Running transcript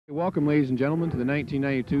Welcome, ladies and gentlemen, to the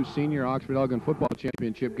 1992 Senior Oxford Elgin Football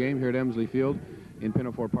Championship game here at Emslie Field in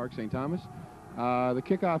Pinafore Park, St. Thomas. The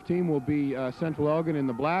kickoff team will be Central Elgin in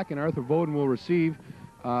the black, and Arthur Voaden will receive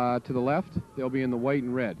to the left. They'll be in the white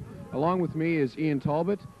and red. Along with me is Ian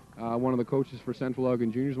Talbot, one of the coaches for Central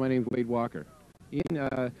Elgin Juniors. My name is Wade Walker.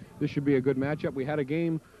 Ian, this should be a good matchup. We had a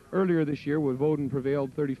game earlier this year where Voaden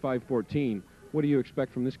prevailed 35-14. What do you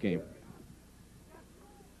expect from this game?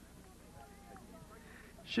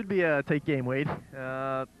 Should be a tight game, Wade.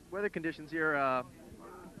 Weather conditions here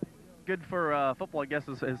good for football, I guess,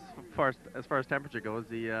 as far as temperature goes.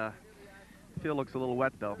 The field looks a little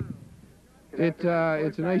wet, though. It's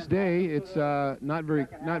a nice day. It's not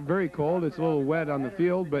very cold. It's a little wet on the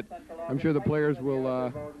field, but I'm sure the players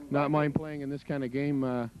will not mind playing in this kind of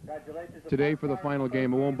game today for the final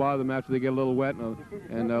game. It won't bother them after they get a little wet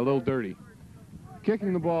and a little dirty.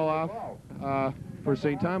 Kicking the ball off for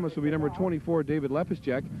St. Thomas will be number 24, David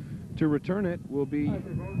Lepischek. To return it will be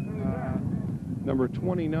number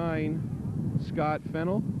 29, Scott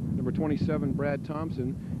Fennell, number 27, Brad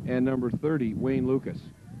Thompson, and number 30, Wayne Lucas.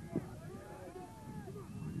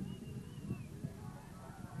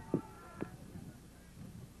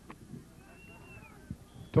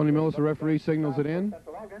 Tony Millis, the referee, signals it in.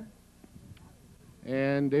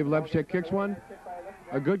 And David Lepischek kicks one.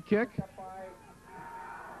 A good kick.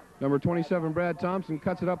 Number 27, Brad Thompson,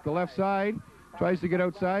 cuts it up the left side, tries to get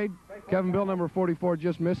outside. Kevin Bill, number 44,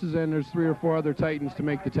 just misses, and there's 3 or 4 other Titans to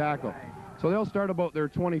make the tackle. So they'll start about their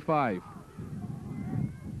 25.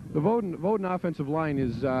 The Voaden offensive line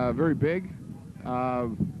is very big.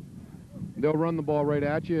 They'll run the ball right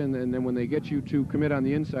at you, and then when they get you to commit on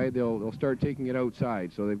the inside, they'll start taking it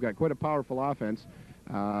outside. So they've got quite a powerful offense.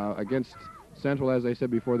 Against Central, as I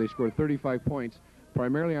said before, they scored 35 points.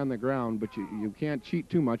 Primarily on the ground, but you can't cheat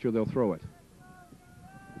too much or they'll throw it.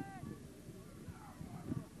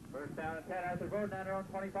 First down and 10, Arthur Voaden on their own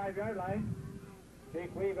 25-yard line.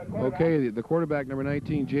 Jake Weeb, okay, the quarterback, number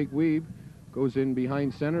 19, Jake Weeb, goes in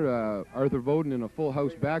behind center. Arthur Voaden in a full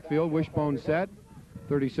house backfield. Wishbone set.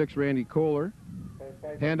 36, Randy Kohler.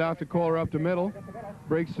 Hand off to Kohler up the middle.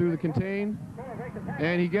 Breaks through the contain.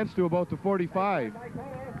 And he gets to about the 45.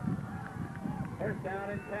 First down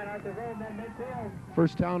and 10, Arthur Voaden at midfield.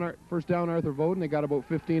 First down, Arthur Voaden. They got about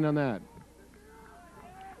 15 on that.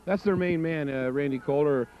 That's their main man, Randy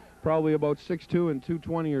Kohler, probably about 6'2" and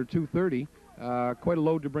 220 or 230. Quite a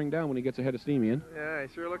load to bring down when he gets ahead of steam, Ian. Yeah, it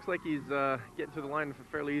sure looks like he's getting through the line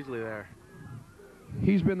fairly easily there.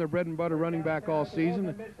 He's been their bread and butter running back all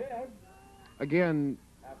season. Again,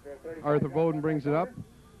 Arthur Voaden brings it up.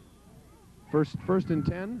 First and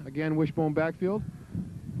 10. Again, wishbone backfield.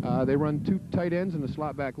 They run 2 tight ends and a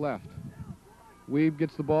slot back left. Weeb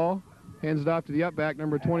gets the ball, hands it off to the up back,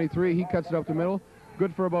 number 23. He cuts it up the middle.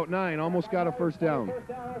 Good for about 9. Almost got a first down.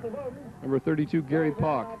 Number 32, Gary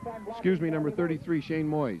Pauck. Excuse me, number 33, Shane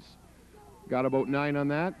Moyes. Got about 9 on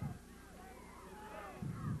that.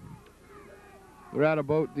 They're at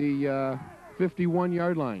about the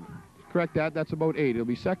 51-yard line. Correct that. That's about 8. It'll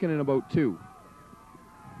be second and about 2.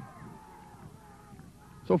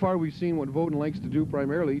 So far, we've seen what Voaden likes to do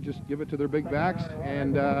primarily, just give it to their big backs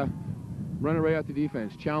and run it right at the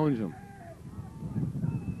defense, challenge them.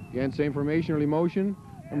 Again, same formation, early motion.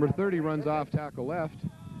 Number 30 runs off tackle left,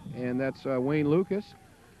 and that's Wayne Lucas.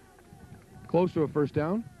 Close to a first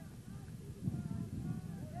down.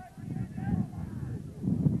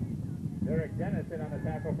 Derek Dennison on the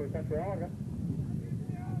tackle for Central Elgin.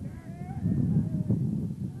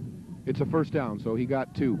 It's a first down, so he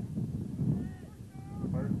got 2.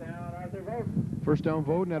 First down, Arthur Voaden. First down,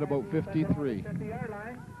 Voaden at about 53. 50-yard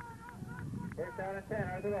line. First down and 10,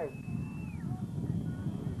 Arthur Voaden.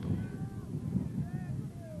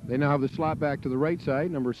 They now have the slot back to the right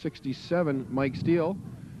side, number 67, Mike Steele.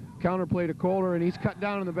 Counterplay to Kohler, and he's cut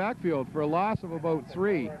down in the backfield for a loss of about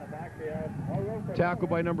 3. Tackle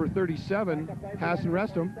by number 37, Hassan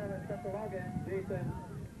Restum.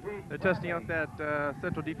 They're testing out that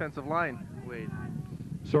Central defensive line, Wade.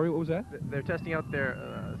 Sorry, what was that? They're testing out their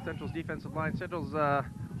Central's defensive line. Central's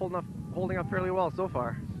holding up fairly well so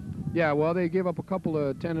far. Yeah, well, they gave up a couple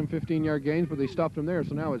of 10 and 15-yard gains, but they stuffed them there.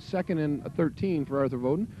 So now it's second and 13 for Arthur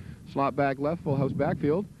Voaden. Slot back left, full house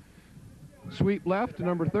backfield. Sweep left to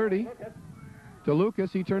number 30. To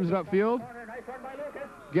Lucas. He turns it upfield.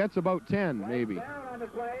 Gets about 10, maybe.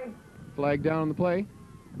 Flag down on the play.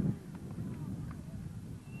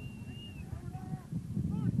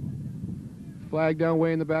 Flag down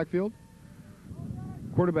way in the backfield.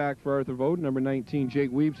 Quarterback for Arthur Voaden, number 19,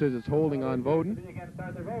 Jake Weeb, says it's holding on Voaden.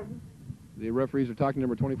 The referees are talking to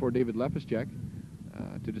number 24, David Lepischek,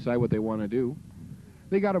 to decide what they want to do.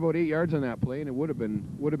 They got about 8 yards on that play, and it would have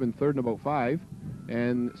been third and about 5,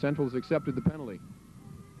 and Central's accepted the penalty.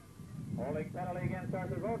 Holding penalty against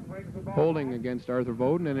Arthur Voaden brings the ball. Holding against Arthur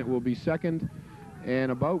Voaden, and it will be second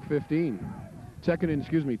and about 15. Second and,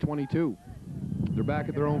 excuse me, 22. They're back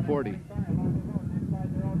at their own 40. Inside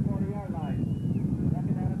their own 40-yard line.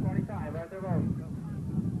 Second down and 25, Arthur Voaden.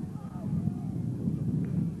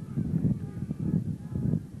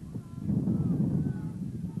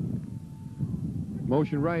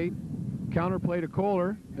 Motion right, counter play to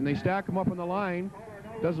Kohler, and they stack him up on the line.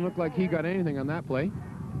 Doesn't look like he got anything on that play.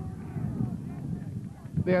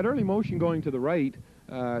 They had early motion going to the right,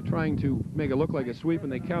 trying to make it look like a sweep,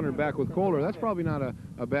 and they countered back with Kohler. That's probably not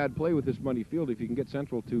a bad play with this muddy field if you can get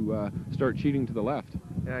Central to start cheating to the left.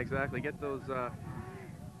 Yeah, exactly. Get those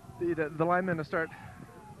the linemen to start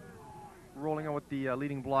rolling on with the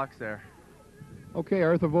leading blocks there. Okay,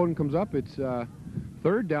 Arthur Voaden comes up. It's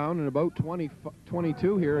third down and about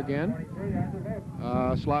 22 here again.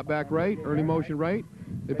 Slot back right, early motion right.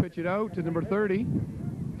 They pitch it out to number 30,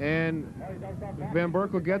 and Van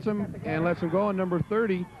Berkel gets him and lets him go, and number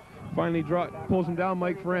 30 finally pulls him down,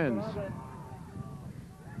 Mike Ferenz.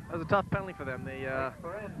 That was a tough penalty for them. They're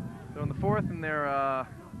on the 4th, and they're, I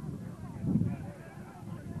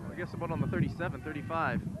guess about on the 37,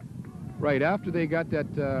 35. Right, after they got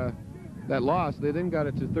that loss, they then got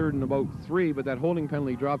it to third and about 3, but that holding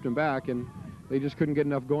penalty dropped him back, and they just couldn't get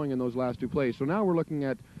enough going in those last 2 plays. So now we're looking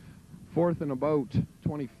at 4th and about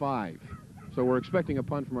 25. So we're expecting a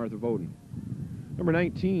punt from Arthur Voaden. Number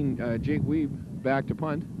 19, Jake Weeb, back to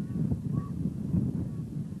punt.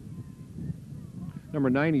 Number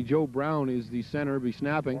 90, Joe Brown, is the center, be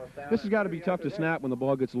snapping. This has got to be tough to snap when the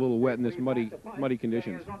ball gets a little wet in this muddy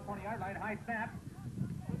conditions.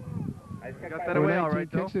 Got that away all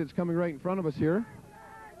right, though. Kicks it. It's coming right in front of us here.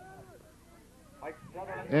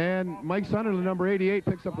 And Mike Sunderland, number 88,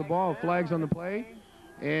 picks up the ball, flags on the play,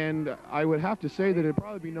 and I would have to say that it'd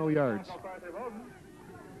probably be no yards.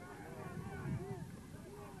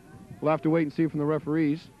 We'll have to wait and see from the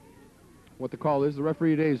referees what the call is. The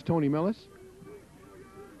referee today is Tony Millis.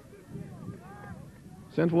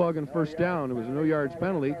 Central Elgin first down. It was a no yards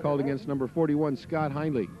penalty called against number 41, Scott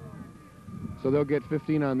Hindley. So they'll get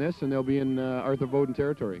 15 on this, and they'll be in Arthur Voaden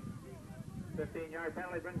territory. 15-yard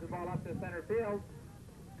penalty brings the ball up to center field.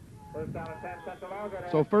 First down and 10, Central Elgin.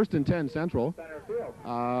 So first and 10, Central, Center field.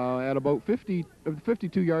 at about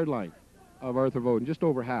 52-yard line of Arthur Voaden, just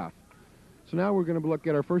over half. So now we're going to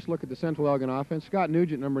get our first look at the Central Elgin offense. Scott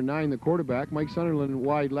Nugent, number 9, the quarterback. Mike Sunderland,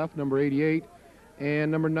 wide left, number 88.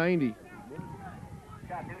 And number 90.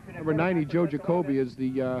 Number 90, Joe Jacoby, is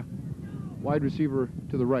the wide receiver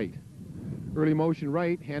to the right. Early motion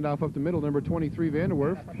right, handoff up the middle, number 23,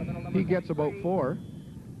 Vanderwerf. He gets about 4.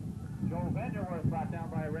 Joe Vanderwerf brought down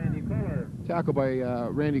by Randy Kohler. Tackled by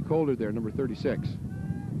Randy Kohler there, number 36.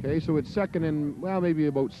 Okay, so it's second and, well, maybe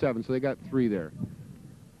about 7, so they got 3 there.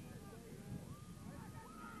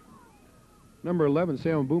 Number 11,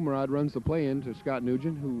 Sam Boomerod, runs the play in to Scott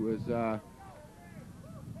Nugent, who is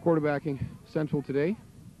quarterbacking Central today.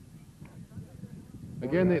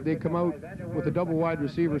 Again, they come out with a double wide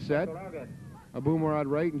receiver set. A Boomerod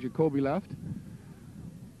right and Jacoby left.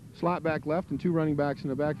 Slot back left and 2 running backs in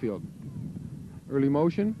the backfield. Early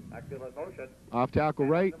motion. Off tackle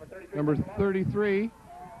right. Number 33,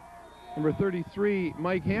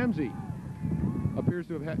 Mike Hamsey, appears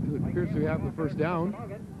to have the first down.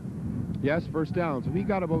 Yes, first down. So he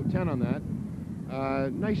got about 10 on that.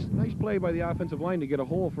 Nice play by the offensive line to get a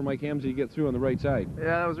hole for Mike Hamsey to get through on the right side.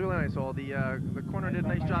 Yeah, that was really nice, Hall. The corner did a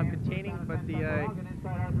nice job containing, but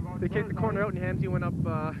they kicked the corner out and Hamsey went up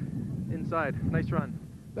inside. Nice run.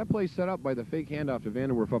 That play set up by the fake handoff to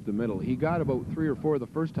Vanderwerf up the middle. He got about 3 or 4 the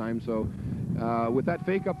first time, so with that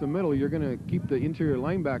fake up the middle, you're going to keep the interior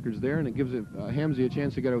linebackers there, and it gives Hamsey a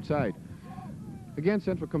chance to get outside. Again,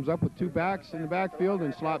 Central comes up with 2 backs in the backfield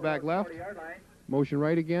and slot back left. Motion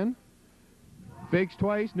right again. Fakes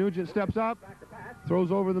twice. Nugent steps up,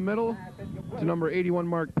 throws over the middle to number 81,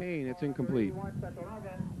 Mark Payne. It's incomplete.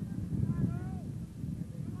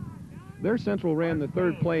 Their Central ran the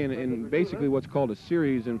third play in basically what's called a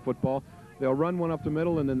series in football. They'll run one up the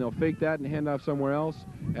middle, and then they'll fake that and hand off somewhere else,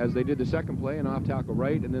 as they did the second play, an off tackle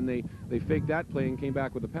right, and then they faked that play and came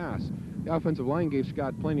back with a pass. The offensive line gave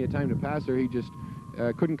Scott plenty of time to pass there. He just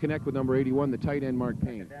couldn't connect with number 81, the tight end, Mark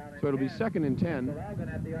Payne. So it'll be second and 10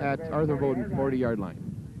 at Arthur Voaden 40-yard line.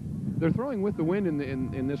 They're throwing with the wind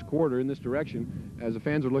in this quarter, in this direction, as the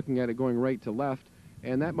fans are looking at it going right to left,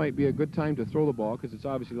 and that might be a good time to throw the ball because it's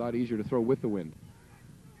obviously a lot easier to throw with the wind.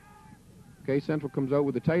 Okay, Central comes out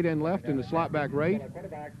with the tight end left and the slot back right.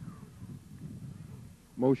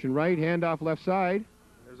 Motion right, handoff left side.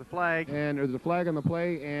 a flag. And there's a flag on the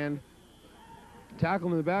play, and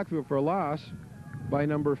tackled in the backfield for a loss by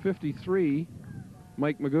number 53,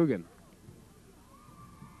 Mike McGugan.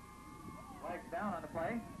 Flags down on the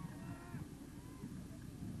play.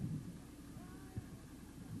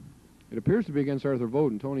 It appears to be against Arthur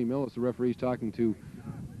Voaden. Tony Millis, the referee, is talking to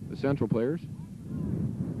the Central players.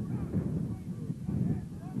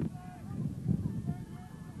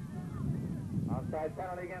 Offside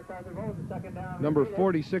penalty against Arthur Voaden, second down. Number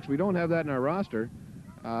 46, we don't have that in our roster,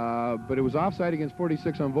 but it was offside against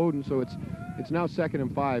 46 on Voaden, so it's now 2nd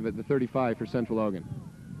and 5 at the 35 for Central Elgin.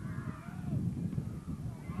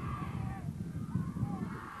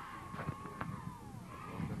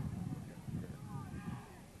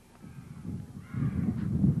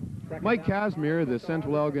 Mike Casimir, the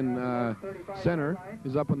Central Elgin center,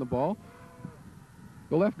 is up on the ball.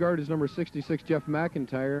 The left guard is number 66, Jeff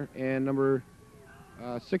McIntyre, and number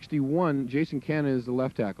 61, Jason Cannon, is the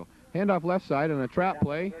left tackle. Handoff left side on a trap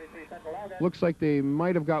play. Looks like they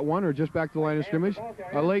might have got one or just back to the line of scrimmage.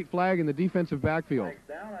 A late flag in the defensive backfield.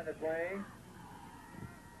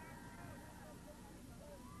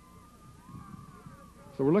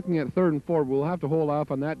 So we're looking at 3rd and 4. We'll have to hold off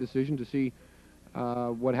on that decision to see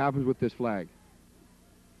what happens with this flag.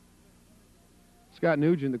 Scott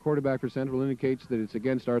Nugent, the quarterback for Central, indicates that it's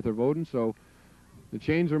against Arthur Voaden, so the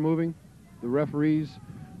chains are moving, the referees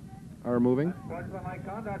are moving.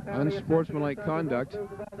 Unsportsmanlike conduct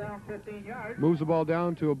moves the ball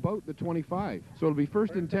down to about the 25. So it'll be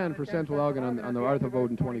 1st and 10 for Central Elgin on the Arthur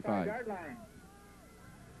Voaden 25.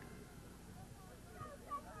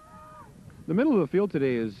 The middle of the field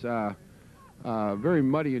today is very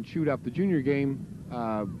muddy and chewed up. The junior game,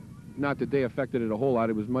 not that they affected it a whole lot,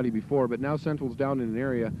 it was muddy before, but now Central's down in an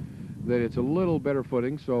area that it's a little better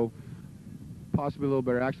footing, so possibly a little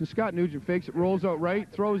better action. Scott Nugent fakes it, rolls out right,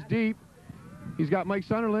 throws deep. He's got Mike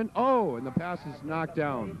Sunderland. Oh, and the pass is knocked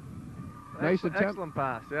down. Nice attempt. Excellent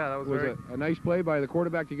pass. Yeah, that was a nice play by the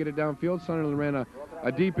quarterback to get it downfield. Sunderland ran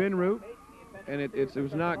a deep in route, and it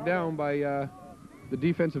was knocked down by the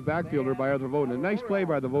defensive backfielder by Arthur Voaden. A nice play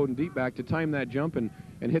by the Voaden deep back to time that jump and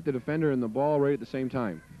hit the defender and the ball right at the same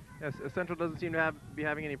time. Yes, Central doesn't seem to be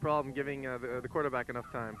having any problem giving the quarterback enough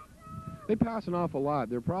time. They pass an awful lot.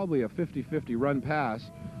 They're probably a 50-50 run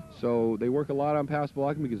pass, so they work a lot on pass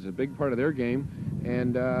blocking because it's a big part of their game,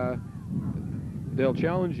 and they'll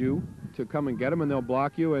challenge you to come and get them, and they'll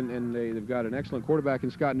block you, and they've got an excellent quarterback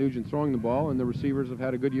in Scott Nugent throwing the ball, and the receivers have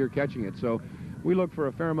had a good year catching it. So we look for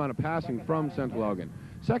a fair amount of passing from Central Elgin.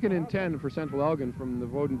 2nd and 10 for Central Elgin from the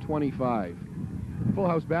Voaden 25. Full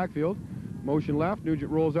house backfield. Motion left, Nugent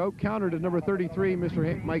rolls out, counter to number 33,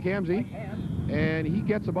 Mr. Mike Emslie, and he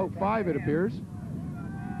gets about 5, it appears.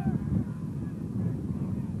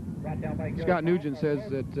 Scott Nugent says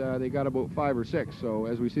that they got about 5 or 6, so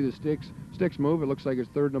as we see the sticks move, it looks like it's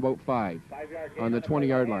 3rd and about 5 on the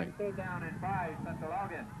 20-yard line. Down in 5, Central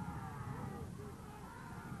Elgin.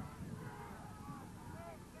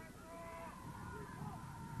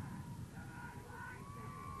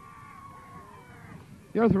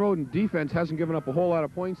 The Arthur Voaden defense hasn't given up a whole lot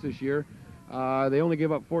of points this year. They only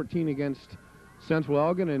gave up 14 against Central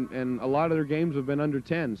Elgin, and a lot of their games have been under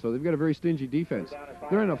 10, so they've got a very stingy defense.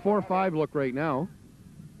 They're in a 4-5 look right now.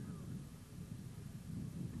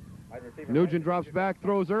 Nugent drops back,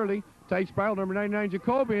 throws early, tight spiral, number 99,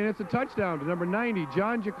 Jacoby, and it's a touchdown to number 90,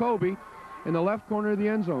 John Jacoby, in the left corner of the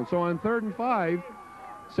end zone. So on 3rd and 5,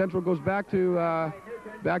 Central goes back to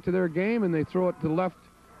their game, and they throw it to the left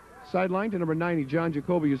sideline to number 90, John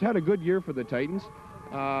Jacoby, who's had a good year for the Titans.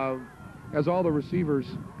 As all the receivers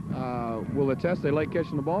will attest, they like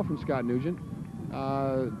catching the ball from Scott Nugent.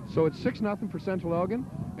 So it's 6-0 for Central Elgin,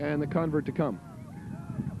 and the convert to come.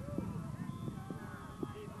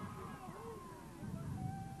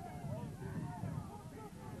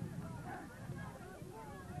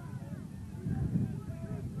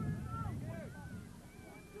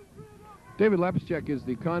 David Lepischek is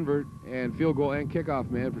the convert and field goal and kickoff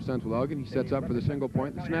man for Central Elgin. He sets up for the single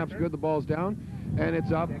point. The snap's good, the ball's down, and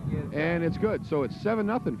it's up, and it's good. So it's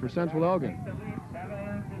 7-0 for Central Elgin.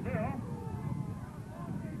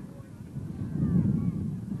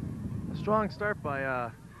 A strong start by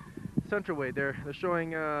Central Wade. They're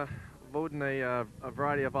showing Voaden a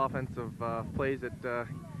variety of offensive plays that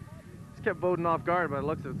has kept Voaden off guard by the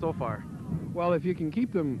looks of it so far. Well, if you can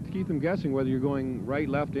keep them guessing whether you're going right,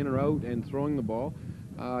 left, in, or out and throwing the ball,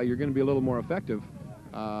 you're going to be a little more effective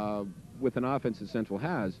with an offense that Central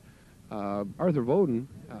has. Arthur Voaden,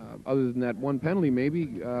 other than that one penalty maybe,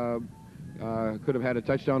 could have had a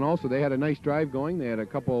touchdown also. They had a nice drive going. They had a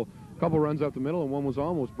couple runs up the middle, and one was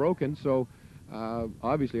almost broken. So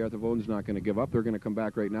Obviously, Arthur Voaden's not going to give up. They're going to come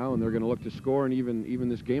back right now, and they're going to look to score and even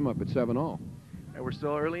this game up at 7-all. And we're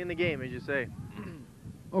still early in the game, as you say.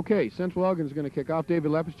 Okay, Central Elgin's going to kick off. David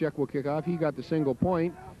Lepicek will kick off. He got the single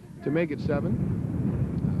point to make it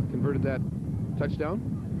 7. Converted that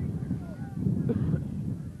touchdown.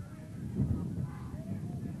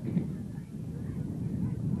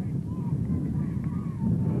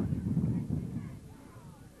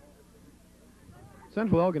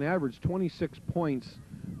 Central Elgin averaged 26 points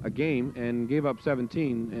a game and gave up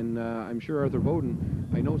 17, and I'm sure Arthur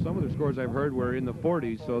Voaden, I know some of the scores I've heard were in the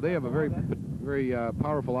 40s, so they have a very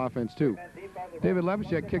powerful offense too. David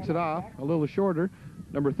Lepicek kicks it off, a little shorter.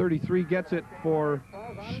 Number 33 gets it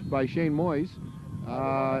by Shane Moyes,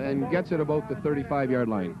 and gets it about the 35-yard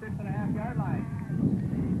line.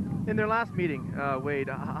 In their last meeting, Wade,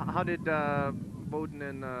 how did Voaden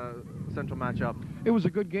and Central match up? It was a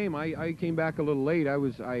good game. I came back a little late.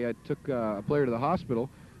 I took a player to the hospital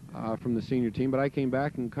from the senior team, but I came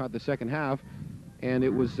back and caught the second half, and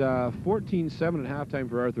it was 14-7 at halftime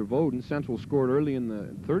for Arthur Voaden. Central scored early in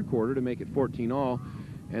the third quarter to make it 14-all,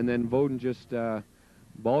 and then Voaden just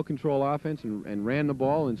ball control offense and ran the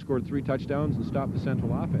ball and scored 3 touchdowns and stopped the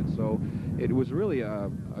Central offense. So it was really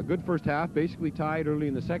a good first half, basically tied early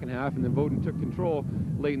in the second half, and then Voaden took control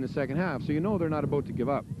late in the second half. So you know they're not about to give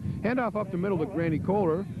up. Handoff up the middle to Randy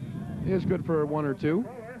Kohler is good for 1 or 2.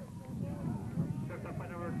 Picked up by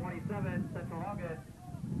number 27, Central Elgin,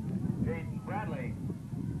 Jaden Bradley,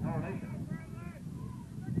 Elevation.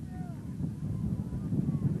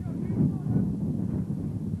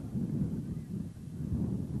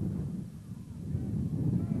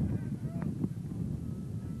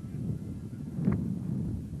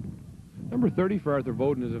 Number 30 for Arthur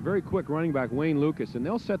Voaden is a very quick running back, Wayne Lucas, and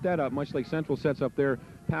they'll set that up much like Central sets up their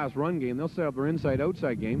pass-run game. They'll set up their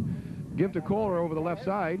inside-outside game. Give to Kohler over the left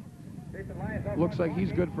side. Looks like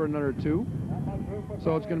he's good for another 2.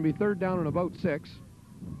 So it's going to be 3rd down and about 6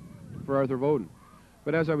 for Arthur Voaden.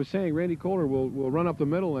 But as I was saying, Randy Kohler will run up the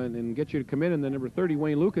middle and get you to come in, and then number 30,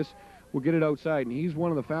 Wayne Lucas, will get it outside. And he's one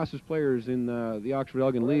of the fastest players in the Oxford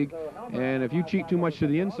Elgin League. And if you cheat too much to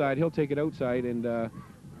the inside, he'll take it outside and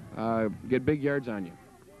get big yards on you.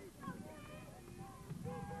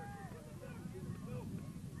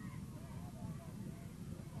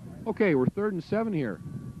 Okay, we're 3rd and 7 here.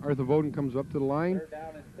 Arthur Voaden comes up to the line.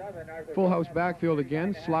 Full house backfield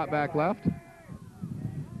again, slot back left.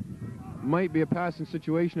 Might be a passing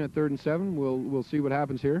situation at 3rd and 7. We'll see what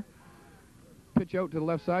happens here. Pitch out to the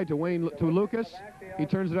left side to Lucas. He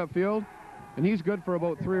turns it upfield, and he's good for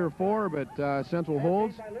about 3 or 4, but Central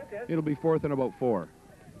holds. It'll be 4th and about 4.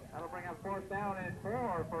 That'll bring up 4th down and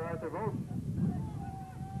 4 for Arthur Voaden.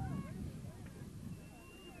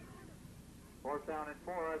 4th down and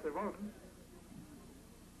 4, Arthur Voaden.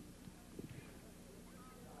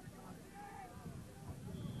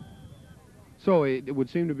 So it would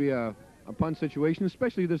seem to be a punt situation,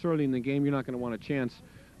 especially this early in the game. You're not going to want a chance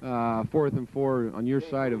 4th and 4 on your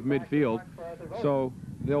side of midfield. So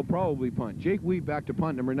they'll probably punt. Jake Weed back to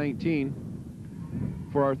punt, number 19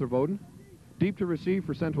 for Arthur Voaden. Deep to receive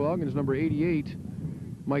for Central Elgin is number 88,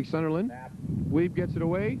 Mike Sunderland. Weeb gets it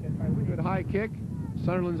away. Good high kick.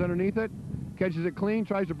 Sunderland's underneath it. Catches it clean.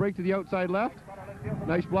 Tries to break to the outside left.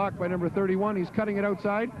 Nice block by number 31. He's cutting it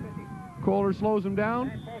outside. Kohler slows him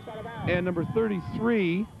down. And number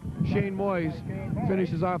 33, Shane Moyes,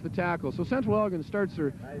 finishes off the tackle. So Central Elgin starts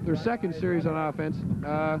their second series on offense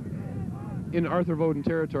in Arthur Voaden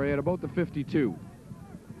territory at about the 52.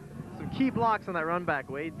 Some key blocks on that run back,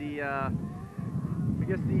 Wade. I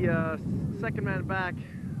guess the second man back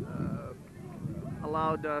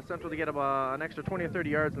allowed Central to get an extra 20 or 30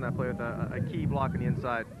 yards in that play with a key block on the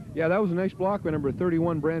inside. Yeah, that was a nice block by number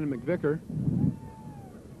 31, Brandon McVicker.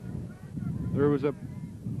 There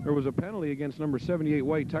was a penalty against number 78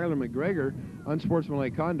 white, Tyler McGregor,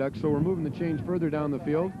 unsportsmanlike conduct, so we're moving the chains further down the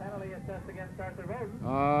field. Penalty assessed against Arthur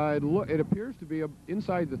Voaden. It appears to be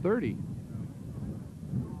inside the 30.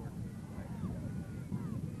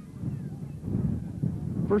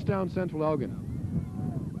 First down, Central Elgin.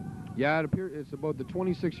 Yeah, it appears it's about the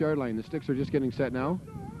 26-yard line. The sticks are just getting set now.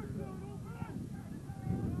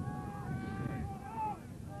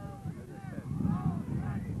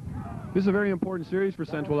 This is a very important series for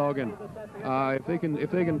Central Elgin.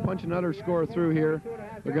 If they can punch another score through here,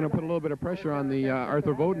 they're going to put a little bit of pressure on the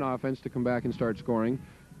Arthur Voaden offense to come back and start scoring.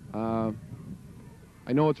 I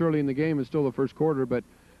know it's early in the game, it's still the first quarter, but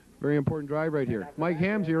very important drive right here. Mike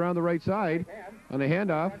Hamsey around the right side on a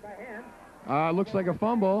handoff. Looks like a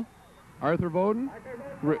fumble. Arthur Voaden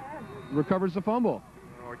recovers the fumble.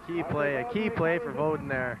 A key play for Voaden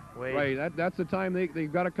there. Wade. Right, that's the time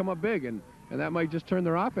they've got to come up big, and and that might just turn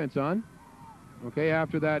their offense on. Okay,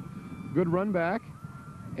 after that good run back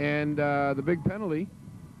and the big penalty.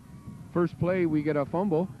 First play, we get a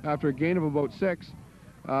fumble after a gain of about 6.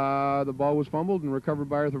 The ball was fumbled and recovered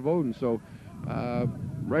by Arthur Voaden. So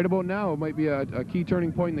right about now, it might be a key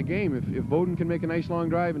turning point in the game. If Voaden can make a nice long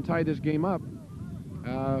drive and tie this game up,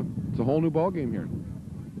 it's a whole new ball game here.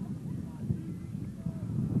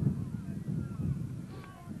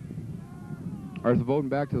 Arthur Voaden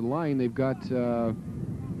back to the line. They've got 2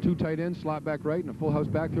 tight ends, slot back right, and a full house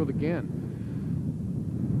backfield again.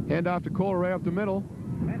 Hand off to Kohler right up the middle,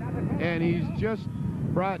 and he's just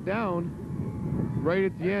brought down right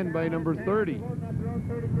at the end by number 30.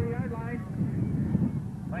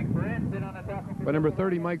 By number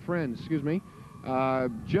 30, Mike Friends, excuse me.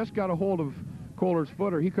 Just got a hold of Kohler's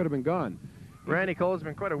foot, or he could have been gone. Randy Kohler's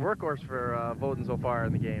been quite a workhorse for Voaden so far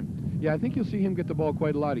in the game. Yeah, I think you'll see him get the ball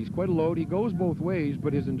quite a lot. He's quite a load. He goes both ways,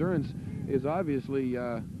 but his endurance is obviously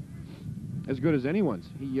as good as anyone's.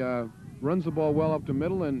 He runs the ball well up the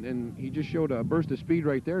middle, and he just showed a burst of speed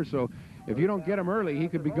right there. So if you don't get him early, he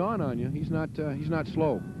could be gone on you. He's not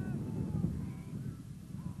slow.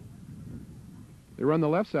 They run the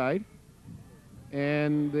left side,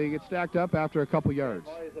 and they get stacked up after a couple yards.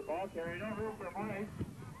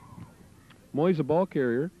 Moy's a ball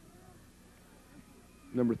carrier,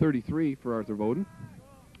 number 33 for Arthur Voaden.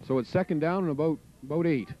 So it's second down and about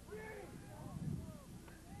 8.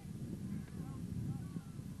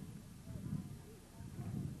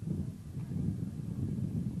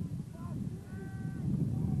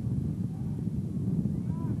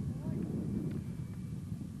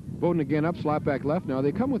 Voaden again up, slot back left now.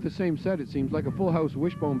 They come with the same set, it seems, like a full house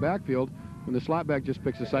wishbone backfield when the slot back just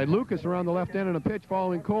picks a side. Lucas around the left end on a pitch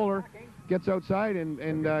following Kohler. Gets outside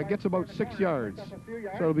and gets about 6 yards.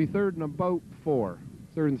 So it'll be third and about 4.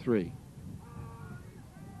 3rd and 3.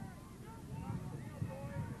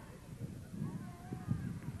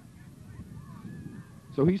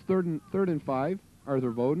 So he's third and 5,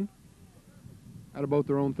 Arthur Voaden, at about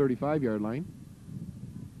their own 35-yard line.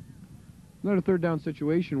 Another third down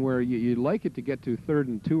situation where you'd like it to get to 3rd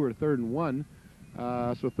and 2 or 3rd and 1.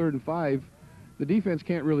 So 3rd and 5, the defense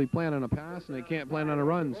can't really plan on a pass and they can't plan on a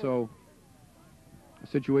run. So a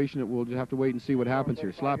situation that we'll just have to wait and see what happens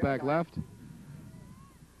here. Slot back left.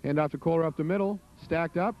 Hand off to Kohler up the middle.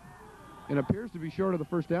 Stacked up. And appears to be short of the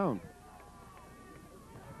first down.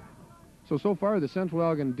 So far, the Central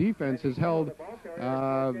Elgin defense has held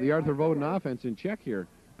the Arthur Voaden offense in check here.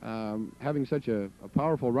 Having such a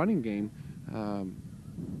powerful running game,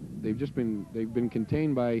 they've been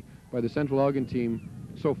contained by the Central Elgin team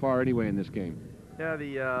so far anyway in this game. Yeah,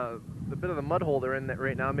 the bit of the mud hole they're in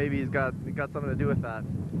right now, maybe he's got something to do with that.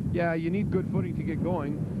 Yeah, you need good footing to get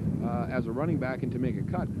going as a running back and to make a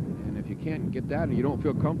cut. And if you can't get that and you don't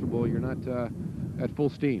feel comfortable, you're not at full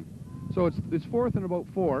steam. So it's 4th and about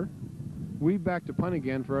 4. Weave back to punt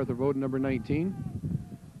again for Arthur Voaden, number 19.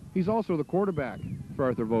 He's also the quarterback for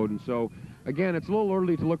Arthur Voaden. So again, it's a little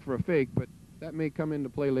early to look for a fake, but that may come into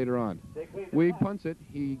play later on. Weave punts it.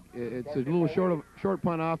 It's a little short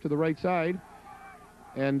punt off to the right side.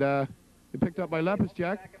 And picked up by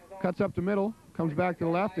Lepischek, cuts up the middle, comes back to the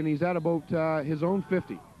left, and he's at about his own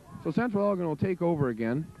 50. So Central Elgin will take over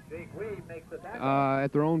again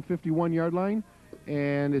at their own 51-yard line,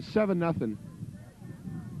 and it's 7-0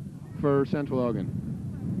 for Central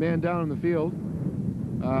Elgin. Man down in the field,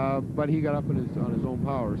 but he got up on his own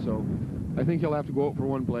power, so I think he'll have to go out for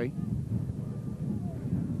one play.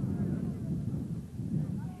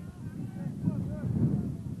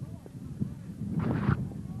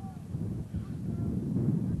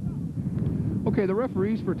 Okay, the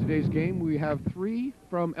referees for today's game, we have 3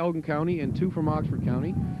 from Elgin County and 2 from Oxford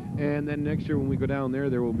County, and then next year when we go down there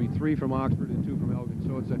will be 3 from Oxford and 2 from Elgin.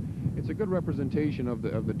 So it's a good representation of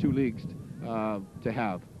the 2 leagues to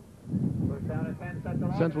have.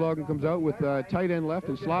 Central Elgin comes out with tight end left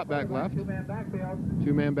and slot back left,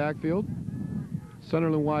 2-man backfield.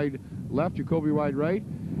 Sunderland wide left, Jacoby wide right.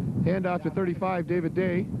 Handoff to 35, David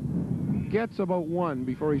Day gets about 1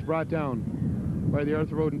 before he's brought down by the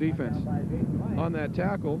Arthur Voaden defense. On that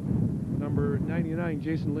tackle, number 99,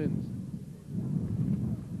 Jason Linds.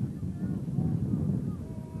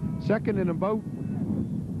 2nd and about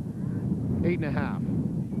 8.5.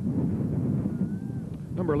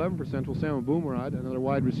 Number 11 for Central, Sam Boomerad, another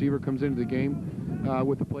wide receiver, comes into the game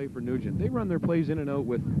with the play for Nugent. They run their plays in and out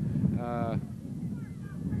with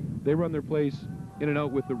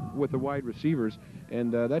the wide receivers,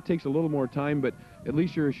 and that takes a little more time, but at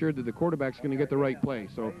least you're assured that the quarterback's going to get the right play.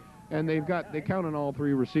 So, and they count on all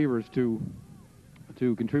 3 receivers to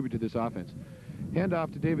contribute to this offense.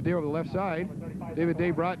 Handoff to David Day over the left side. David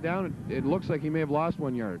Day brought down. It looks like he may have lost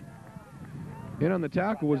 1 yard. In on the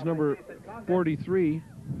tackle was number 43,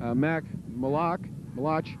 Mac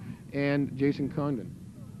Malach, and Jason Condon.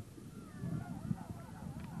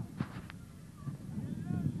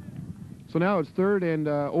 So now it's third and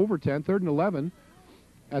 11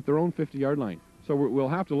 at their own 50-yard line. So we'll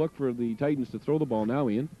have to look for the Titans to throw the ball now,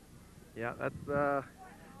 Ian. Yeah, that's a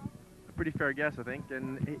pretty fair guess, I think.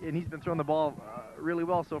 And he's been throwing the ball really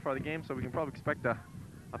well so far the game, so we can probably expect a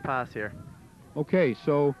pass here. Okay,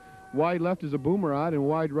 so wide left is a Boomerod, and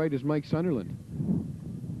wide right is Mike Sunderland.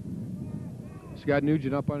 Scott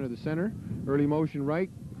Nugent up under the center. Early motion right.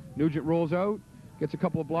 Nugent rolls out, gets a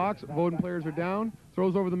couple of blocks. Voaden players are down.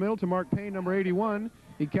 Throws over the middle to Mark Payne, number 81.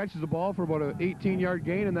 He catches the ball for about an 18-yard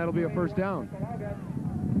gain, and that'll be a first down.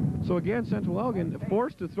 So again, Central Elgin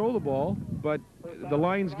forced to throw the ball, but the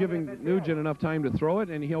line's giving Nugent enough time to throw it,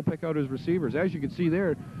 and he'll pick out his receivers. As you can see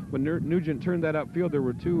there, when Nugent turned that upfield, there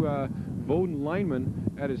were two Voaden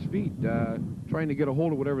linemen at his feet trying to get a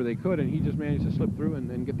hold of whatever they could, and he just managed to slip through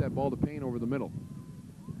and get that ball to Payne over the middle.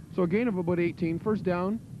 So a gain of about 18, first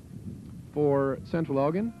down for Central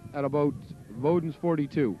Elgin at about Voaden's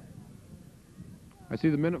 42. I see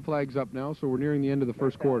the minute flag's up now, so we're nearing the end of the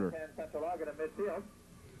first quarter.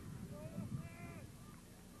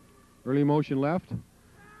 Early motion left,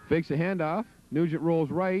 fakes a handoff. Nugent rolls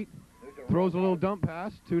right, throws a little dump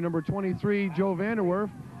pass to number 23, Joe Vanderwerf,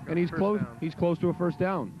 and he's close to a first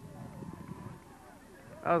down.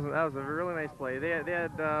 That was a really nice play. They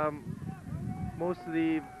had most of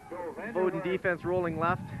the Voaden defense rolling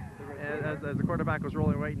left, as the quarterback was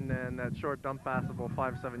rolling right, and that short dump pass about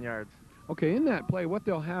 5 or 7 yards. Okay, in that play, what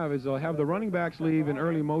they'll have is they'll have the running backs leave in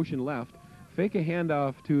early motion left, fake a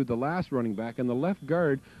handoff to the last running back, and the left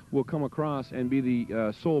guard will come across and be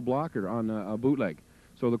the sole blocker on a bootleg.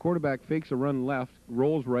 So the quarterback fakes a run left,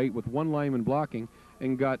 rolls right with one lineman blocking,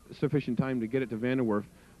 and got sufficient time to get it to Vanderwerf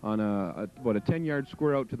on about a 10-yard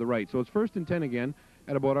square out to the right. So it's first and 10 again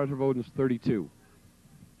at about Arthur Voaden's 32.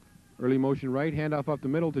 Early motion right, handoff up the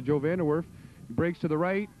middle to Joe Vanderwerf. Breaks to the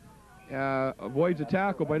right, avoids a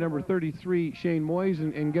tackle by number 33, Shane Moyes,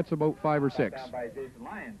 and gets about 5 or 6.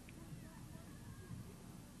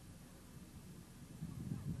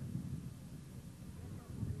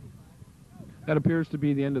 That appears to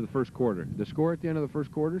be the end of the first quarter. The score at the end of the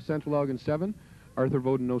first quarter, Central Elgin 7, Arthur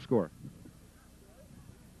Voaden no score.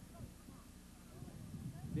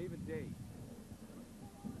 David Day.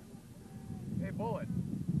 Hey, Bullet.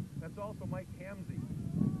 That's also Mike Hamsey.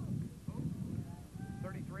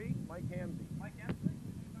 33, Mike Hamsey. Mike Hamsey?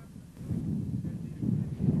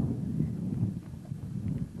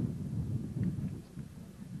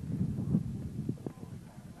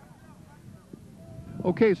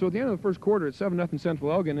 Okay, so at the end of the first quarter, it's 7-0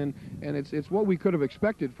 Central Elgin, and it's what we could have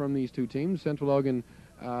expected from these two teams. Central Elgin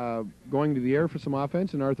going to the air for some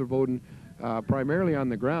offense, and Arthur Voaden primarily on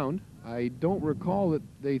the ground. I don't recall that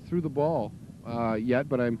they threw the ball yet,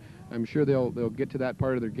 but I'm sure they'll get to that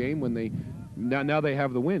part of their game when they now they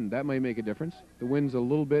have the wind. That might make a difference. The wind's a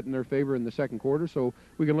little bit in their favor in the second quarter, so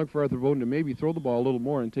we can look for Arthur Voaden to maybe throw the ball a little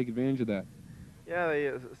more and take advantage of that.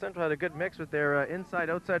 Yeah, Central had a good mix with their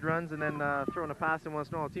inside-outside runs, and then throwing a pass in once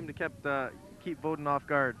in a while. It seemed to keep Voaden off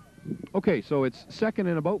guard. Okay, so it's second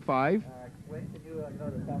and about 5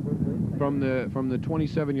 from the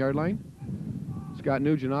 27-yard line. Scott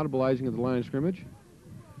Nugent audibilizing at the line of scrimmage.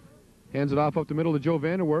 Hands it off up the middle to Joe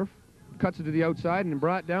Vanderwerf. Cuts it to the outside and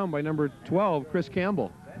brought down by number 12, Chris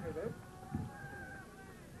Campbell.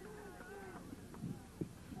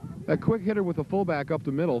 That quick hitter with a fullback up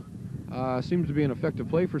the middle seems to be an effective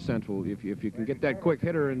play for Central. If you can get that quick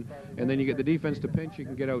hitter and then you get the defense to pinch, you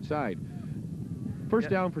can get outside. First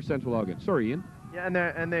down for Central Elgin. Sorry, Ian. Yeah,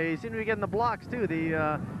 and they seem to be getting the blocks too.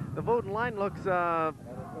 The Voaden line looks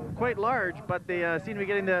quite large, but they seem to be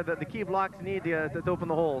getting the key blocks they need to open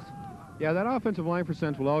the holes. Yeah, that offensive line for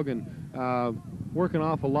Central Elgin working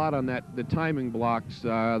off a lot on the timing blocks,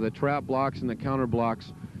 the trap blocks and the counter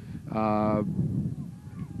blocks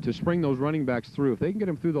to spring those running backs through. If they can get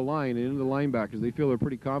them through the line and into the linebackers, they feel they're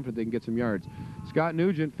pretty confident they can get some yards. Scott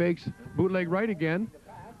Nugent fakes bootleg right again,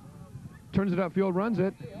 turns it upfield, runs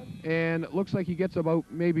it, and it looks like he gets about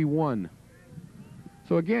maybe 1.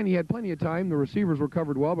 So again, he had plenty of time. The receivers were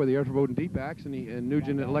covered well by the Arthur Voaden deep backs, and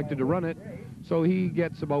Nugent elected to run it, so he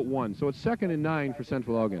gets about 1. So it's 2nd and 9 for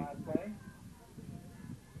Central Elgin.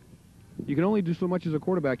 You can only do so much as a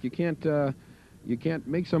quarterback. You can't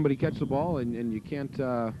make somebody catch the ball, and you can't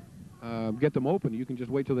get them open. You can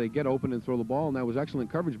just wait till they get open and throw the ball, and that was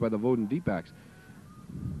excellent coverage by the Voaden deep backs.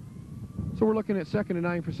 So we're looking at 2nd and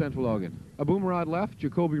 9 for Central Elgin. A Boomerod left,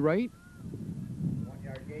 Jacoby right.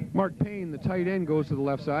 Mark Payne, the tight end, goes to the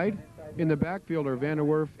left side. In the backfield are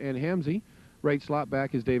Vanderwerf and Emslie. Right slot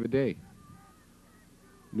back is David Day.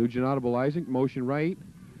 Nugent audible Isaac, motion right.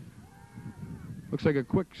 Looks like a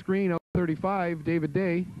quick screen out 35, David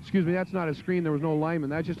Day. Excuse me, that's not a screen, there was no lineman.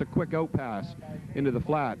 That's just a quick out pass into the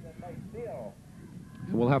flat.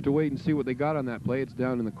 And we'll have to wait and see what they got on that play. It's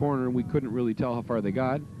down in the corner, and we couldn't really tell how far they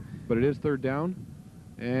got. But it is third down,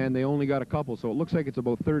 and they only got a couple, so it looks like it's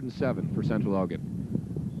about 3rd and 7 for Central Elgin.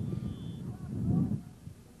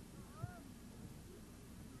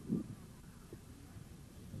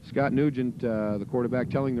 Scott Nugent, the quarterback,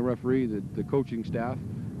 telling the referee that the coaching staff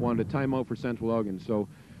wanted a timeout for Central Elgin. So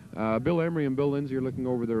Bill Emery and Bill Lindsay are looking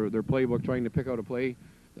over their playbook, trying to pick out a play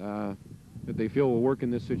that they feel will work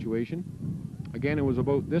in this situation. Again, it was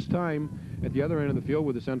about this time at the other end of the field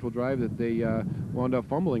with the central drive that they wound up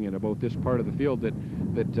fumbling it, about this part of the field that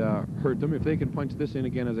hurt them. If they can punch this in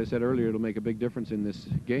again, as I said earlier, it'll make a big difference in this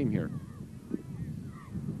game here.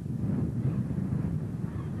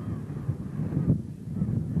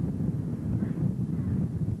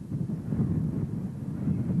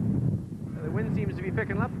 Seems to be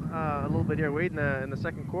picking up a little bit here, Wade, in the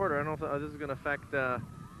second quarter. I don't know if this is going to affect the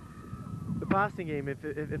passing game if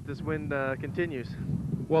this wind continues.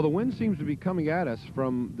 Well, the wind seems to be coming at us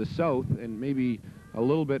from the south and maybe a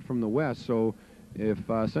little bit from the west. So if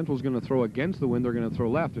Central's going to throw against the wind, they're going to throw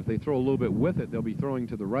left. If they throw a little bit with it, they'll be throwing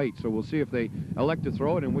to the right. So we'll see if they elect to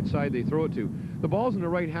throw it and which side they throw it to. The ball's in the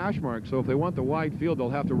right hash mark, so if they want the wide field, they'll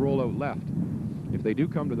have to roll out left. If they do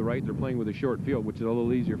come to the right, they're playing with a short field, which is a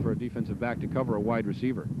little easier for a defensive back to cover a wide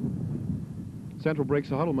receiver. Central breaks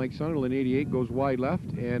the huddle. Mike Sunderland, 88, goes wide left,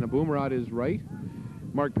 and a Boomerod is right.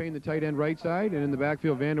 Mark Payne, the tight end, right side, and in the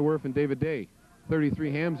backfield, Vanderwerf and David Day.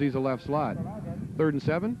 33, Emslie's a left slot. 3rd and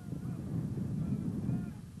 7.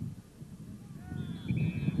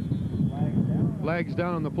 Flags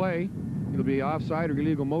down on the play. It'll be offside or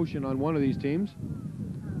illegal motion on one of these teams.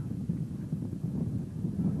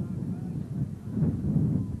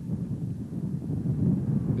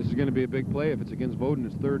 This is going to be a big play. If it's against Voaden,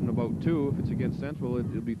 it's 3rd and about 2. If it's against Central,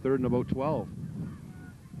 it'll be 3rd and about 12.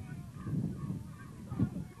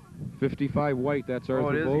 55 white, that's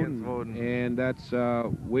Arthur Voaden, and that's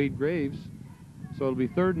Wade Graves. So it'll be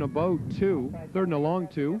 3rd and about 2, 3rd and a long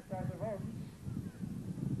 2.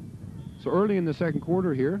 So early in the second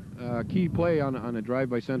quarter here, key play on a drive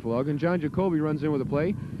by Central Elgin. John Jacoby runs in with a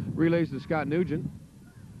play, relays to Scott Nugent.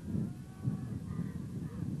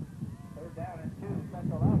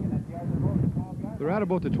 They're at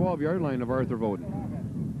about the 12-yard line of Arthur Voaden.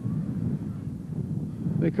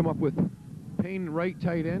 They come up with Payne, right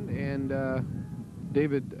tight end, and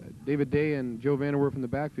David Day and Joe Vanderwerf in the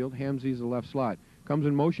backfield. Emslie's the left slot. Comes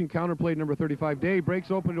in motion, counterplay number 35. Day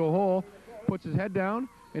breaks open to a hole, puts his head down,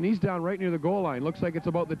 and he's down right near the goal line. Looks like it's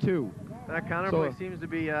about the 2. That counterplay seems to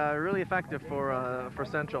be really effective for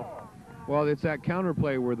Central. Well, it's that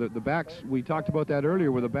counterplay where the backs, we talked about that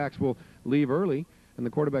earlier, where the backs will leave early, and the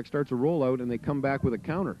quarterback starts a rollout, and they come back with a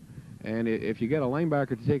counter. And if you get a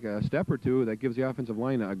linebacker to take a step or two, that gives the offensive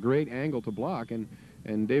line a great angle to block, and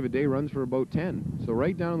David Day runs for about 10. So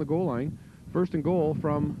right down on the goal line, 1st and goal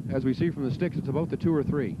from, as we see from the sticks, it's about the 2 or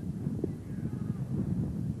 3.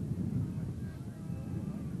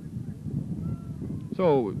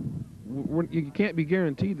 So you can't be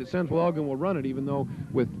guaranteed that Central Elgin will run it, even though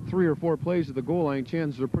with 3 or 4 plays at the goal line,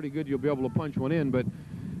 chances are pretty good you'll be able to punch one in. But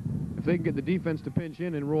if they can get the defense to pinch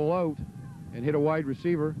in and roll out and hit a wide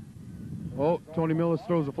receiver. Oh, Tony Millis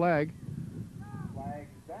throws a flag. Flags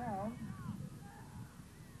down.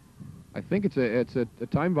 I think it's a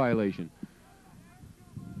time violation.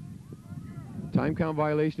 Time count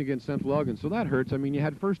violation against Central Elgin. So that hurts. I mean, you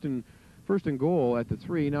had first and goal at the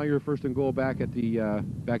 3. Now you're 1st and goal back at the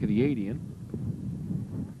 80.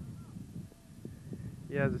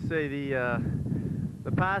 Yeah, as I say,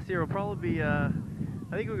 the pass here will probably be. I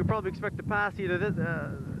think we could probably expect the pass either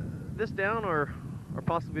this down or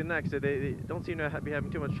possibly next. They don't seem to be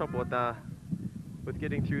having too much trouble with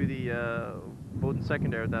getting through the Voaden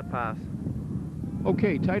secondary with that pass.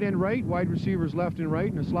 Okay, tight end right, wide receivers left and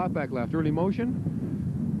right, and a slot back left. Early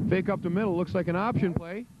motion, fake up the middle, looks like an option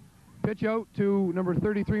play. Pitch out to number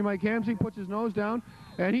 33, Mike Emslie, puts his nose down,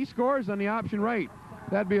 and he scores on the option right.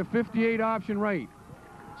 That'd be a 58 option right.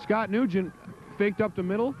 Scott Nugent faked up the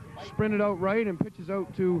middle, sprinted out right, and pitches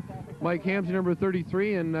out to Mike Emslie, number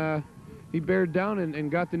 33, and he bared down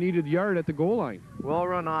and got the needed yard at the goal line.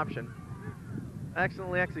 Well-run option.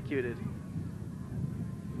 Excellently executed.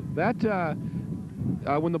 That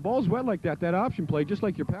when the ball's wet like that, that option play, just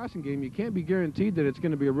like your passing game, you can't be guaranteed that it's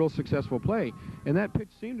going to be a real successful play. And that pitch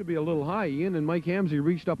seemed to be a little high, Ian, and Mike Emslie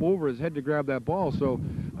reached up over his head to grab that ball. So,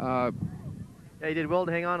 yeah, he did well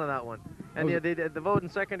to hang on to that one. And the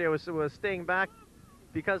Voaden secondary was staying back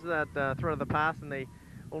because of that threat of the pass, and they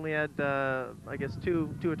only had, I guess,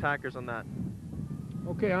 two attackers on that.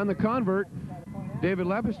 Okay, on the convert, David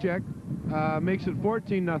Lepischek makes it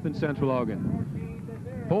 14-0 Central Elgin.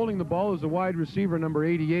 Holding the ball is the wide receiver, number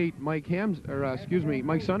 88, Mike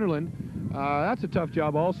Sunderland. That's a tough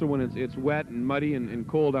job also when it's wet and muddy and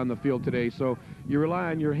cold on the field today. So you rely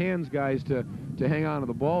on your hands, guys, to hang on to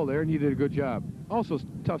the ball there, and you did a good job. Also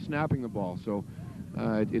tough snapping the ball. So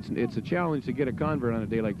it's a challenge to get a convert on a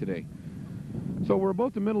day like today. So we're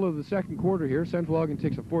about the middle of the second quarter here. Central Elgin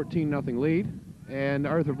takes a 14-0 lead. And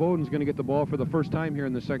Arthur Voaden's going to get the ball for the first time here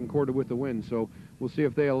in the second quarter with the win. So we'll see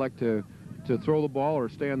if they elect to throw the ball or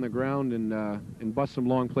stay on the ground and bust some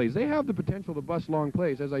long plays. They have the potential to bust long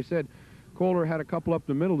plays. As I said, Kohler had a couple up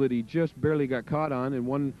the middle that he just barely got caught on, and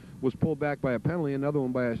one was pulled back by a penalty, another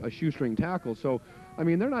one by a shoestring tackle. So, I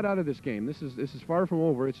mean, they're not out of this game. This is far from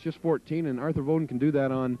over. It's just 14, and Arthur Voaden can do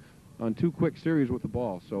that on 2 quick series with the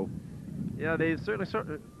ball. So, yeah, they've certainly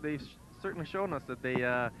shown us that they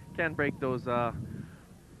can break those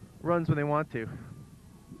runs when they want to.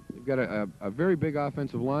 They've got a very big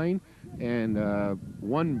offensive line and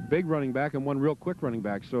one big running back and one real quick running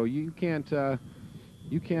back. So you can't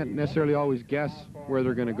necessarily always guess where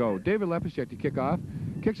they're going to go. David Lepischek to kick off,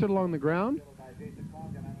 kicks it along the ground,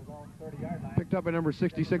 picked up by number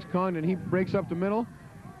 66 Condon. He breaks up the middle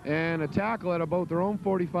and a tackle at about their own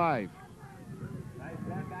 45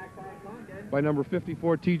 by number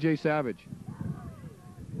 54 TJ Savage.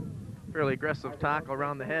 Fairly aggressive tackle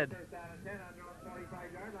around the head.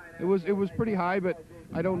 It was pretty high, but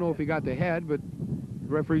I don't know if he got the head, but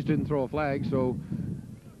the referees didn't throw a flag. So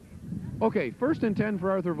okay, 1st and 10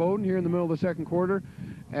 for Arthur Voaden here in the middle of the second quarter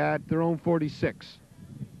at their own 46.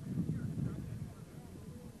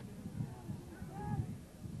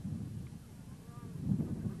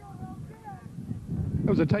 It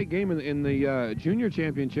was a tight game in the junior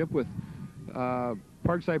championship with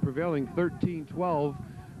Parkside prevailing 13-12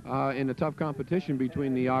 in a tough competition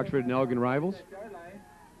between the Oxford and Elgin rivals.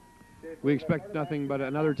 We expect nothing but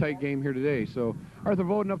another tight game here today. So Arthur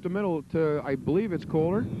Voaden up the middle to, I believe it's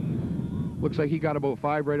Kohler. Looks like he got about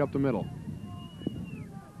 5 right up the middle.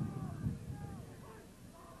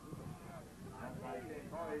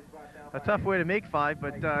 A tough way to make 5,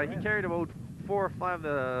 but he carried about 4 or 5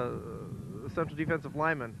 of the central defensive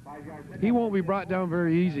linemen. He won't be brought down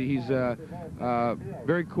very easy. He's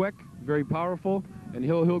very quick, very powerful, and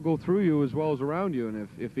he'll go through you as well as around you. And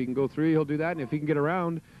if he can go through you, he'll do that. And if he can get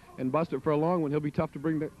around and bust it for a long one, he'll be tough to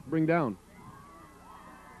bring down.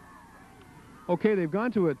 Okay, they've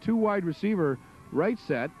gone to a 2 wide receiver right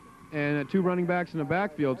set and 2 running backs in the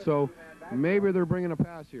backfield. So maybe they're bringing a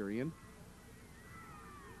pass here, Ian.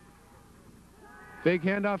 Fake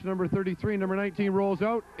handoff to number 33. Number 19 rolls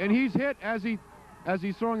out, and he's hit as he's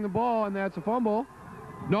throwing the ball, and that's a fumble.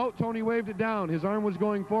 No, Tony waved it down. His arm was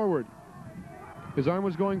going forward. His arm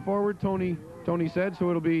was going forward, Tony said,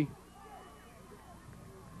 so it'll be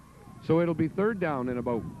 3rd down and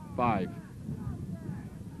about 5.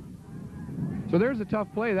 So there's a tough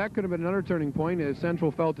play. That could have been another turning point as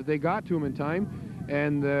Central felt that they got to him in time.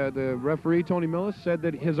 And the referee, Tony Millis, said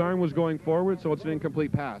that his arm was going forward, so it's an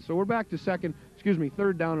incomplete pass. So we're back to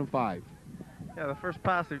 3rd down and 5. Yeah, the first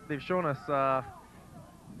pass they've shown us,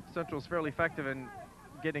 Central's fairly effective in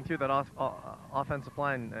getting through that offensive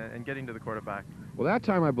line and getting to the quarterback. Well, that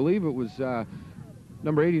time I believe it was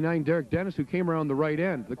number 89, Derek Dennis, who came around the right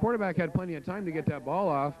end. The quarterback had plenty of time to get that ball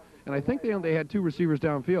off, and I think they had 2 receivers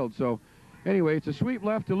downfield. So anyway, it's a sweep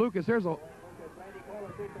left to Lucas. There's a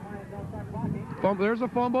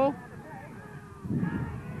fumble,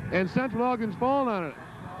 and Central Elgin's fallen on it.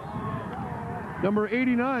 Number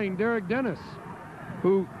 89, Derek Dennis,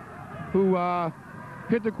 who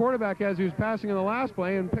hit the quarterback as he was passing in the last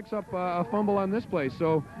play and picks up a fumble on this play.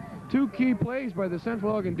 So 2 key plays by the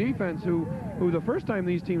Central Elgin defense, who the first time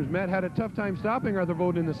these teams met had a tough time stopping Arthur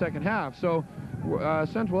Voaden in the second half. So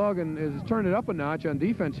Central Elgin has turned it up a notch on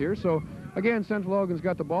defense here. So again, Central Elgin's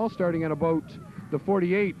got the ball starting at about the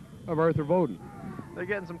 48 of Arthur Voaden. They're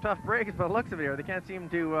getting some tough breaks, but it looks of it here. They can't seem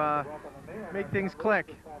to make things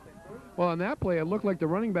click. Well, on that play, it looked like the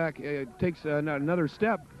running back takes another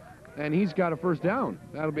step, and he's got a 1st down.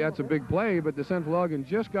 That's a big play, but the Central Elgin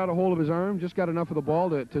just got a hold of his arm, just got enough of the ball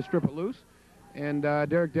to strip it loose. And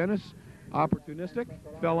Derek Dennis, opportunistic,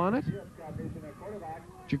 fell on it.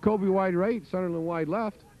 Jacoby wide right, Sunderland wide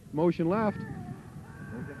left, motion left.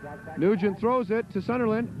 Nugent throws it to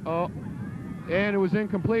Sunderland. Oh, and it was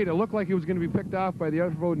incomplete. It looked like it was going to be picked off by the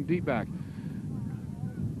Arthur Voaden deep back.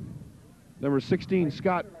 Number 16,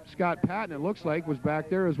 Scott Patton, it looks like, was back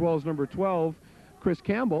there, as well as number 12, Chris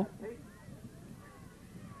Campbell.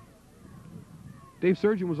 Dave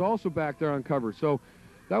Surgeon was also back there on cover. So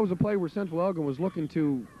that was a play where Central Elgin was looking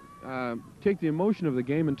to take the emotion of the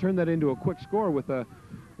game and turn that into a quick score with a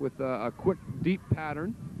quick deep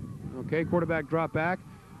pattern. Okay, quarterback dropped back,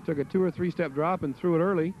 took a 2 or 3 step drop and threw it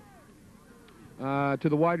early to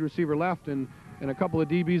the wide receiver left, and a couple of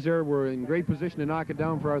DBs there were in great position to knock it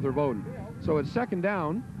down for Arthur Voaden. So it's second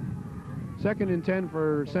down, 2nd and 10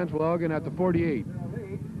 for Central Elgin at the 48.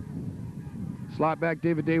 Slot back,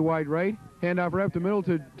 David Day wide right. Handoff right up the middle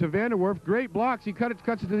to Vanderwerf. Great blocks. He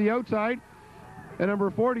cuts it to the outside. And number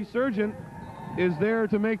 40, Surgeon, is there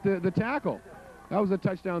to make the tackle. That was a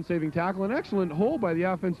touchdown-saving tackle. An excellent hole by the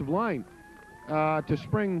offensive line to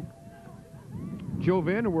spring Joe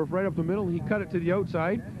Vanderwerf right up the middle. He cut it to the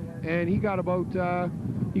outside, and he got about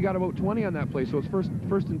 20 on that play. So it's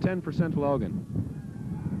first and 10 for Central Elgin.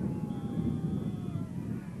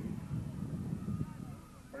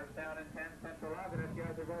 First down and 10, Central Elgin at the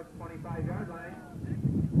Arthur Voaden 25-yard line.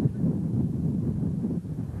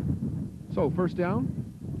 So first down,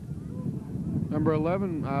 number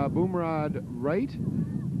 11, Boomerod right,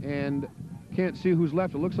 and can't see who's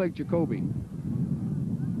left. It looks like Jacoby.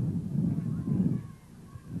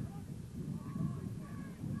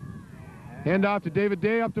 Handoff to David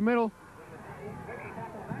Day up the middle,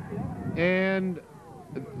 and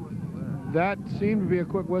that seemed to be a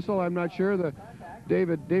quick whistle. I'm not sure.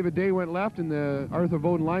 David Day went left, and the Arthur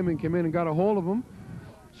Voaden lineman came in and got a hold of him,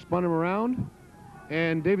 spun him around,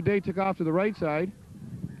 and David Day took off to the right side,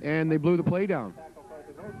 and they blew the play down.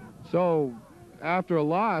 So after a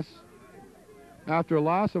loss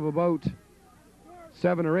of about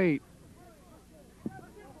 7 or 8,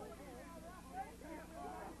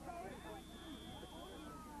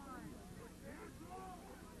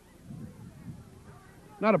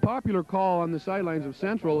 not a popular call on the sidelines of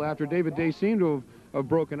Central after David Day seemed to have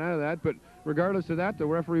broken out of that, but regardless of that, the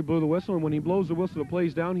referee blew the whistle, and when he blows the whistle, the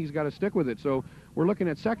play's down, he's got to stick with it. So we're looking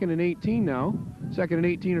at 2nd and 18 now. 2nd and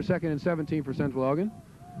 18 or 2nd and 17 for Central Elgin.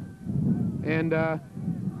 And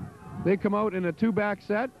they come out in a 2-back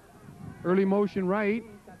set. Early motion right.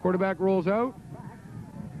 Quarterback rolls out.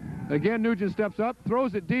 Again, Nugent steps up,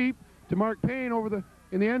 throws it deep to Mark Payne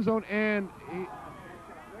in the end zone, and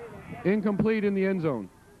incomplete in the end zone.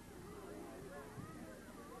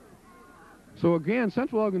 So again,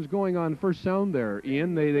 Central Elgin's going on first sound there,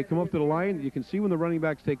 Ian. They come up to the line. You can see when the running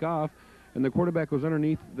backs take off and the quarterback goes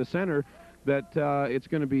underneath the center that it's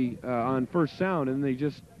going to be on first sound, and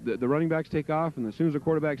the running backs take off, and as soon as the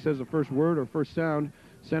quarterback says the first word or first sound,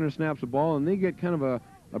 center snaps the ball, and they get kind of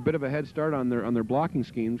a bit of a head start on their blocking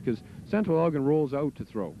schemes because Central Elgin rolls out to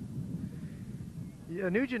throw. Yeah,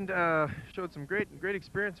 Nugent showed some great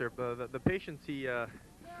experience there. The patience he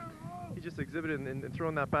just exhibited in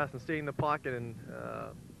throwing that pass and staying in the pocket and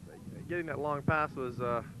getting that long pass was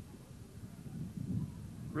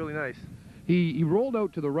really nice. He rolled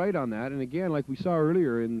out to the right on that, and again, like we saw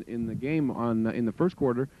earlier in the game in the first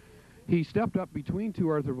quarter, he stepped up between 2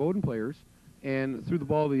 Arthur Voaden players and threw the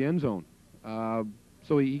ball to the end zone.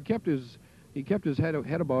 So he kept his head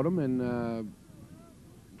about him and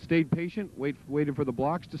stayed patient, waited for the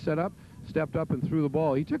blocks to set up, stepped up and threw the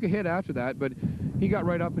ball. He took a hit after that, but he got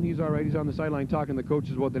right up and he's all right. He's on the sideline talking to the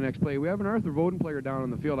coaches about the next play. We have an Arthur Voaden player down on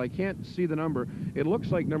the field. I can't see the number. It looks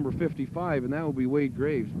like number 55, and that will be Wade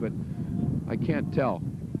Graves, but I can't tell.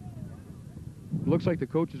 It looks like the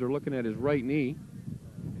coaches are looking at his right knee.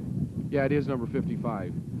 Yeah, it is number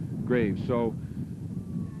 55, Graves. So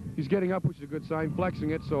he's getting up, which is a good sign,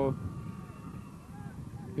 flexing it, so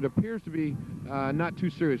it appears to be not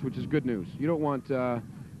too serious, which is good news. You don't want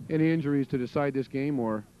any injuries to decide this game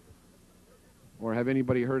or have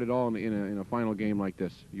anybody hurt at all in a final game like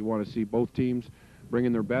this. You want to see both teams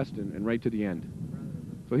bringing their best and right to the end.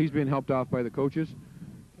 So he's being helped off by the coaches,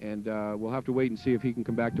 and we'll have to wait and see if he can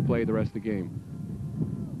come back to play the rest of the game.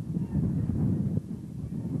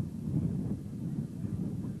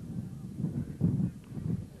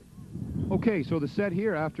 Okay, so the set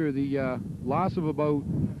here after the loss of about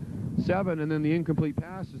 7 and then the incomplete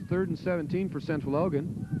pass is 3rd and 17 for Central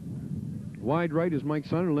Elgin. Wide right is Mike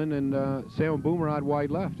Sunderland, and Sam Boomerod wide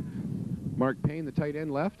left. Mark Payne, the tight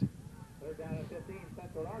end, left. 3rd down and 15,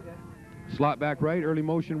 Central Elgin. Slot back right, early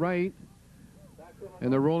motion right.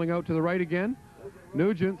 And they're rolling out to the right again.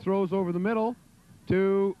 Nugent throws over the middle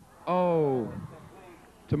to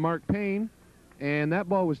Mark Payne. and that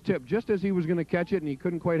ball was tipped just as he was going to catch it, and he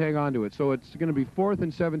couldn't quite hang on to it. So it's going to be 4th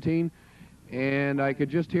and 17, and I could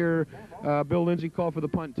just hear Bill Lindsay call for the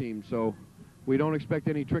punt team. So we don't expect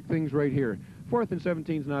any trick things right here. 4th and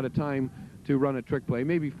 17 is not a time to run a trick play.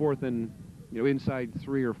 Maybe 4th and inside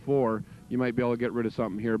 3 or 4, you might be able to get rid of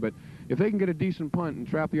something here. But if they can get a decent punt and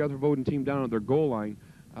trap the other Voaden team down at their goal line,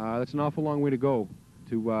 that's an awful long way to go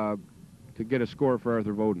to get a score for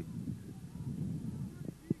Arthur Voaden.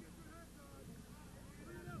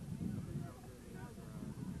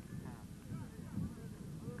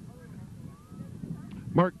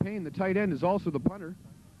 Mark Payne, the tight end, is also the punter.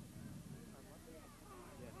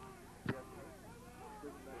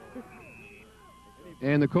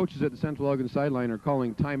 And the coaches at the Central Elgin sideline are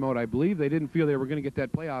calling timeout. I believe they didn't feel they were going to get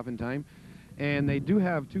that play off in time. And they do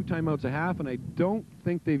have 2 timeouts a half, and I don't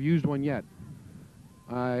think they've used one yet.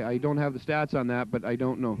 I don't have the stats on that, but I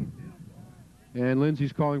don't know. And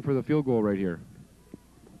Lindsay's calling for the field goal right here.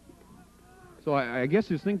 So I guess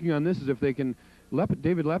his thinking on this is if they can,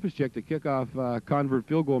 David Lepischek, the kickoff convert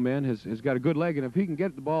field goal man, has got a good leg, and if he can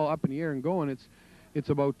get the ball up in the air and going, it's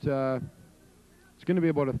about it's going to be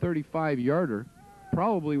about a 35-yarder,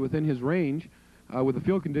 probably within his range. With the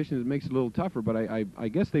field conditions, it makes it a little tougher, but I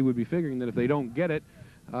guess they would be figuring that if they don't get it,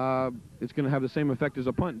 it's going to have the same effect as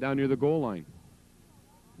a punt down near the goal line.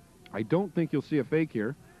 I don't think you'll see a fake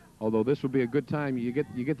here, although this would be a good time. You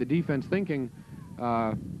get the defense thinking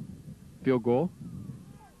field goal.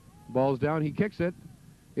 Ball's down, he kicks it.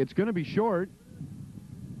 It's going to be short,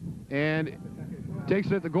 and takes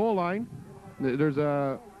it at the goal line. There's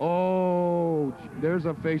a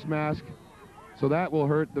face mask. So that will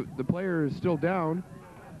hurt. The player is still down.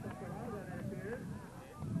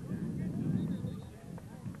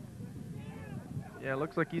 Yeah, it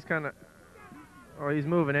looks like he's kind of... Oh, he's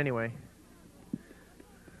moving anyway.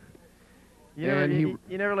 You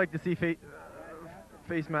never like to see face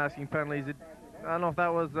masking penalties. I don't know if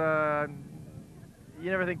that was... you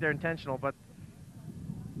never think they're intentional, but...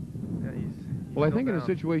 Yeah, he's well, I think in a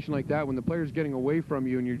situation like that, when the player's getting away from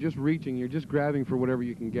you and you're just reaching, you're just grabbing for whatever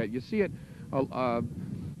you can get. You see it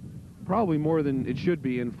probably more than it should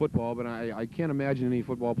be in football, but I can't imagine any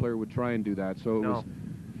football player would try and do that. So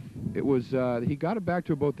it was he got it back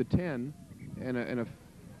to about the 10 and a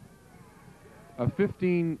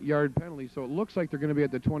 15-yard penalty. So it looks like they're going to be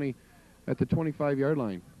at the 25-yard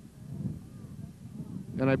line.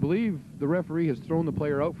 And I believe the referee has thrown the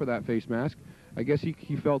player out for that face mask. I guess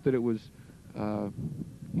he felt that it was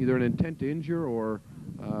either an intent to injure or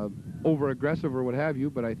over-aggressive or what have you,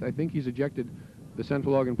 but I think he's ejected the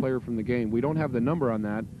Central Elgin player from the game. We don't have the number on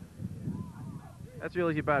that. That's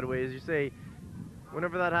really a bad way. As you say,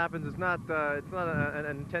 whenever that happens, it's not an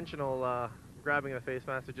intentional grabbing of the face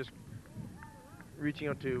mask. It's just reaching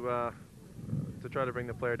out to try to bring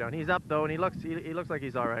the player down. He's up though, and he looks like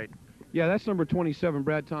he's all right. Yeah, that's number 27,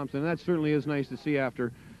 Brad Thompson. That certainly is nice to see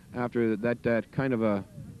after that kind of a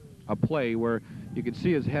play where you could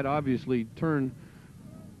see his head obviously turn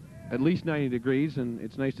at least 90 degrees, and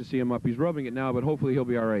it's nice to see him up. He's rubbing it now, but hopefully he'll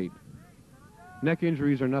be all right. Neck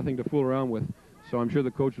injuries are nothing to fool around with, so I'm sure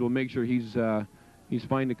the coach will make sure he's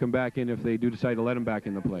fine to come back in if they do decide to let him back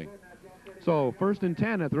in the play. So 1st and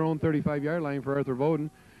 10 at their own 35-yard line for Arthur Voaden.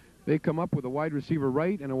 They come up with a wide receiver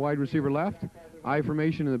right and a wide receiver left. I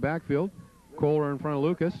formation in the backfield. Kohler in front of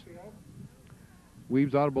Lucas.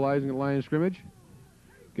 Weaves audibilizing the line of scrimmage.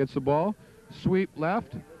 Gets the ball. Sweep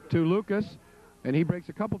left to Lucas. And he breaks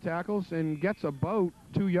a couple tackles and gets about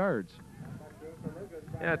 2 yards.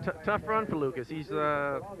 Yeah, tough run for Lucas. He's showing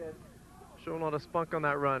a lot of spunk on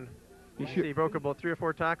that run. He broke about 3 or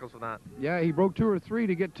 4 tackles with that. Yeah, he broke 2 or 3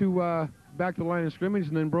 to get to back to the line of scrimmage,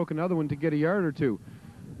 and then broke another one to get a yard or 2.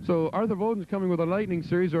 So Arthur Voaden's coming with a lightning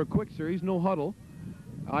series or a quick series, no huddle.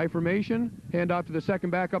 I formation, hand off to the second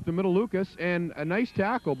back up the middle, Lucas, and a nice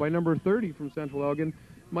tackle by number 30 from Central Elgin,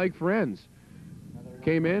 Mike Ferenz.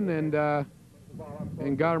 Came in and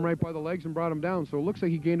got him right by the legs and brought him down. So it looks like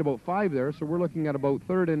he gained about 5 there. So we're looking at about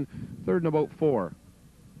third and about 4.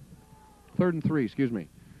 3rd and 3, excuse me.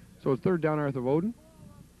 So it's 3rd down Arthur Voaden.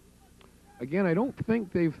 Again, I don't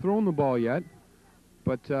think they've thrown the ball yet,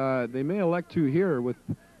 but they may elect to here with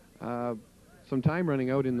some time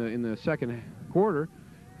running out in the second quarter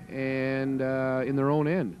and in their own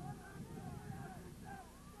end.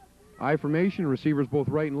 I formation, receivers both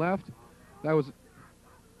right and left. That was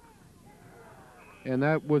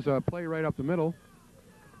a play right up the middle,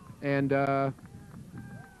 and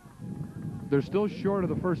they're still short of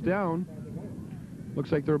the 1st down.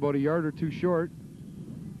 Looks like they're about a yard or 2 short.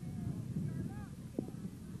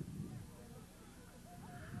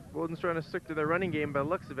 Voaden's trying to stick to their running game, by the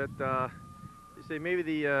looks of it. You say maybe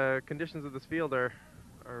the conditions of this field are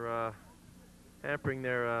hampering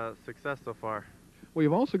their success so far. Well,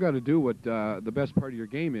 you've also got to do what the best part of your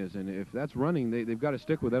game is, and if that's running, they've got to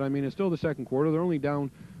stick with it. I mean, it's still the second quarter. They're only down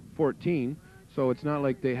 14, so it's not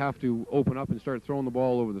like they have to open up and start throwing the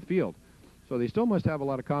ball over the field. So they still must have a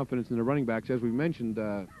lot of confidence in their running backs. As we mentioned,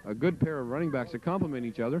 a good pair of running backs that complement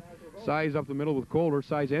each other. Size up the middle with Kohler,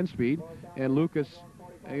 size and speed, and Lucas,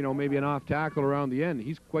 you know, maybe an off tackle around the end.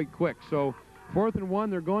 He's quite quick. So 4th and 1,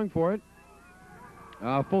 they're going for it.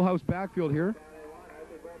 Full house backfield here.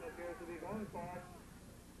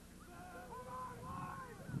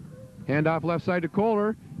 Handoff left side to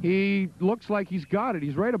Kohler. He looks like he's got it.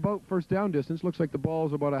 He's right about first down distance. Looks like the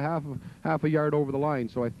ball's about a half a yard over the line.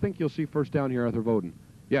 So I think you'll see first down here, Arthur Voaden.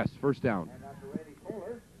 Yes, first down.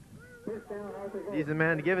 He's the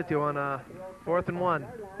man to give it to on 4th and 1.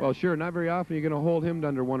 Well, sure. Not very often you're going to hold him to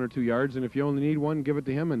under 1 or 2 yards, and if you only need one, give it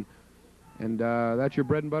to him, and that's your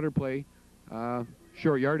bread and butter play,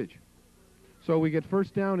 short yardage. So we get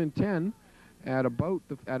first down and 10 at about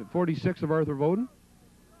at 46 of Arthur Voaden.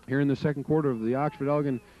 Here in the second quarter of the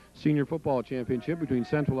Oxford-Elgin Senior Football Championship between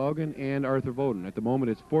Central Elgin and Arthur Voaden. At the moment,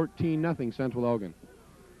 it's 14-0 Central Elgin.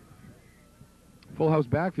 Full house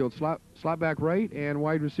backfield, slot back right and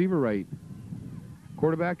wide receiver right.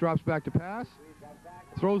 Quarterback drops back to pass,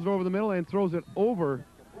 throws it over the middle and throws it over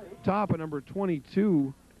top of number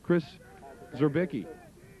 22, Chris Zerbicki.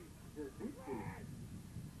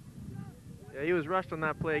 Yeah, he was rushed on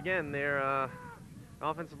that play again. Their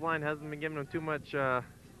offensive line hasn't been giving him too much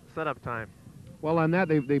setup time. Well, on that,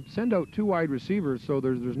 they send out 2 wide receivers, so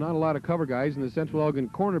there's not a lot of cover guys, and the Central Elgin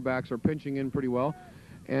cornerbacks are pinching in pretty well.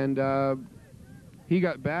 And he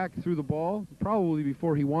got back through the ball probably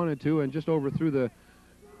before he wanted to, and just overthrew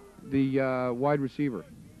the wide receiver,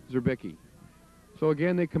 Zerbicki. So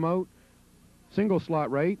again, they come out, single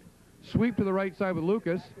slot right, sweep to the right side with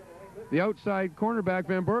Lucas. The outside cornerback,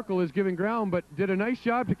 Van Berkel, is giving ground, but did a nice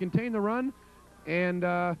job to contain the run, and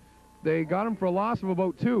they got him for a loss of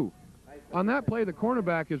about 2. On that play, the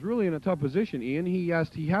cornerback is really in a tough position, Ian. He has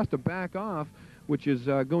to back off, which is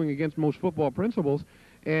going against most football principles,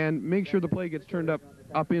 and make sure the play gets turned up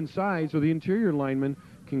inside so the interior lineman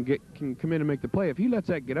can come in and make the play. If he lets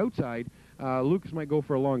that get outside, Lucas might go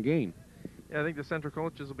for a long gain. Yeah, I think the Central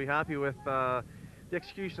coaches will be happy with the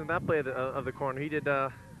execution of that play of the corner. He did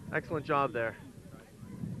excellent job there.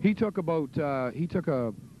 He took a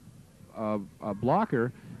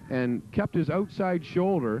blocker and kept his outside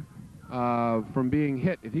shoulder from being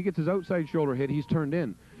hit. If he gets his outside shoulder hit, he's turned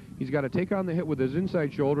in. He's got to take on the hit with his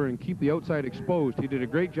inside shoulder and keep the outside exposed. He did a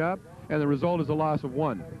great job, and the result is a loss of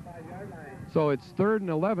 1. So it's 3rd and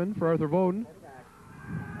 11 for Arthur Voaden.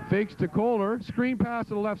 Fakes to Kohler, screen pass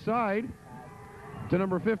to the left side to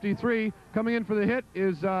number 53. Coming in for the hit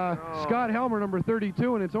is Scott Helmer, number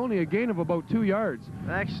 32, and it's only a gain of about 2 yards.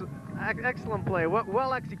 Excellent play,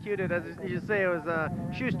 well executed. As you say, it was a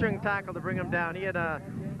shoestring tackle to bring him down. He had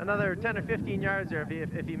another 10 or 15 yards there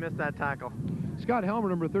if he missed that tackle. Scott Helmer,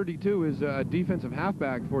 number 32, is a defensive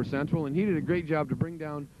halfback for Central, and he did a great job to bring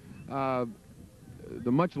down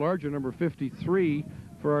the much larger number 53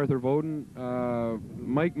 for Arthur Voaden,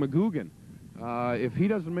 Mike McGugan. If he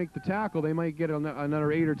doesn't make the tackle, they might get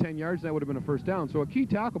another 8 or 10 yards. That would have been a first down. So a key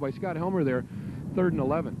tackle by Scott Helmer there, 3rd and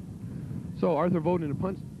 11. So Arthur Voaden in a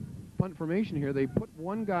punt formation here. They put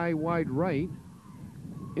one guy wide right.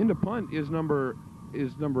 Into punt is number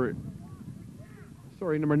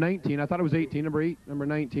 19. I thought it was 18. Number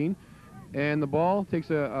 19. And the ball takes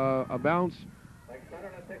a bounce.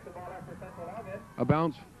 A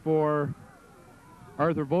bounce for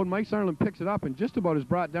Arthur Voaden. Mike Sunderland picks it up and just about is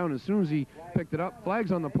brought down as soon as he picked it up.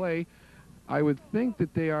 Flags on the play. I would think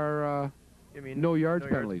that they are no yards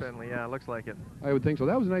penalties. Yeah, looks like it. I would think so.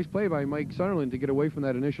 That was a nice play by Mike Sunderland to get away from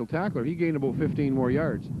that initial tackler. He gained about 15 more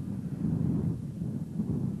yards.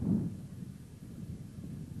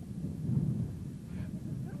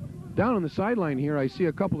 Down on the sideline here, I see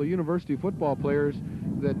a couple of university football players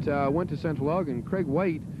that went to Central Elgin. Craig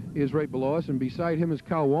White is right below us, and beside him is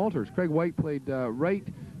Kyle Walters. Craig White played right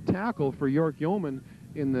tackle for York Yeoman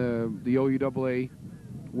in the OUAA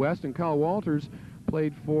West, and Kyle Walters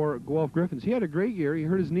played for Guelph Griffins. He had a great year. He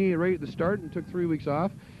hurt his knee right at the start and took 3 weeks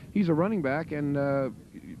off. He's a running back, and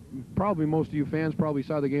probably most of you fans probably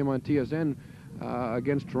saw the game on TSN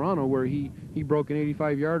against Toronto, where he broke an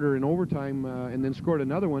 85-yarder in overtime and then scored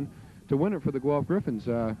another one to win it for the Guelph Griffins.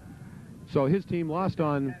 So his team lost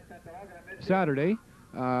on Saturday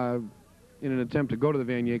in an attempt to go to the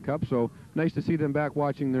Vanier Cup, so nice to see them back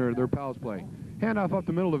watching their pals play. Handoff up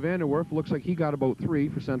the middle to Vanderwerf. Looks like he got about 3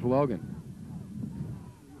 for Central Elgin.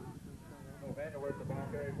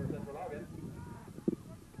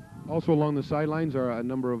 Also along the sidelines are a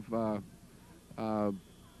number of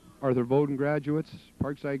Arthur Voaden graduates,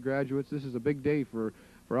 Parkside graduates. This is a big day for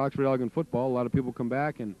Oxford Elgin football. A lot of people come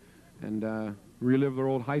back and relive their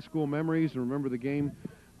old high school memories and remember the game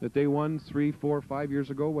that they won 3, 4, 5 years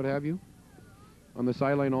ago, what have you. On the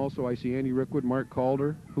sideline also I see Andy Rickwood, Mark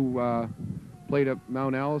Calder, who played at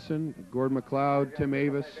Mount Allison, Gordon McLeod, Tim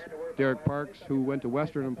Avis, Derek Parks, who went to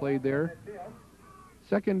Western and played there.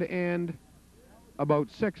 Second and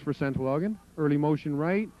about 6 for Central Elgin. Early motion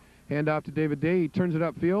right, hand off to David Day. He turns it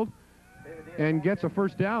upfield and gets a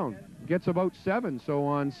first down. Gets about 7, so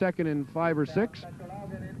on 2nd and 5 or 6,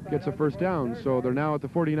 gets a first down. So they're now at the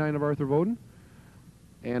 49 of Arthur Voaden.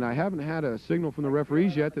 And I haven't had a signal from the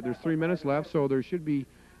referees yet that there's 3 minutes left, so there should be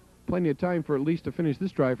plenty of time for at least to finish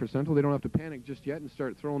this drive for Central. They don't have to panic just yet and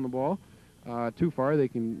start throwing the ball too far. They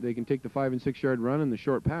can take the 5 and 6 yard run and the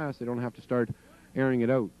short pass. They don't have to start airing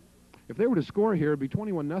it out. If they were to score here, it'd be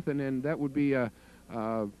 21-0, and that would be a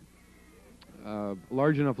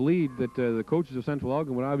large enough lead that the coaches of Central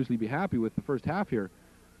Elgin would obviously be happy with the first half here.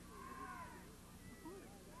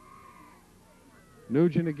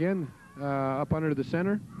 Nugent again up under the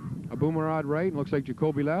center. A Boomerod right, and looks like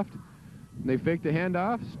Jacoby left. And they fake the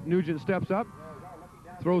handoff. Nugent steps up,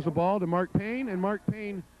 throws the ball to Mark Payne, and Mark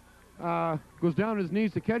Payne goes down on his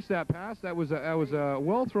knees to catch that pass. That was a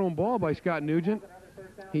well-thrown ball by Scott Nugent.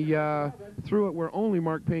 He threw it where only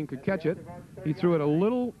Mark Payne could catch it. He threw it a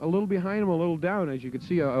little behind him, a little down. As you could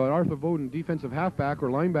see, an Arthur Voaden defensive halfback or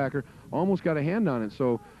linebacker almost got a hand on it.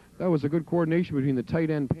 So that was a good coordination between the tight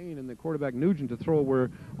end Payne and the quarterback Nugent to throw where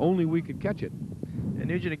only we could catch it. And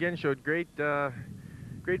Nugent again showed great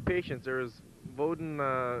patience. There was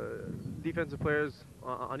Voaden defensive players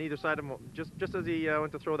on either side of him just as he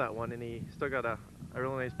went to throw that one, and he still got a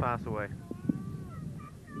really nice pass away.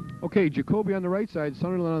 Okay, Jacoby on the right side,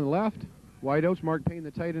 Sunderland on the left. Wideouts, Mark Payne,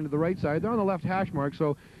 the tight end to the right side. They're on the left hash mark,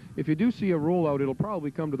 so if you do see a rollout, it'll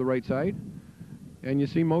probably come to the right side. And you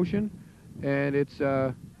see motion, and it's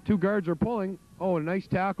 2 guards are pulling. Oh, a nice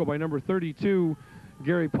tackle by number 32,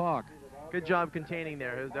 Gary Pock. Good job containing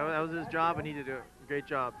there. That was his job, and he did a great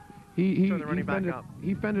job. He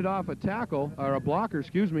fended off a tackle, or a blocker,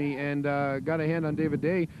 excuse me, and got a hand on David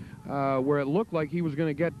Day where it looked like he was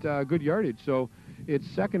going to get good yardage. So it's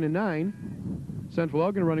 2nd and 9. Central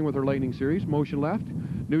Elgin running with their Lightning series. Motion left.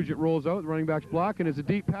 Nugent rolls out. The running back's block, and it's a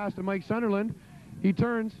deep pass to Mike Sunderland. He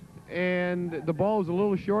turns, and the ball is a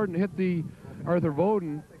little short and hit the Arthur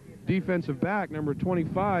Voaden defensive back, number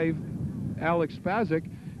 25, Alex Spazic,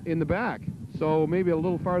 in the back. So maybe a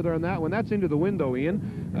little farther on that one. That's into the window,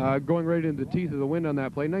 Ian. Going right into the teeth of the wind on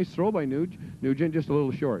that play. Nice throw by Nugent, just a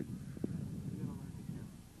little short.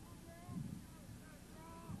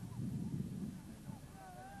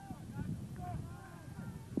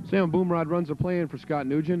 Sam Boomrod runs a play in for Scott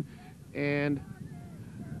Nugent, and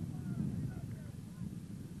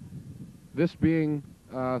this being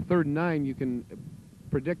 3rd and 9, you can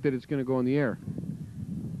predict that it's going to go in the air.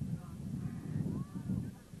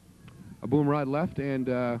 A Boomrod left, and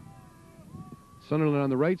Sunderland on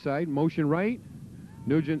the right side. Motion right.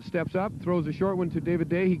 Nugent steps up, throws a short one to David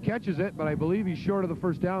Day. He catches it, but I believe he's short of the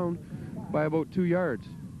first down by about 2 yards.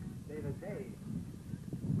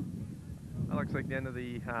 That looks like the end of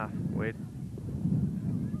the half, Wade.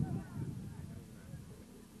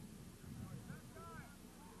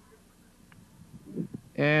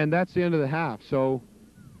 And that's the end of the half. So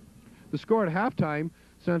the score at halftime,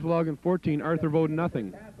 Central Elgin 14, Arthur Voaden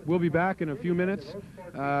nothing. We'll be back in a few minutes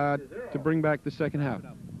to bring back the second half.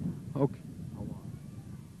 Okay.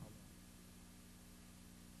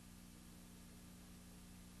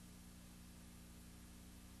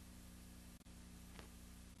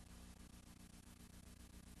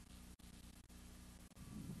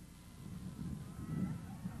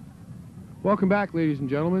 Welcome back, ladies and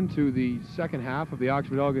gentlemen, to the second half of the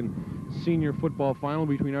Oxford Elgin Senior Football Final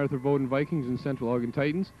between Arthur Voaden Vikings and Central Elgin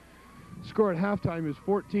Titans. Score at halftime is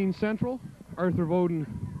 14 Central, Arthur Voaden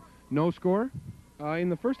no score. In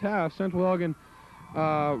the first half, Central Elgin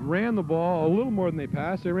ran the ball a little more than they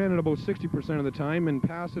passed. They ran it about 60% of the time and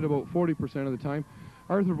passed it about 40% of the time.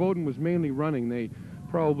 Arthur Voaden was mainly running. They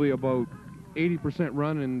probably about 80%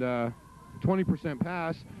 run and 20%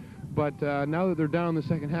 pass. But now that they're down in the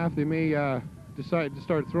second half, they may decide to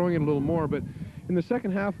start throwing it a little more. But in the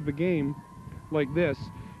second half of a game like this,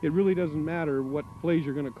 it really doesn't matter what plays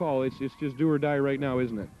you're going to call. It's just do or die right now,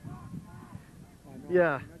 isn't it?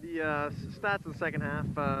 Yeah, the stats in the second half,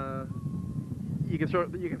 you can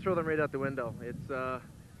throw them right out the window. It's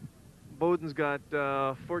Voaden's got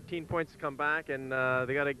 14 points to come back, and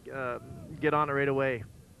they got to get on it right away.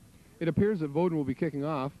 It appears that Voaden will be kicking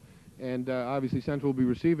off. and obviously Central will be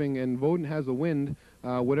receiving, and Voaden has the wind,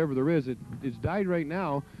 whatever there is. It's died right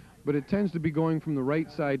now, but it tends to be going from the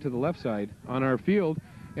right side to the left side on our field,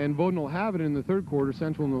 and Voaden will have it in the third quarter,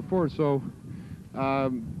 Central in the fourth, so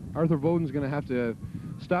Arthur Voaden's going to have to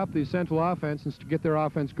stop the Central offense and get their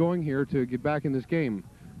offense going here to get back in this game.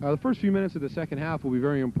 The first few minutes of the second half will be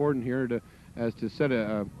very important here to set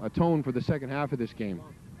a tone for the second half of this game.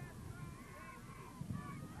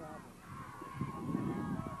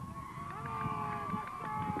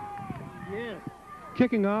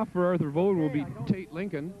 Kicking off for Arthur Voaden will be Tate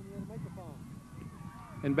Lincoln.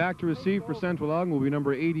 And back to receive for Central Elgin will be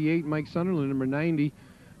number 88, Mike Sunderland, number 90,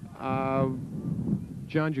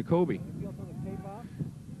 John Jacoby.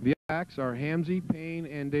 The backs are Hamsey, Payne,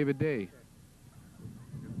 and David Day.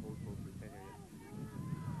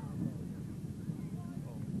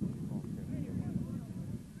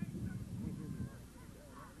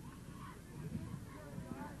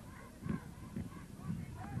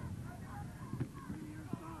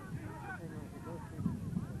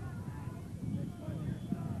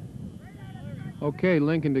 Okay,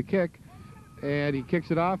 Lincoln to kick, and he kicks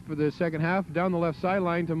it off for the second half down the left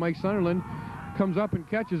sideline to Mike Sunderland. Comes up and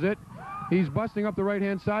catches it. He's busting up the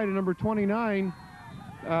right-hand side to number 29,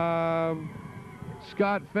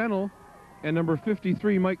 Scott Fennell, and number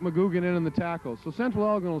 53, Mike McGugan, in on the tackle. So Central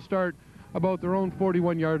Elgin will start about their own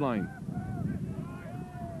 41-yard line.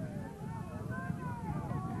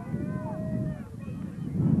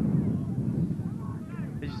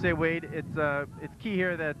 As you say, Wade, it's key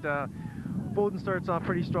here that Voaden starts off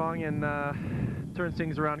pretty strong and turns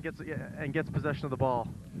things around and gets possession of the ball.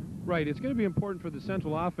 Right, it's going to be important for the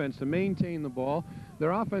Central offense to maintain the ball.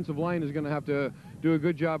 Their offensive line is going to have to do a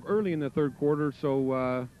good job early in the third quarter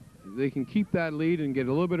so they can keep that lead and get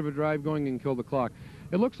a little bit of a drive going and kill the clock.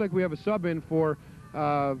 It looks like we have a sub in for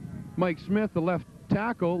Mike Smith, the left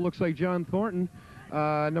tackle. Looks like John Thornton,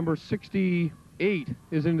 number 68,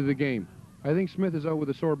 is into the game. I think Smith is out with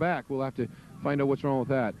a sore back. We'll have to find out what's wrong with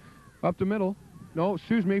that. Up the middle. No,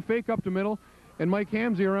 excuse me, fake up the middle. And Mike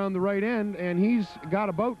Hamsey around the right end, and he's got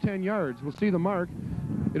about 10 yards. We'll see the mark.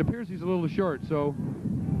 It appears he's a little short, so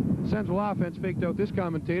Central offense faked out this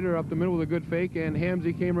commentator up the middle with a good fake, and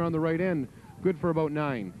Hamsey came around the right end, good for about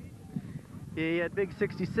 9. Yeah, he had big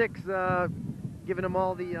 66, giving him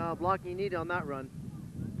all the blocking he needed on that run.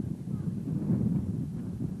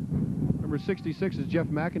 Number 66 is Jeff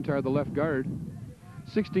McIntyre, the left guard.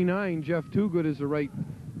 69, Jeff Toogood, is the right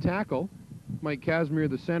tackle. Mike Casimir,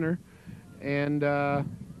 the center. And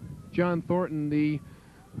John Thornton, the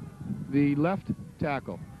left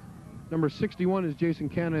tackle. Number 61 is Jason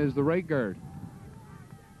Canna, is the right guard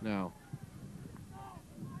now.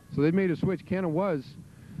 So they've made a switch. Canna was.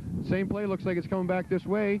 Same play, looks like it's coming back this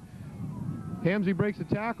way. Hamsey breaks the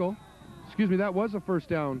tackle. Excuse me, that was a first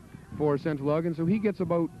down for Central Elgin, so he gets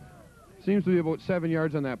about, seems to be about 7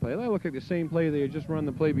 yards on that play. That looked like the same play they had just run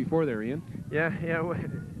the play before there, Ian. Yeah,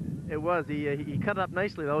 it was. He cut it up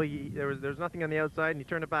nicely, though. There was nothing on the outside, and he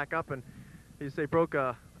turned it back up, and as you say, broke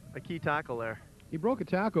a key tackle there. He broke a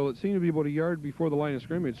tackle. It seemed to be about a yard before the line of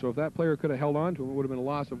scrimmage, so if that player could have held on to him, it would have been a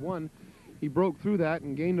loss of 1. He broke through that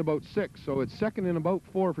and gained about 6, so it's second and about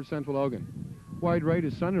 4 for Central Elgin. Wide right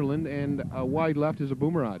is Sunderland, and wide left is a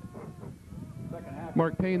Boomerod.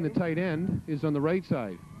 Mark Payne, the tight end, is on the right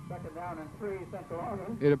side. Second down and 3, Central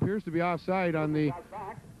Elgin. It appears to be offside on the...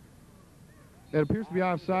 It appears to be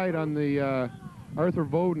offside on the Arthur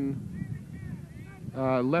Voaden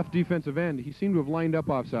left defensive end. He seemed to have lined up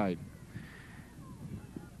offside.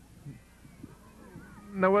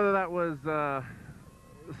 Now, whether that was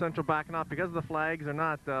Central backing off because of the flags or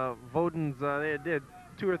not, Voaden's, they did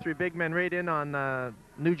 2 or 3 big men right in on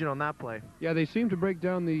Nugent on that play. Yeah, they seemed to break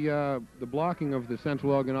down the blocking of the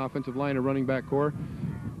Central Elgin offensive line and running back core.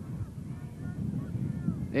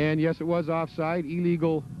 And yes, it was offside,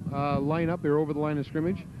 illegal lineup. They were over the line of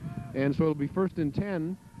scrimmage, and so it'll be 1st and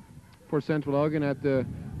 10 for Central Elgin at the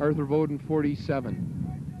Arthur Voaden 47.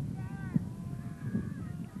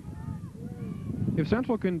 If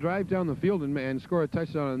Central can drive down the field and score a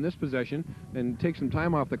touchdown in this possession and take some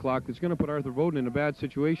time off the clock, it's going to put Arthur Voaden in a bad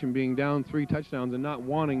situation, being down 3 touchdowns and not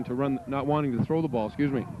wanting to throw the ball.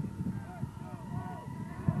 Excuse me.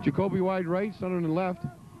 Jacoby wide right, Sunderland left.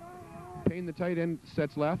 Payne, the tight end,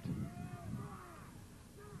 sets left.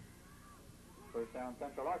 First down,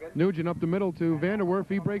 Central Elgin. Nugent up the middle to Vanderwerf.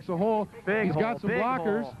 He breaks a hole. He's got some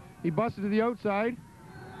blockers. Hole. He busted to the outside,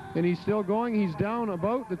 and he's still going. He's down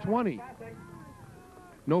about the 20.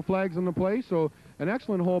 No flags on the play, so an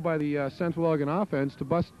excellent hole by the Central Elgin offense to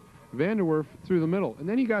bust Vanderwerf through the middle. And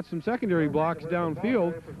then he got some secondary blocks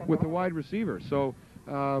downfield with the wide receiver. So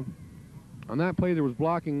On that play, there was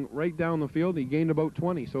blocking right down the field. He gained about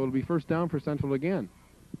 20, so it'll be first down for Central again.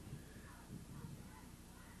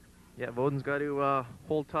 Yeah, Voaden's got to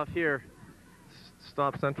hold tough here.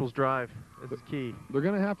 Stop Central's drive. This is key. They're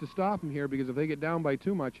going to have to stop him here because if they get down by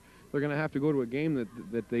too much, they're going to have to go to a game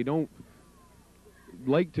that they don't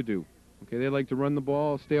like to do. Okay, they like to run the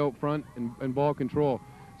ball, stay out front, and ball control.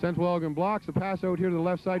 Central Elgin blocks the pass out here to the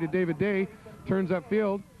left side to David Day, turns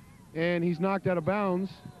upfield, and he's knocked out of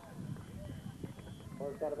bounds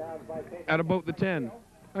at about the 10.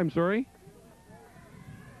 I'm sorry.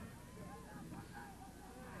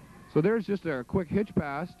 So there's just a quick hitch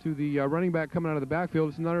pass to the running back coming out of the backfield.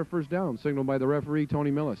 It's another first down, signaled by the referee,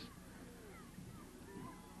 Tony Millis.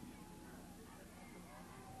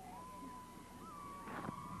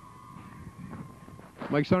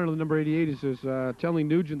 Mike Sunderland, number 88, is telling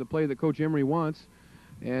Nugent the play that Coach Emery wants.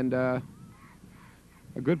 And a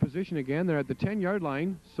good position again. They're at the 10-yard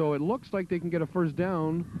line, so it looks like they can get a first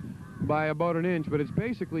down by about an inch, but it's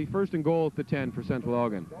basically first and goal at the 10 for Central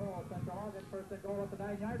Elgin. Central Elgin, first and goal at the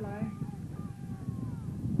 9-yard line.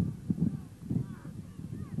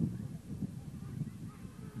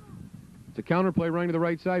 It's a counter play running to the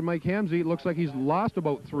right side. Mike Hamsey, it looks like he's lost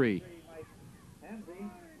about 3.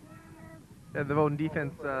 Yeah, the Voaden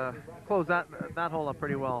defense closed that hole up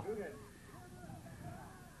pretty well.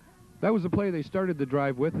 That was the play they started the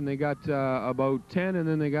drive with, and they got about 10, and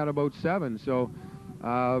then they got about 7. So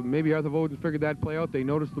maybe Arthur Voaden figured that play out. They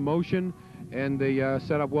noticed the motion, and they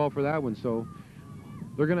set up well for that one. So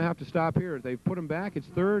they're going to have to stop here. They've put him back. It's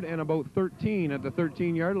third and about 13 at the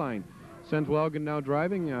 13-yard line. Central Elgin now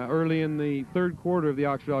driving early in the third quarter of the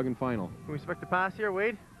Oxford Elgin final. Can we expect a pass here,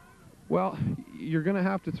 Wade? Well, you're going to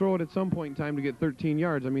have to throw it at some point in time to get 13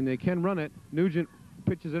 yards. I mean, they can run it. Nugent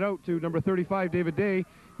pitches it out to number 35, David Day.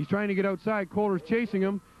 He's trying to get outside. Kohler's chasing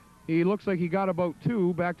him. He looks like he got about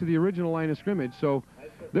 2 back to the original line of scrimmage. So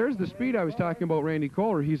there's the speed I was talking about, Randy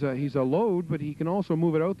Kohler. He's a load, but he can also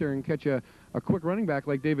move it out there and catch a quick running back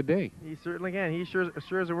like David Day. He certainly can. He sure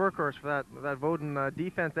is a workhorse for that Voaden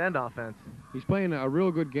defense and offense. He's playing a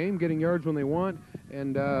real good game, getting yards when they want,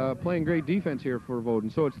 and playing great defense here for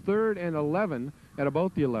Voaden. So it's third and 11 at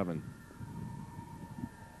about the 11.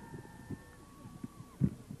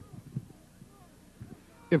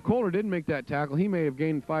 If Kohler didn't make that tackle, he may have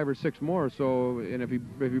gained 5 or 6 more. So, and if he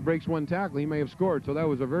breaks one tackle, he may have scored. So that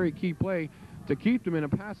was a very key play to keep them in a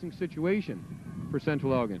passing situation for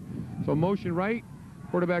Central Elgin. So motion right,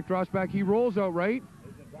 quarterback drops back, he rolls out right.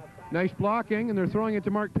 Nice blocking, and they're throwing it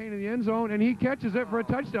to Mark Payne in the end zone, and he catches it for a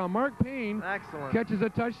touchdown. Mark Payne catches a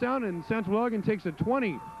touchdown, and Central Elgin takes a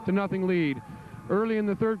 20-0 lead early in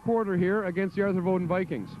the third quarter here against the Arthur Voaden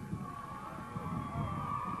Vikings.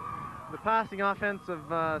 The passing offense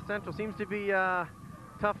of Central seems to be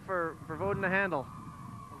tough for Voaden to handle.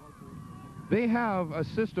 They have a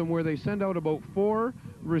system where they send out about 4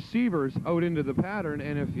 receivers out into the pattern,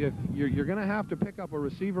 and if you're going to have to pick up a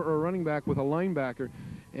receiver or a running back with a linebacker,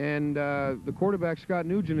 and the quarterback, Scott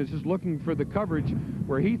Nugent, is just looking for the coverage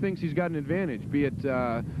where he thinks he's got an advantage, be it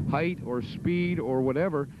height or speed or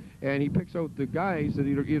whatever, and he picks out the guys that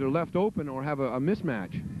either left open or have a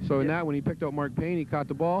mismatch. So in that, when he picked out Mark Payne, he caught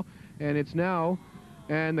the ball, and it's now,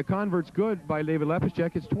 and the convert's good by David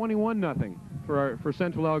Lepischek. It's 21-0 for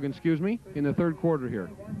Central Elgin, in the third quarter here.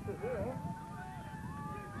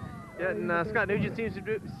 Yeah, and Scott Nugent seems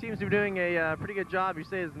to be doing a pretty good job. You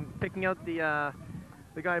say, is picking out the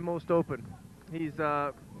guy most open. He's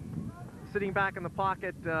sitting back in the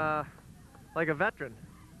pocket like a veteran.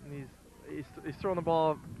 And he's throwing the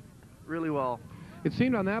ball really well. It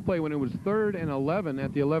seemed on that play when it was 3rd and 11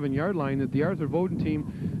 at the 11-yard line that the Arthur Voaden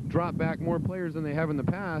team dropped back more players than they have in the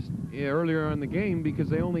past earlier in the game because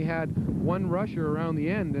they only had 1 rusher around the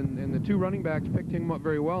end, and the 2 running backs picked him up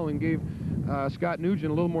very well and gave Scott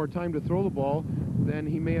Nugent a little more time to throw the ball than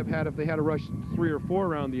he may have had if they had to rush 3 or 4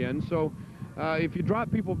 around the end. So if you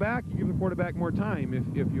drop people back, you give the quarterback more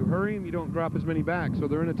time. If you hurry him, you don't drop as many back. So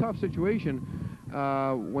they're in a tough situation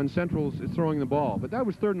when Central is throwing the ball. But that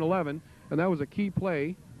was 3rd and 11, and that was a key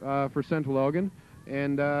play for Central Elgin,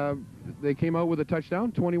 and they came out with a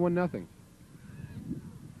touchdown, 21-0.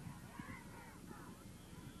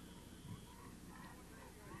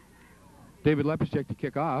 David Lepischek to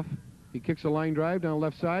kick off. He kicks a line drive down the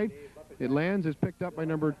left side. It lands, is picked up by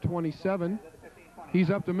number 27. He's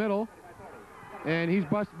up the middle, and he's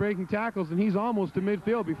breaking tackles, and he's almost to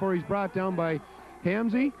midfield before he's brought down by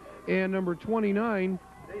Hamsey and number 29,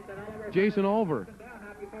 Jason Olver.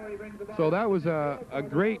 So that was a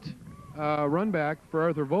great run back for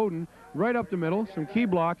Arthur Voaden, right up the middle, some key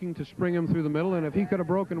blocking to spring him through the middle, and if he could have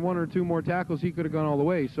broken 1 or 2 more tackles, he could have gone all the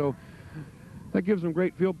way. So that gives them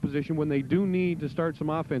great field position when they do need to start some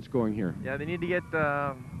offense going here. Yeah, they need to get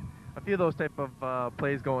a few of those type of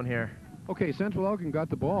plays going here. Okay, Central Elgin got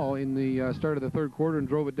the ball in the start of the third quarter and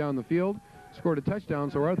drove it down the field, scored a touchdown.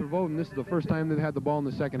 So Arthur Voaden, this is the first time they've had the ball in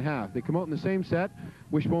the second half. They come out in the same set,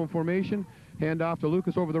 wishbone formation, hand off to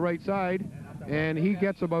Lucas over the right side, and he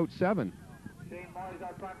gets about 7. Shane Morris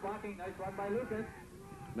out front blocking. Nice run by Lucas.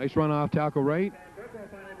 Nice run off tackle right. Van Berkel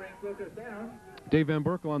finally brings Lucas down. Dave Van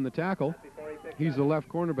Berkel on the tackle. He's the left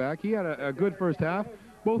cornerback. He had a good first half.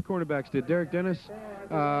 Both cornerbacks did. Derek Dennis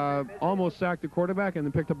almost sacked the quarterback and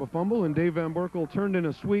then picked up a fumble, and Dave Van Berkel turned in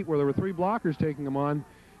a sweep where there were 3 blockers taking him on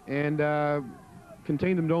and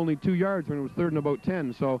contained him to only 2 yards when it was 3rd and about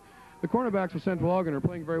 10. So the cornerbacks for Central Elgin are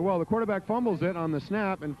playing very well. The quarterback fumbles it on the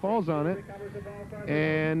snap and falls on it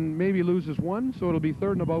and maybe loses 1, so it'll be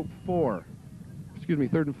 3rd and about 4. Excuse me,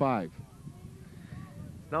 3rd and 5.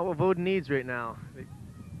 Not what Voaden needs right now.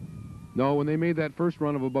 No, when they made that first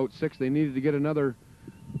run of about 6, they needed to get another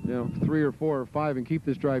 3 or 4 or 5 and keep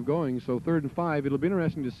this drive going. So 3rd and 5, it'll be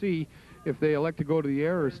interesting to see if they elect to go to the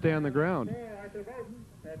air or stay on the ground.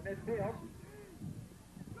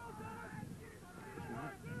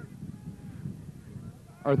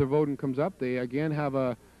 Arthur Voaden comes up. They again have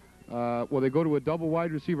they go to a double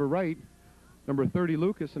wide receiver right, number 30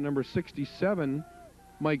 Lucas and number 67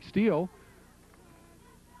 Mike Steele.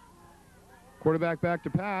 Quarterback back to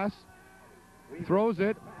pass, throws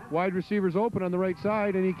it, wide receivers open on the right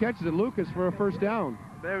side, and he catches it. Lucas for a first down.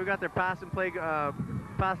 There we got their passing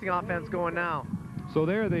offense going now. So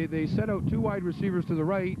there they set out 2 wide receivers to the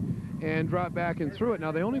right and drop back and threw it.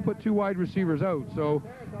 Now they only put 2 wide receivers out, so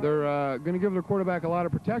they're going to give their quarterback a lot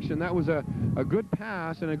of protection. That was a good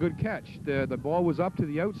pass and a good catch. The ball was up to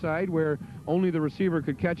the outside where only the receiver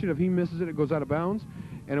could catch it. If he misses it, it goes out of bounds.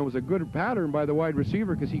 And it was a good pattern by the wide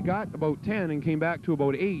receiver because he got about 10 and came back to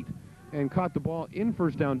about 8 and caught the ball in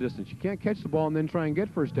first down distance. You can't catch the ball and then try and get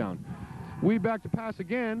first down. Weed back to pass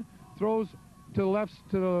again, throws to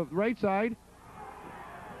the right side.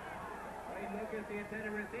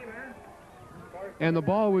 And the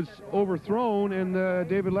ball was overthrown, and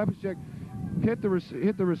David Lepicek hit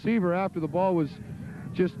the receiver after the ball was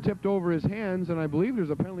just tipped over his hands, and I believe there's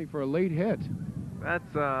a penalty for a late hit.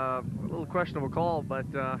 That's a little questionable call, but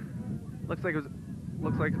looks like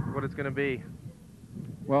what it's going to be.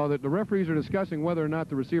 Well, the referees are discussing whether or not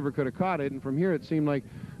the receiver could have caught it, and from here it seemed like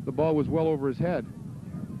the ball was well over his head.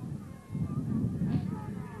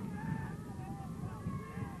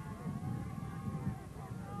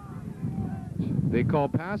 They call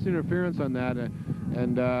pass interference on that,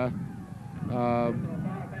 and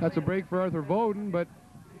that's a break for Arthur Voaden,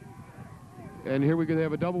 and here they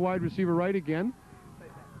have a double wide receiver right again.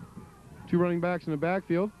 2 running backs in the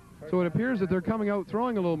backfield. So it appears that they're coming out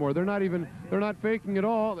throwing a little more. They're not faking at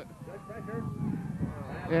all.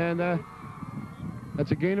 And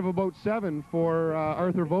that's a gain of about 7 for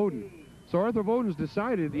Arthur Voaden. So Arthur Voaden's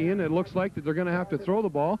decided, Ian, it looks like that they're going to have to throw the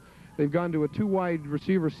ball. They've gone to a 2 wide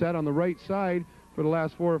receiver set on the right side for the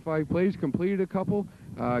last 4 or 5 plays, completed a couple,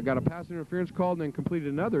 got a pass interference called, and then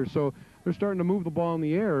completed another. So they're starting to move the ball in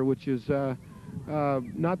the air, which is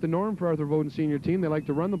not the norm for Arthur Voaden senior team. They like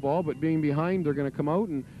to run the ball, but being behind, they're going to come out,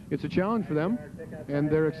 and it's a challenge for them, and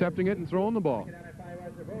they're accepting it and throwing the ball.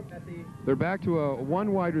 They're back to a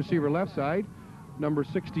 1 wide receiver left side, number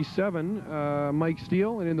 67, Mike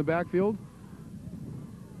Steele, and in the backfield.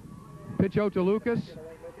 Pitch out to Lucas.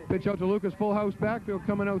 Pitch out to Lucas, full house backfield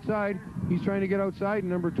coming outside. He's trying to get outside,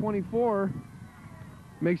 and number 24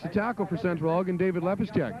 makes the tackle for Central Elgin, David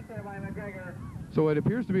Lepicek. So it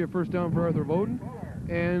appears to be a first down for Arthur Voaden,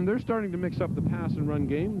 and they're starting to mix up the pass and run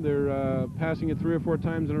game. They're passing it 3 or 4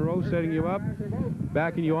 times in a row, setting you up,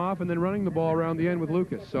 backing you off, and then running the ball around the end with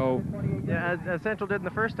Lucas. So yeah, as Central did in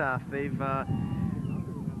the first half, they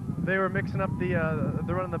were mixing up the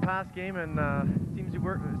run and the pass game, and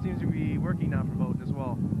seems to be working now for Voaden as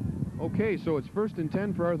well. Okay, so it's 1st and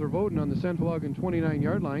 10 for Arthur Voaden on the Central Elgin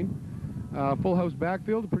 29-yard line. Full house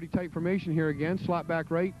backfield, a pretty tight formation here again. Slot back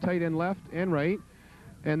right, tight end left and right.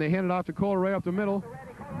 And they hand it off to Kohler right up the middle.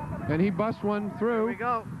 And he busts one through. There we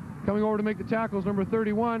go. Coming over to make the tackles, number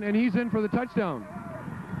 31, and he's in for the touchdown.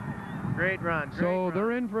 Great run. So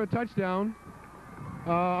they're in for a touchdown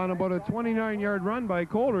on about a 29-yard run by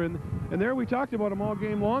Kohler. And there we talked about him all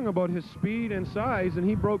game long, about his speed and size, and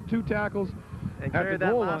he broke 2 tackles. And carried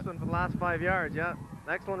that last one for the last 5 yards, yeah.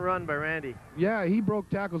 Excellent run by Randy. Yeah, he broke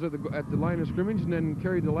tackles at the line of scrimmage and then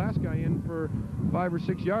carried the last guy in for 5 or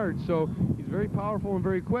 6 yards. So he's very powerful and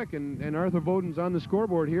very quick. And Arthur Voaden's on the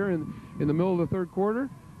scoreboard here in the middle of the 3rd quarter.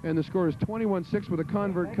 And the score is 21-6 with a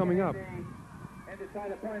convert coming up.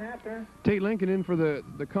 side of point after. Tate Lincoln in for the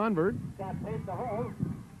convert. Got Tate the hole.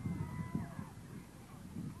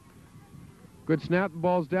 Good snap, the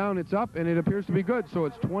ball's down, it's up, and it appears to be good. So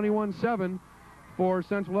it's 21-7 for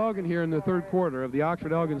Central Elgin here in the third quarter of the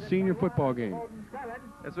Oxford Elgin senior football game.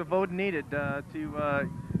 That's what Voaden needed to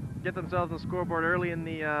get themselves on the scoreboard early in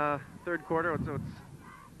the third quarter. So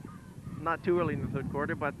it's not too early in the third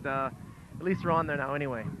quarter, but at least they're on there now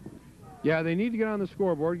anyway. Yeah, they need to get on the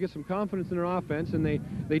scoreboard, get some confidence in their offense, and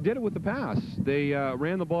they did it with the pass. They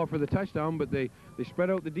ran the ball for the touchdown, but they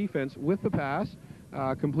spread out the defense with the pass,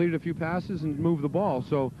 completed a few passes, and moved the ball.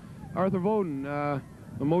 So Arthur Voaden,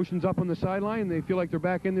 emotions up on the sideline. They feel like they're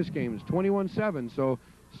back in this game. It's 21-7, so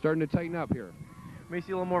starting to tighten up here. We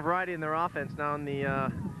see a little more variety in their offense now in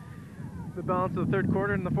the balance of the third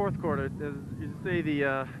quarter and the fourth quarter. As you say,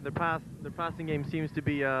 their passing game seems to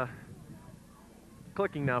be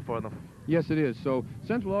clicking now for them. Yes, it is. So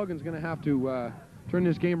Central Elgin's going to have to turn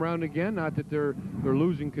this game around again. Not that they're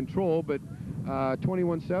losing control, but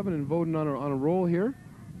 21-7 and Voaden on a roll here.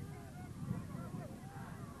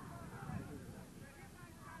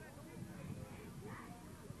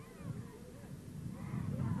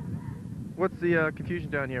 What's the confusion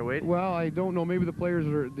down here, Wade? Well, I don't know. Maybe the players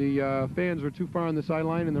the fans are too far on the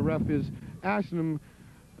sideline, and the ref is asking them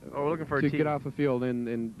we're looking for a to tee. get off the field,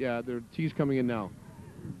 and yeah, their tee's coming in now.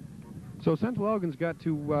 So Central Elgin's got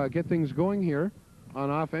to get things going here on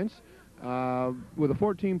offense. With a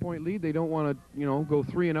 14-point lead, they don't want to, go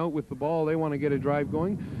 3 and out with the ball. They want to get a drive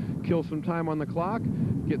going, kill some time on the clock,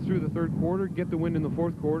 get through the third quarter, get the wind in the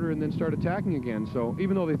fourth quarter, and then start attacking again. So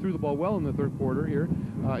even though they threw the ball well in the third quarter here,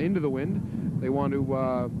 into the wind, they want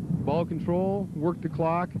to ball control, work the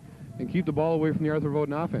clock, and keep the ball away from the Arthur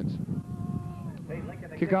Voaden offense.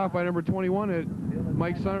 Kickoff by number 21.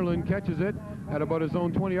 Mike Sunderland catches it at about his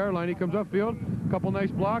own 20-yard line. He comes upfield, a couple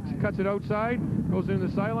nice blocks, cuts it outside, goes into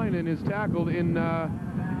the sideline, and is tackled in the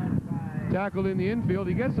infield.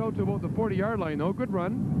 He gets out to about the 40-yard line, though. Good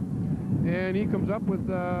run. And he comes up with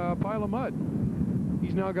a pile of mud.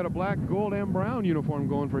 He's now got a black, gold, and brown uniform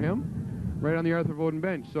going for him, right on the Arthur Voaden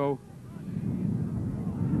bench. So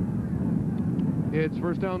it's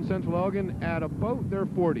first down Central Elgin at about their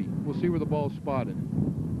 40. We'll see where the ball's spotted.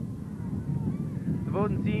 The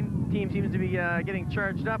Voaden team seems to be getting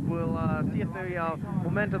charged up. We'll see if the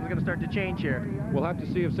momentum is going to start to change here. We'll have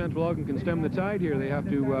to see if Central Elgin can stem the tide here. They have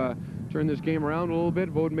to turn this game around a little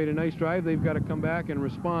bit. Voaden made a nice drive. They've got to come back and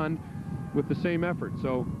respond with the same effort.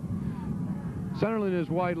 So Sunderland is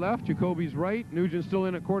wide left, Jacoby's right. Nugent's still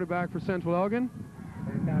in at quarterback for Central Elgin.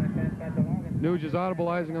 Nugent is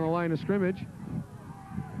audibleizing on the line of scrimmage.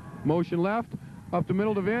 Motion left, up the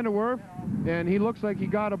middle to Vanderwerf, and he looks like he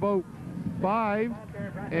got about 5,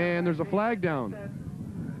 and there's a flag down.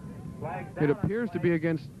 It appears to be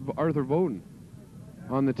against Arthur Voaden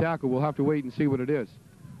on the tackle. We'll have to wait and see what it is.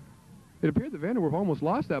 It appeared that Vanderwerf almost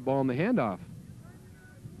lost that ball in the handoff.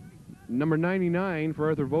 Number 99 for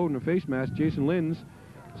Arthur Voaden, a face mask, Jason Lins.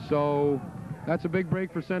 So that's a big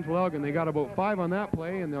break for Central Elgin. They got about 5 on that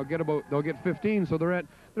play, and they'll get 15. So they're at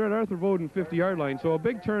Arthur Voaden 50-yard line. So a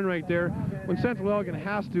big turn right there when Central Elgin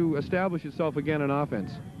has to establish itself again on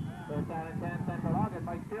offense. First down and 10, Central Elgin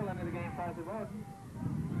might steal into the game for Arthur Voaden.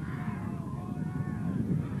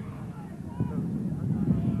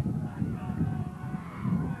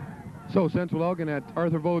 So Central Elgin at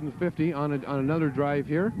Arthur Voaden's 50 on another drive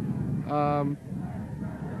here.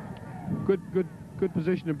 Good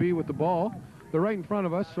position to be with the ball. They're right in front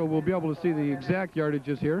of us, so we'll be able to see the exact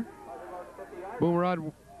yardages here.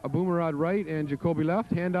 Boomerod right and Jacoby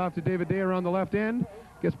left. Handoff to David Day around the left end.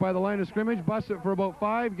 Gets by the line of scrimmage, busts it for about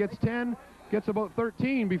 5, gets 10, gets about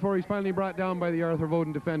 13 before he's finally brought down by the Arthur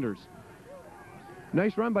Voaden defenders.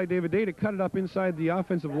 Nice run by David Day to cut it up inside the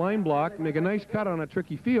offensive line block, make a nice cut on a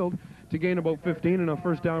tricky field to gain about 15 and a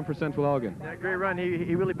first down for Central Elgin. Yeah, great run.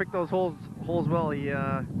 He really picked those holes well. He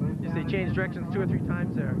changed directions 2 or 3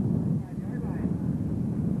 times there.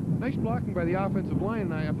 Nice blocking by the offensive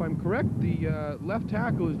line. If I'm correct, the left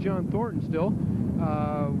tackle is John Thornton still,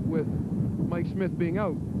 with Mike Smith being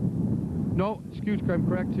out. No, excuse me, I'm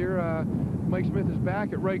correct here. Mike Smith is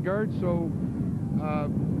back at right guard, so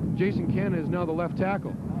Jason Ken is now the left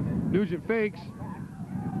tackle. Nugent fakes,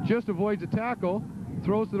 just avoids a tackle,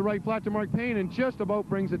 throws to the right flat to Mark Payne, and just about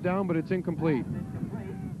brings it down, but it's incomplete.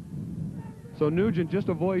 So Nugent just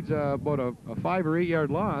avoids about a 5 or 8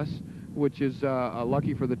 yard loss, which is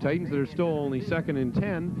lucky for the Titans that are still only 2nd and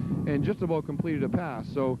 10, and just about completed a pass.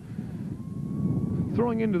 So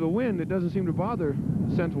throwing into the wind, it doesn't seem to bother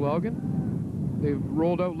Central Elgin. They've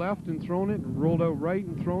rolled out left and thrown it, and rolled out right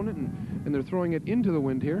and thrown it, and they're throwing it into the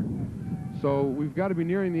wind here. So we've got to be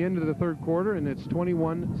nearing the end of the third quarter, and it's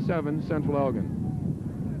 21-7 Central Elgin.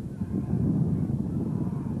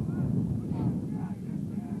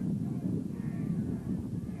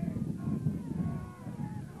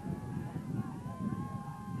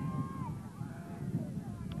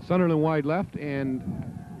 Sunderland wide left and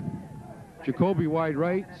Jacoby wide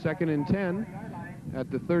right, 2nd and 10 at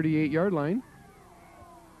the 38-yard line.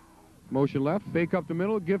 Motion left, fake up the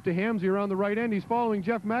middle, give to Hamsey around the right end. He's following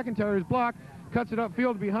Jeff McIntyre's block, cuts it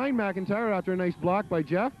upfield behind McIntyre after a nice block by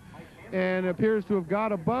Jeff, and appears to have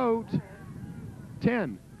got about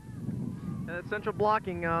 10. Central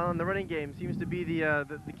blocking on the running game seems to be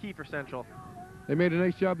the key for Central. They made a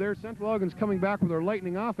nice job there. Central Elgin's coming back with their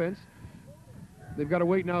lightning offense. They've got to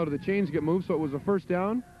wait now till the chains get moved, so it was a first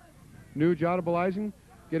down. Nuge audibilizing,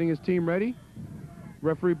 getting his team ready.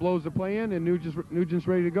 Referee blows the play in, and Nugent's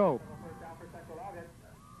ready to go.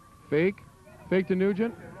 Fake to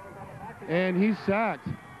Nugent, and he's sacked.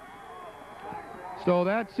 So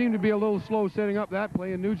that seemed to be a little slow setting up that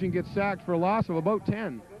play, and Nugent gets sacked for a loss of about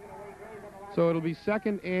 10. So it'll be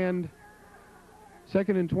second and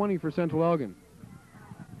 20 for Central Elgin.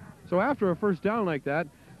 So after a first down like that,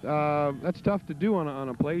 that's tough to do on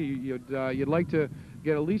a play. You'd like to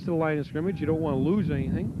get at least to the line of scrimmage. You don't want to lose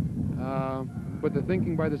anything. But the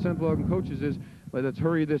thinking by the Central Elgin coaches is, let's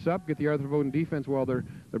hurry this up, get the Arthur Voaden defense while they're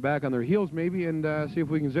back on their heels maybe, and see if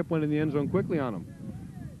we can zip one in the end zone quickly on them.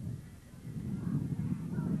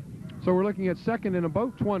 So we're looking at 2nd and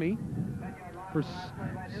about 20 for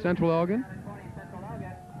Central Elgin.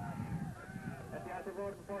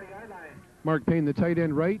 Mark Payne, the tight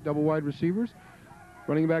end right, double wide receivers.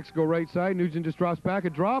 Running backs go right side. Nugent just drops back. A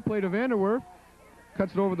draw play to Vanderwerf.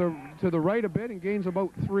 Cuts it over to the right a bit and gains about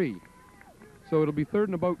 3. So it'll be 3rd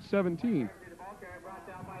and about 17.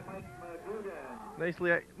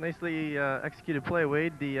 Nicely executed play,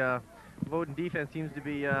 Wade. The Voaden defense seems to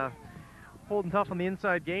be holding tough on the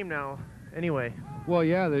inside game now anyway. Well,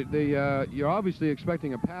 yeah, you're obviously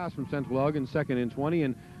expecting a pass from Central Elgin, 2nd and 20,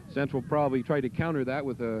 and Central probably tried to counter that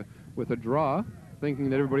with a draw, thinking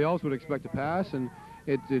that everybody else would expect a pass, and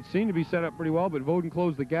it seemed to be set up pretty well, but Voaden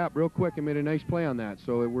closed the gap real quick and made a nice play on that.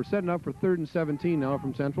 So we're setting up for 3rd and 17 now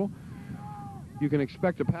from Central. You can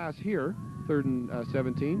expect a pass here, 3rd and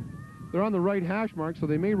 17. They're on the right hash mark, so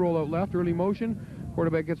they may roll out left, early motion.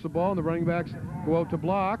 Quarterback gets the ball, and the running backs go out to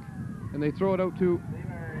block, and they throw it out to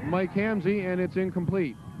Mike Hamsey, and it's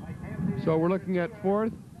incomplete. So we're looking at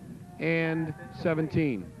 4th and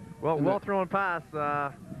 17. Well, well thrown pass.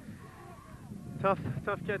 Tough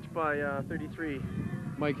catch by 33.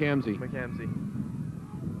 Mike Hamsey.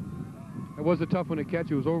 It was a tough one to catch.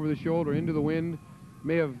 It was over the shoulder, into the wind.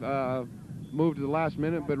 May have moved to the last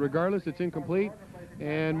minute, but regardless, it's incomplete.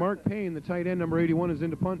 And Mark Payne, the tight end, number 81, is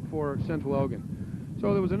into punt for Central Elgin.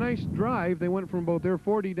 So there was a nice drive. They went from about their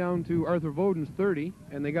 40 down to Arthur Voaden's 30,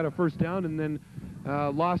 and they got a first down and then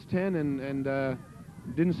lost 10 and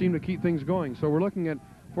didn't seem to keep things going. So we're looking at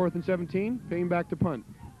 4th and 17, Payne back to punt.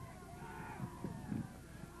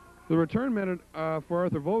 The return men for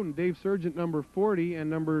Arthur Voaden, Dave Sargent, number 40, and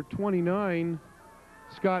number 29,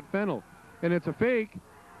 Scott Fennell. And it's a fake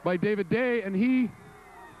by David Day, and he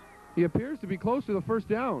appears to be close to the first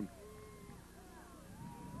down.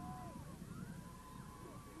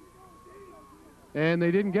 And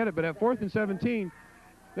they didn't get it, but at 4th and 17,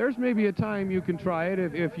 there's maybe a time you can try it.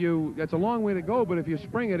 If you, that's a long way to go, but if you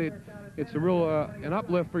spring it, it's a real an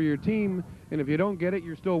uplift for your team, and if you don't get it,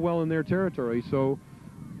 you're still well in their territory. So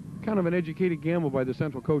kind of an educated gamble by the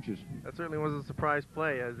Central coaches. That certainly was a surprise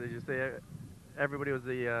play, as you say. Everybody was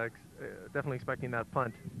definitely expecting that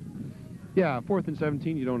punt. Yeah, 4th and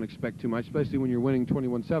 17, you don't expect too much, especially when you're winning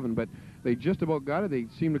 21-7, but they just about got it. They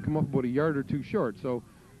seemed to come up about a yard or two short, so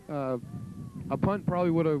a punt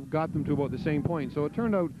probably would have got them to about the same point. So it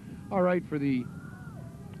turned out all right for the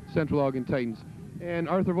Central Elgin Titans. And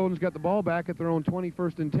Arthur Voaden's got the ball back at their own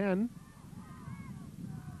 21st and 10.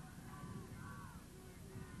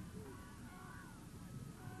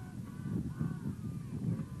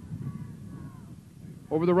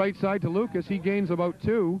 Over the right side to Lucas, he gains about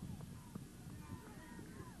 2.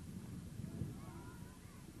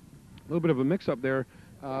 A little bit of a mix-up there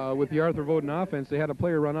with the Arthur Voaden offense. They had a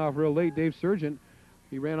player run off real late, Dave Sargent.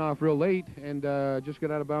 He ran off real late and just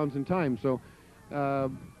got out of bounds in time. So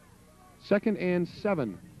 2nd and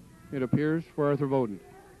 7, it appears, for Arthur Voaden.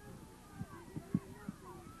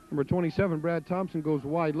 Number 27, Brad Thompson, goes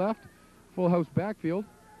wide left. Full house backfield.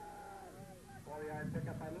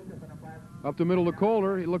 Up the middle to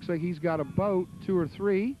Kohler. It looks like he's got about 2 or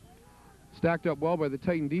 3. Stacked up well by the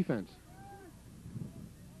Titan defense.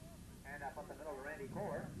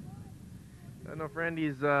 I don't know if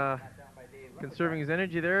Randy's conserving his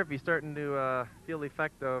energy there, if he's starting to feel the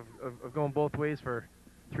effect of going both ways for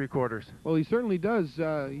 3 quarters. Well, he certainly does.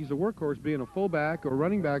 He's a workhorse, being a fullback or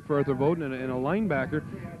running back for Arthur Voaden and a linebacker.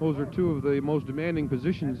 Those are two of the most demanding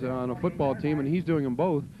positions on a football team, and he's doing them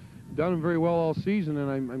both. Done them very well all season, and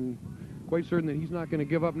I'm quite certain that he's not going to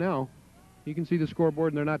give up now. You can see the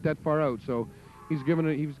scoreboard, and they're not that far out, so he's giving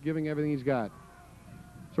everything he's got.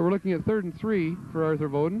 So we're looking at 3rd and 3 for Arthur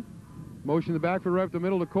Voaden. Motion the back for right up the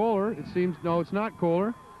middle to Kohler. It seems, no, it's not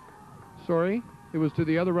Kohler. Sorry, it was to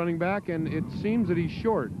the other running back, and it seems that he's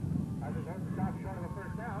short. Arthur Voaden stops short of a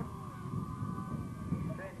first down.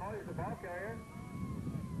 Shane Moyer's the ball carrier.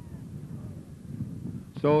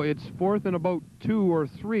 So it's 4th and about 2 or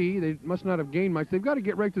 3. They must not have gained much. They've got to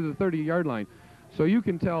get right to the 30-yard line. So you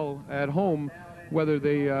can tell at home whether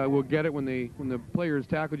they will get it when the player is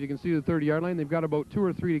tackled. You can see the 30-yard line. They've got about 2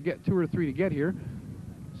 or 3 to get here.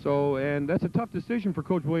 So, and that's a tough decision for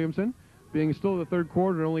Coach Williamson, being still in the 3rd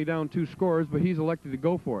quarter and only down 2 scores, but he's elected to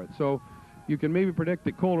go for it. So you can maybe predict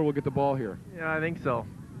that Kohler will get the ball here. Yeah, I think so.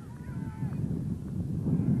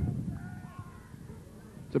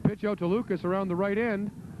 It's a pitch out to Lucas around the right end.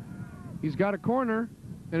 He's got a corner,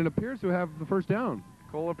 and it appears to have the first down.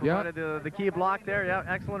 Kohler provided the key block there. Yeah,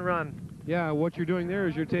 excellent run. Yeah, what you're doing there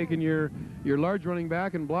is you're taking your large running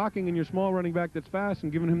back and blocking and your small running back that's fast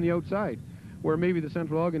and giving him the outside, where maybe the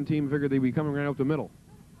Central Elgin team figured they'd be coming right out the middle.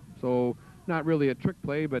 So not really a trick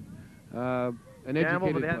play, but an educated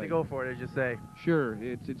Gamble, but they had play. to go for it, as you say. Sure,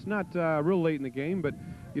 it's not real late in the game, but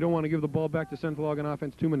you don't want to give the ball back to Central Elgin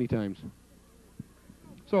offense too many times.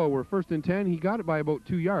 So we're 1st and 10. He got it by about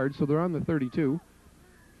 2 yards, so they're on the 32.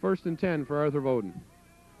 1st and 10 for Arthur Voaden.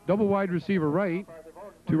 Double wide receiver right,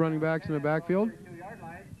 2 running backs in the backfield.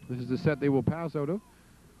 This is the set they will pass out of.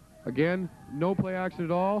 Again, no play action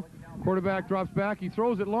at all. Quarterback drops back. He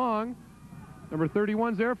throws it long. Number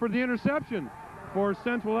 31's there for the interception for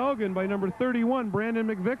Central Elgin by number 31, Brandon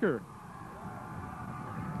McVicker.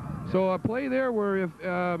 So a play there where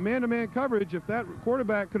if man-to-man coverage, if that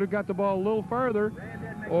quarterback could have got the ball a little farther,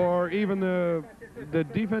 or even the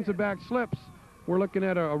defensive back slips, we're looking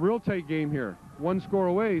at a real tight game here. 1 score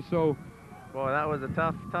away, so... Boy, that was a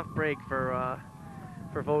tough break for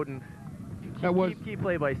Voaden. That was key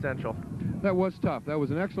play by Central. That was tough. That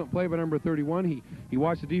was an excellent play by number 31. He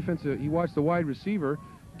watched the defense. He watched the wide receiver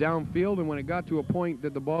downfield, and when it got to a point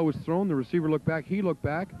that the ball was thrown, the receiver looked back. He looked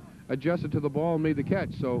back, adjusted to the ball, and made the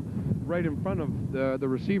catch. So right in front of the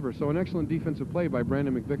receiver. So an excellent defensive play by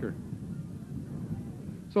Brandon McVicker.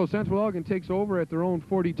 So Central Elgin takes over at their own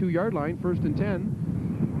 42-yard line, 1st and 10.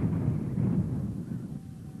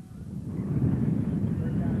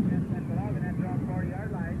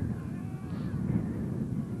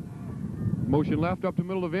 Motion left up the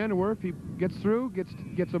middle of Vanderwerf. He gets through,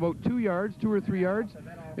 gets about 2 yards, 2 or 3 yards.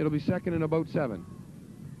 It'll be 2nd and about 7.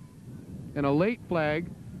 And a late flag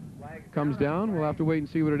comes down. We'll have to wait and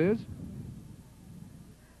see what it is.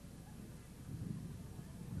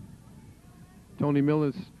 Tony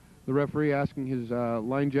Millis, the referee, asking his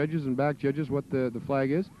line judges and back judges what the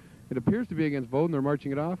flag is. It appears to be against Voaden. They're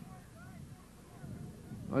marching it off.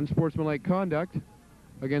 Unsportsmanlike conduct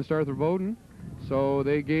against Arthur Voaden. So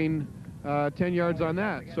they gain 10 yards on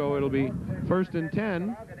that. So it'll be 1st and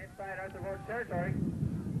 10.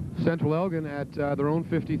 Central Elgin at their own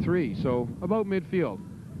 53. So about midfield.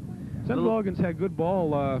 Central Elgin's had good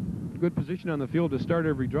ball, good position on the field to start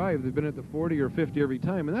every drive. They've been at the 40 or 50 every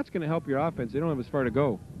time, and that's going to help your offense. They don't have as far to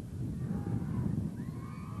go.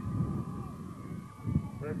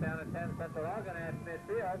 First down and 10, Central Elgin at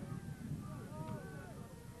midfield.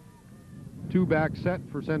 2 back set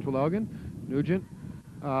for Central Elgin. Nugent,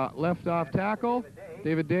 left off tackle.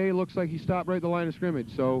 David Day looks like he stopped right at the line of scrimmage,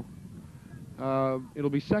 so it'll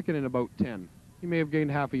be 2nd and about 10. He may have gained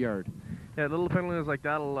half a yard. Yeah, little penalties like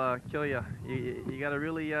that'll kill you. You got to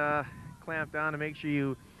really clamp down and make sure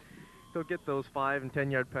you don't get those 5 and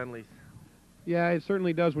 10 yard penalties. Yeah, it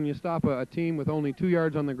certainly does when you stop a team with only 2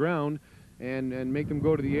 yards on the ground and make them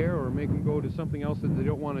go to the air or make them go to something else that they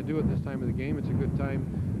don't want to do at this time of the game. It's a good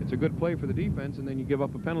time. It's a good play for the defense, and then you give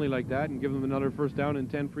up a penalty like that and give them another 1st down and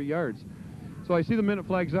 10 free yards. So I see the minute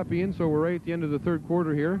flag's up, Ian, so we're right at the end of the 3rd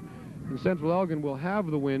quarter here. And Central Elgin will have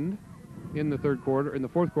the wind in the 4th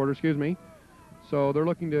quarter, excuse me. So they're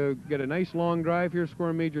looking to get a nice long drive here, score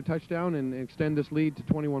a major touchdown, and extend this lead to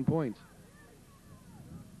 21 points.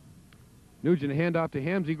 Nugent, a handoff to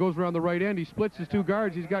Hams. He goes around the right end. He splits his 2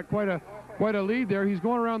 guards. He's got quite a lead there. He's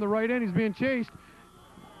going around the right end. He's being chased.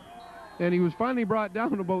 And he was finally brought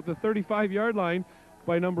down about the 35-yard line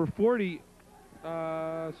by number 40,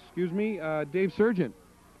 Dave Surgent.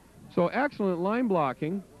 So excellent line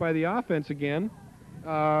blocking by the offense again.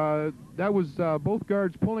 That was both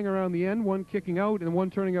guards pulling around the end, one kicking out and one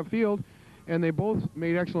turning upfield, and they both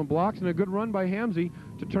made excellent blocks and a good run by Emslie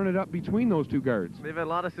to turn it up between those two guards. They've had a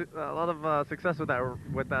lot of success with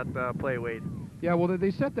that play, Wade. Yeah, well,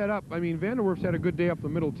 they set that up. I mean, Vanderwerf's had a good day up the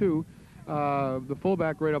middle too. The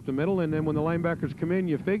fullback right up the middle, and then when the linebackers come in,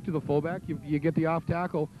 you fake to the fullback, you get the off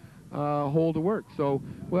tackle hole to work. So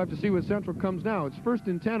we'll have to see what Central comes now. It's 1st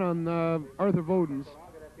and 10 on Arthur Voaden's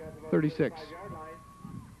 36.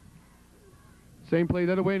 Same play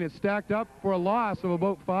the other way, and it's stacked up for a loss of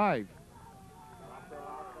about 5.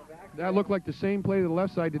 That looked like the same play to the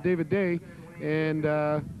left side to David Day, and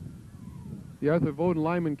the Arthur Voaden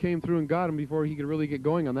lineman came through and got him before he could really get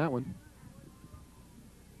going on that one.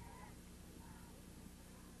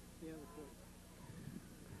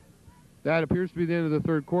 That appears to be the end of the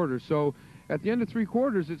 3rd quarter. So at the end of 3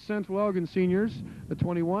 quarters, it's Central Elgin seniors, the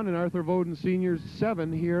 21, and Arthur Voaden seniors,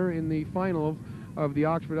 7 here in the final of the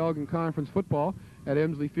Oxford Elgin Conference football at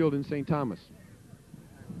Emslie Field in St. Thomas.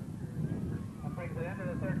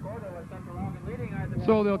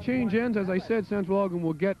 So they'll change ends. As I said, Central Elgin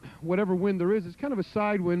will get whatever wind there is. It's kind of a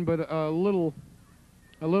side wind, but a little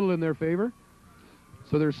in their favor.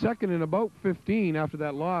 So they're 2nd and about 15 after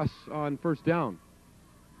that loss on 1st down.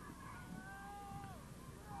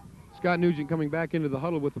 Scott Nugent coming back into the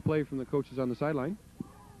huddle with the play from the coaches on the sideline.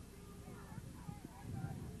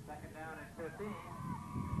 2nd down and 15.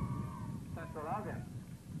 Central Elgin.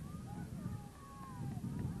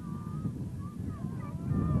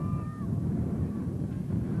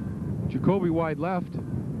 Jacoby wide left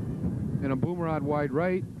and a Boomerod wide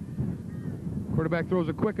right. Quarterback throws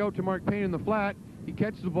a quick out to Mark Payne in the flat. He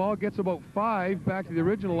catches the ball, gets about 5 back to the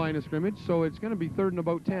original line of scrimmage, so it's going to be 3rd and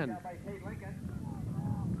about 10.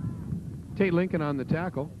 Tate Lincoln on the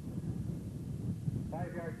tackle.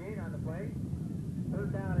 5-yard gain on the play.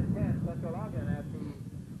 3rd down and 10. Central Elgin at the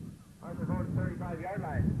Arthur Voaden 35-yard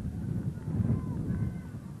line.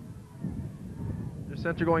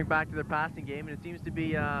 Central going back to their passing game, and it seems to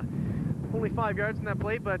be only 5 yards in that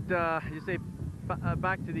play, but you say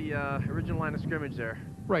back to the original line of scrimmage there.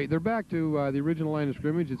 Right, they're back to the original line of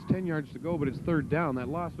scrimmage. It's 10 yards to go, but it's 3rd down. That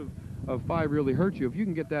loss of 5 really hurts you. If you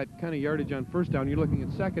can get that kind of yardage on 1st down, you're looking at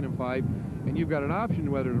 2nd and 5, and you've got an option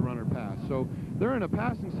whether to run or pass. So they're in a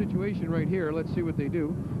passing situation right here. Let's see what they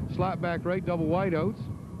do. Slot back right, double wideouts.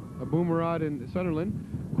 A Boomerod and Sunderland.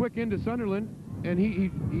 Quick into Sunderland, and he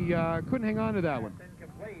couldn't hang on to that one.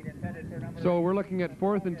 So we're looking at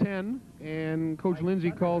 4th and 10, and Coach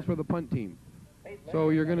Lindsay calls for the punt team. So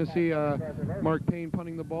you're going to see Mark Payne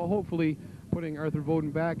punting the ball, hopefully putting Arthur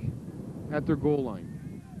Voaden back at their goal line.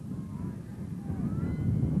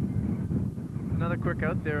 Another quick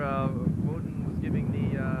out there. Voaden was giving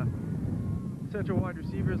the Central wide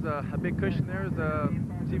receivers a big cushion there.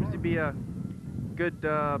 Seems to be a good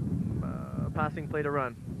passing play to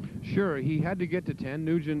run. Sure, he had to get to 10.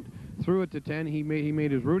 Nugent threw it to 10. He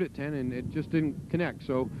made his route at 10, and it just didn't connect.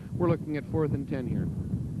 So we're looking at 4th and 10 here.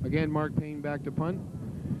 Again, Mark Payne back to punt.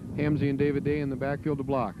 Emslie and David Day in the backfield to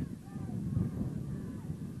block.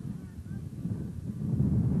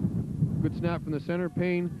 Good snap from the center.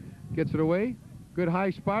 Payne gets it away. Good high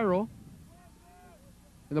spiral.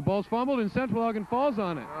 And the ball's fumbled, and Central Elgin falls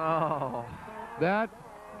on it. Oh. That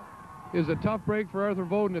is a tough break for Arthur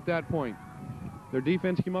Voaden at that point. Their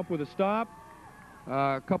defense came up with a stop.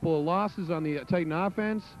 A couple of losses on the Titan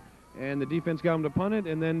offense, and the defense got them to punt it,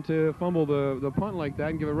 and then to fumble the punt like that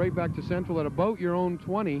and give it right back to Central at about your own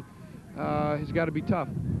 20 has got to be tough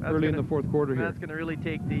early in the 4th quarter here. That's going to really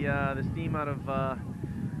take the steam out of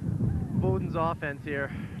Voaden's offense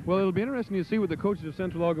here. Well, it'll be interesting to see what the coaches of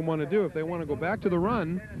Central Elgin want to do. If they want to go back to the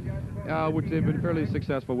run, which they've been fairly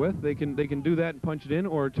successful with, they can do that and punch it in,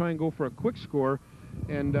 or try and go for a quick score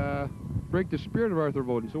and break the spirit of Arthur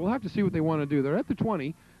Voaden. So we'll have to see what they want to do. They're at the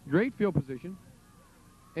 20, great field position,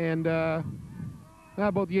 and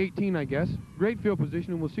about the 18, I guess. Great field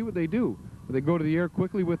position, and we'll see what they do. Will they go to the air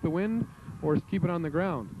quickly with the wind, or keep it on the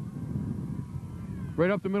ground? Right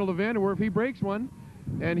up the middle of Vanderwerf, he breaks one,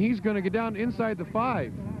 and he's going to get down inside the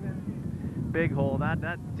 5. Big hole.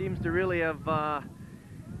 That seems to really have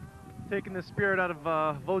taken the spirit out of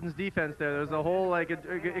Voaden's defense there. There's a hole, like it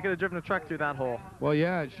could have driven a truck through that hole. Well,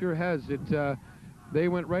 yeah, it sure has. They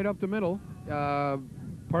went right up the middle.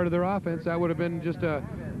 Part of their offense, that would have been just a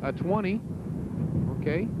 20.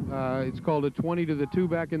 Okay, it's called a 20 to the 2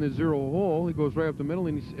 back in the 0 hole. He goes right up the middle,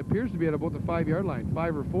 and he appears to be at about the 5-yard line,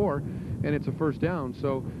 5 or 4, and it's a 1st down.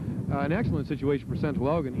 So an excellent situation for Central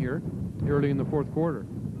Elgin here early in the 4th quarter.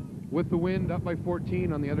 With the wind up by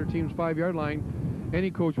 14 on the other team's 5-yard line, any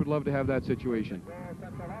coach would love to have that situation.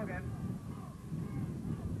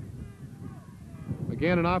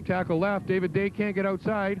 Again, an off tackle left. David Day can't get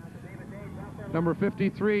outside. Number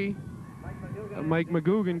 53, Mike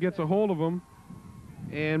McGugan gets a hold of him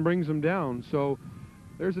and brings him down. So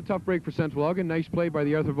there's a tough break for Central Elgin. Nice play by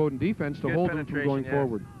the Arthur Voaden defense to hold him from going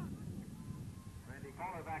forward. Randy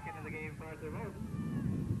Kohler back into the game for Arthur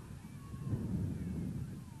Voaden.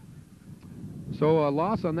 So a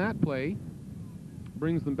loss on that play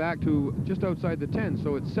brings them back to just outside the 10.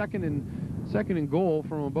 So it's second and goal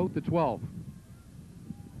from about the 12.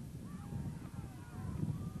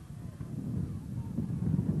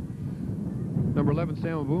 Number 11,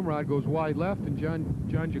 Sam Boomrod, goes wide left, and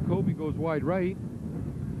John Jacoby goes wide right.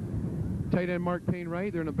 Tight end Mark Payne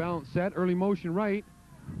right. They're in a balanced set. Early motion right.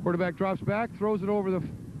 Quarterback drops back, throws it over the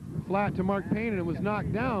flat to Mark Payne, and it was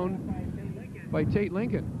knocked down by Tate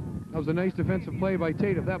Lincoln. That was a nice defensive play by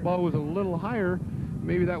Tate. If that ball was a little higher,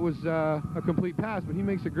 maybe that was a complete pass, but he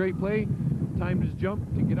makes a great play, timed his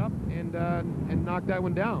jump to get up and knock that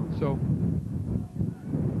one down. So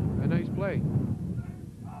a nice play.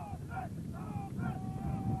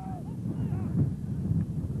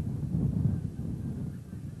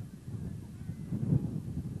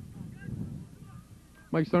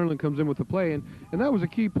 Mike Sutherland comes in with the play, and that was a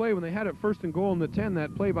key play when they had it first and goal in the 10,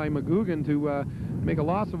 that play by McGugan to make a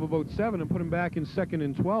loss of about 7 and put him back in 2nd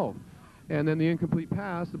and 12. And then the incomplete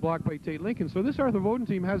pass, the block by Tate Lincoln. So this Arthur Voaden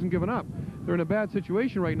team hasn't given up. They're in a bad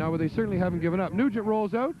situation right now, but they certainly haven't given up. Nugent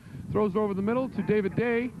rolls out, throws it over the middle to David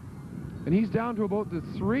Day, and he's down to about the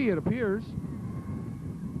 3, it appears.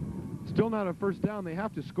 Still not a first down. They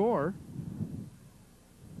have to score.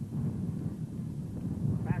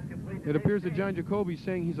 It appears that John Jacoby's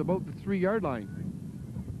saying he's about the 3-yard line.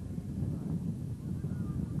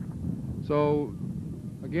 So,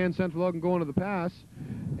 again, Central Elgin going to the pass,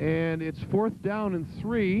 and it's 4th down and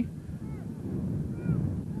 3.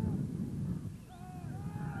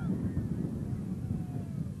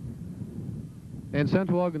 And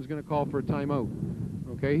Central Elgin's going to call for a timeout.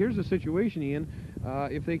 Okay, here's the situation, Ian.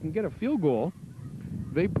 If they can get a field goal,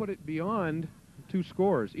 they put it beyond 2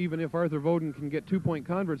 scores. Even if Arthur Voaden can get 2-point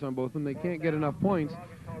converts on both of them, they can't get enough points.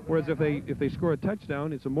 Whereas if they score a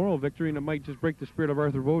touchdown, it's a moral victory, and it might just break the spirit of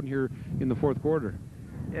Arthur Voaden here in the 4th quarter.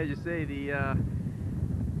 Yeah, as you say, they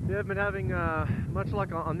haven't been having much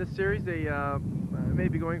luck on this series. They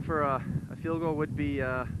maybe going for a field goal would be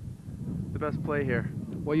the best play here.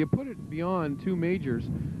 Well, you put it beyond 2 majors,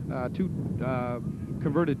 2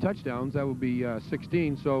 converted touchdowns. That would be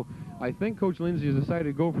 16. So I think Coach Lindsay has decided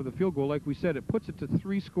to go for the field goal. Like we said, it puts it to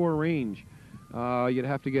 3-score range. You'd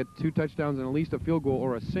have to get 2 touchdowns and at least a field goal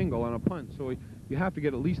or a single on a punt. So you have to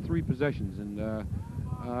get at least 3 possessions, and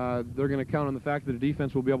they're going to count on the fact that the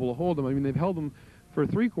defense will be able to hold them. I mean, they've held them for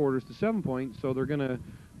 3 quarters to 7 points, so they're going to,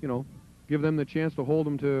 give them the chance to hold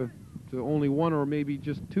them to only 1 or maybe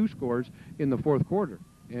just 2 scores in the 4th quarter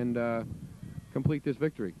and complete this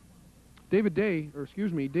victory. David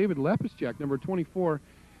Lepischek, number 24,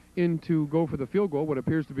 in to go for the field goal, what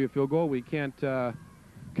appears to be a field goal. We can't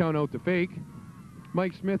count out the fake.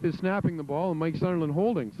 Mike Smith is snapping the ball, and Mike Sutherland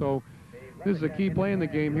holding. So this is a key play in the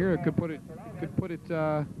game here. It could put it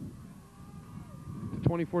to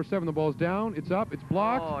 24-7. The ball's down. It's up. It's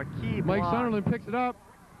blocked. Oh, a key Mike block. Sutherland picks it up.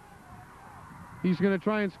 He's going to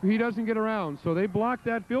try and he doesn't get around. So they blocked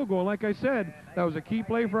that field goal. Like I said, that was a key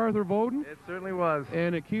play for Arthur Voaden. It certainly was.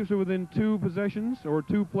 And it keeps it within 2 possessions or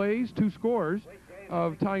 2 plays, 2 scores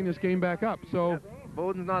of tying this game back up. So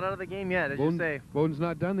Voaden's not out of the game yet, as you say. Voaden's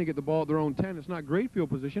not done. They get the ball at their own 10. It's not great field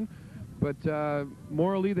position, but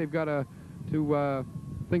morally they've got to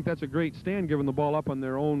think that's a great stand, giving the ball up on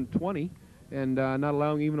their own 20 and not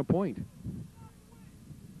allowing even a point.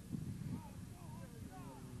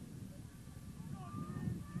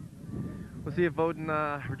 We'll see if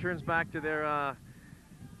Voaden returns back to their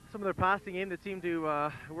some of their passing game that seemed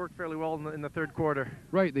to work fairly well in the 3rd quarter.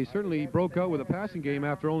 Right, they certainly broke out with a passing game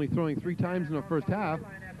after only throwing 3 times in the first half.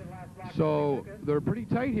 So they're pretty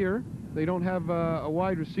tight here. They don't have a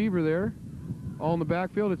wide receiver there. All in the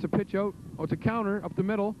backfield. It's a pitch out. Oh, it's a counter up the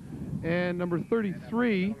middle. And number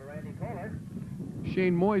 33,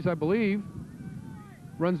 Shane Moyes, I believe,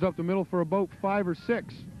 runs up the middle for about 5 or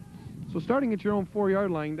 6. So starting at your own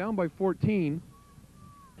 4-yard line, down by 14,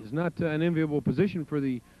 is not an enviable position for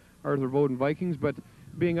the Arthur Voaden Vikings, but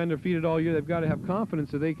being undefeated all year, they've got to have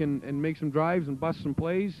confidence that they can make some drives and bust some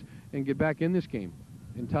plays and get back in this game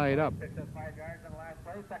and tie it up. Picked up 5 yards on the last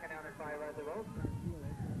play, 2nd down and 5 Arthur Voaden.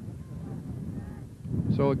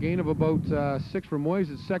 So a gain of about 6 for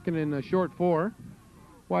Moyes. It's 2nd and a short 4.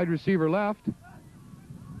 Wide receiver left.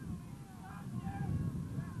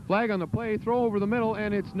 Flag on the play, throw over the middle,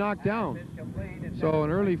 and it's knocked down. So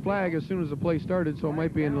an early flag as soon as the play started, so it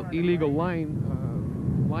might be an illegal line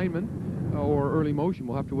lineman or early motion.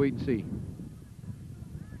 We'll have to wait and see.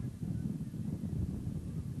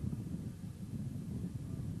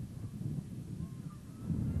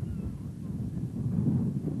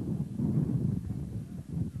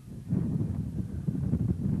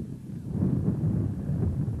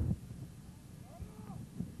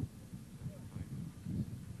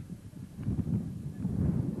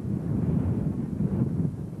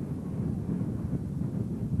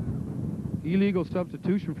 Illegal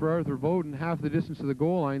substitution for Arthur Voaden, half the distance to the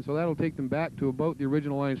goal line, so that'll take them back to about the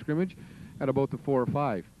original line of scrimmage at about the 4 or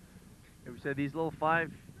 5. We said these little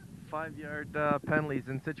five-yard penalties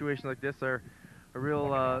in situations like this are a real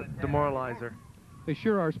demoralizer. They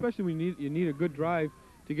sure are, especially when you need a good drive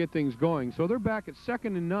to get things going. So they're back at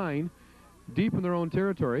 2nd and 9, deep in their own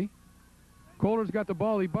territory. Kohler's got the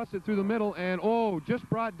ball. He busts it through the middle, and just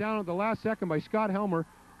brought down at the last second by Scott Helmer,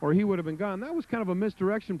 or he would have been gone. That was kind of a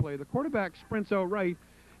misdirection play. The quarterback sprints out right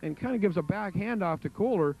and kind of gives a back handoff to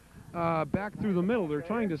Kohler back through the middle. They're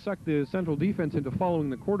trying to suck the Central defense into following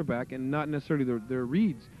the quarterback and not necessarily their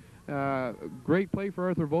reads. Great play for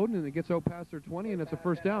Arthur Voaden, and it gets out past their 20, and it's a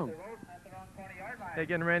first down.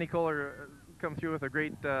 Again, Randy Kohler come through with a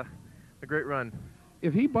great run.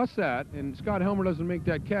 If he busts that and Scott Helmer doesn't make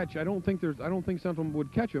that catch, I don't think Central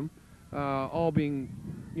would catch him. All being,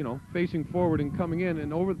 facing forward and coming in,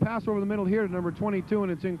 and pass over the middle here to number 22,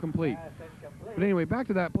 and it's incomplete. But anyway, back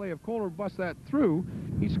to that play. If Kohler busts that through,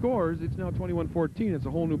 he scores. It's now 21-14. It's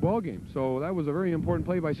a whole new ball game. So that was a very important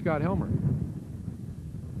play by Scott Helmer.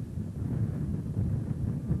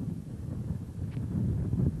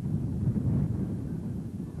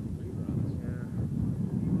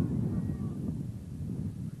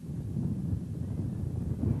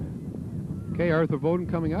 Okay, Arthur Voaden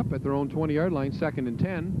coming up at their own 20-yard line, 2nd and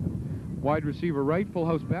 10. Wide receiver right, full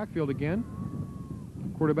house backfield again.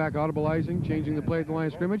 Quarterback audibilizing, changing the play at the line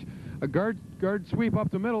of scrimmage. A guard sweep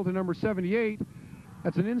up the middle to number 78.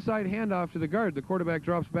 That's an inside handoff to the guard. The quarterback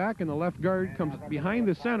drops back, and the left guard comes behind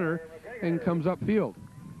the center and comes upfield.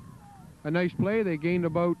 A nice play. They gained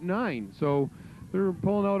about 9. So they're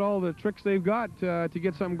pulling out all the tricks they've got to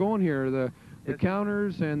get something going here. The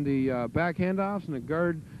counters and the back handoffs and the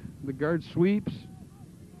guard sweeps.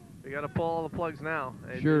 We got to pull all the plugs now.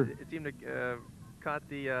 Sure. It seemed to caught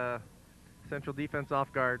the Central defense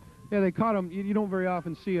off guard. Yeah, they caught him. You don't very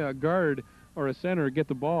often see a guard or a center get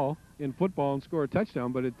the ball in football and score a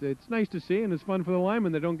touchdown, but it's nice to see, and it's fun for the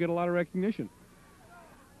linemen that don't get a lot of recognition.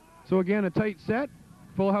 So again, a tight set,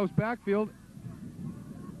 full house backfield.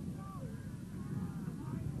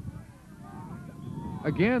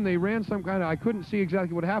 Again, they ran some kind of, I couldn't see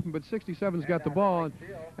exactly what happened, but 67's got the ball,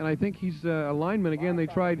 and I think he's a lineman. Again, they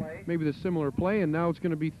tried maybe the similar play, and now it's going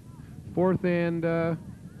to be fourth and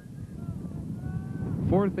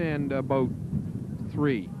about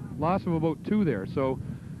 3. Loss of about 2 there, so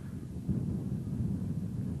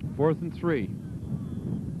 4th and 3.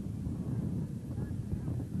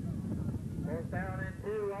 4th down and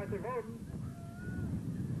 2, Arthur Voaden.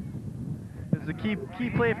 This is a key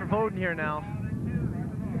play for Voaden here now.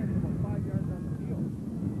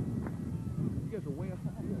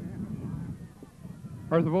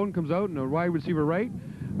 Arthur Voaden comes out and a wide receiver right.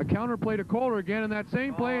 A counter play to Kohler again in that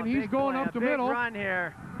same play, and he's going up the middle. Big run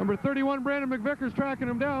here. Number 31, Brandon McVicker's tracking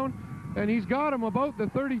him down, and he's got him about the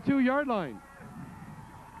 32-yard line.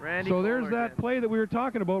 So there's that play that we were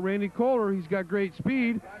talking about, Randy Kohler. He's got great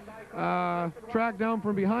speed. Tracked down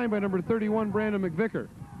from behind by number 31, Brandon McVicker.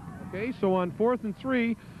 Okay, so on 4th and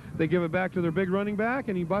 3, they give it back to their big running back,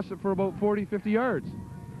 and he busts it for about 40, 50 yards.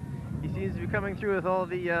 He seems to be coming through with all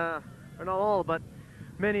the, or not all, but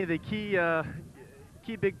many of the key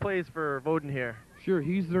big plays for Voaden here. Sure,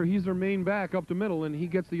 he's their main back up the middle, and he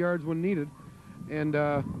gets the yards when needed. And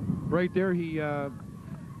right there, he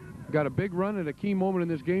got a big run at a key moment in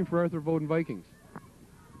this game for Arthur Voaden Vikings.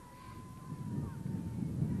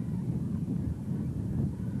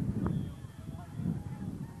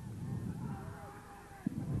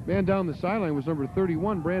 Man down the sideline was number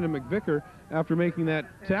 31, Brandon McVicker. After making that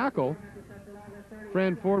tackle,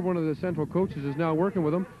 Fran Ford, one of the Central coaches, is now working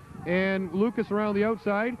with him. And Lucas around the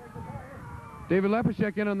outside. David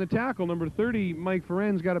Lepishek in on the tackle. Number 30, Mike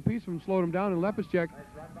Ferenz, got a piece of him, slowed him down, and Lepishek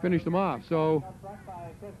finished him off. So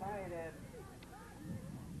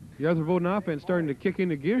the Arthur Voaden offense starting to kick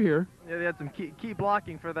into gear here. Yeah, they had some key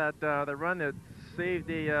blocking for that run that saved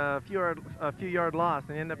a few yard loss,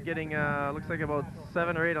 and ended up getting looks like about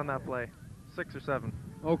 7 or 8 on that play, 6 or 7.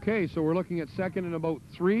 Okay, so we're looking at 2nd and about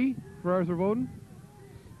 3 for Arthur Voaden.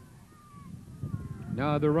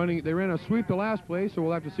 Now they ran a sweep the last play, so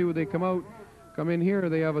we'll have to see what they come in here.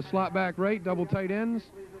 They have a slot back right, double tight ends,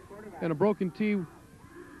 and a broken T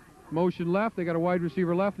Motion left. They got a wide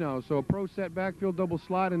receiver left now. So a pro set backfield, double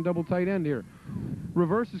slot, and double tight end here.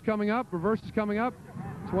 Reverse is coming up. Reverse is coming up.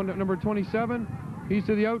 It's number 27. He's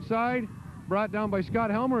to the outside. Brought down by Scott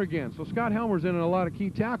Helmer again. So Scott Helmer's in a lot of key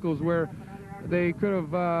tackles where they could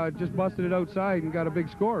have just busted it outside and got a big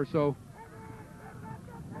score. So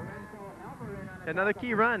another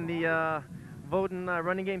key run. The Voaden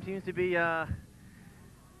running game seems to be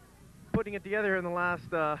putting it together in the last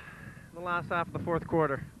half of the fourth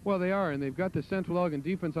quarter. Well, they are, and they've got the Central Elgin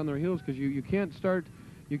defense on their heels because you can't start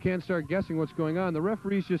guessing what's going on. The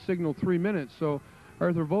referees just signaled 3 minutes, so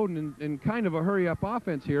Arthur Voaden in kind of a hurry-up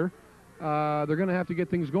offense here. They're going to have to get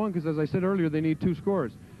things going because, as I said earlier, they need 2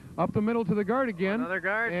 scores. Up the middle to the guard again. Another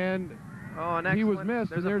guard. And an he was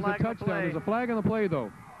missed, and there's a touchdown. There's a flag on the play,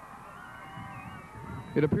 though.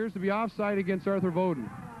 It appears to be offside against Arthur Voaden.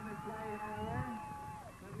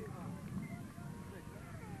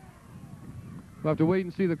 We'll have to wait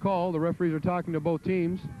and see the call. The referees are talking to both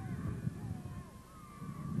teams.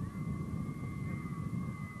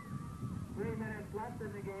 Left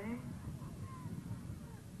in the game.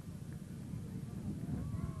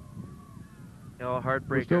 Heartbreaker.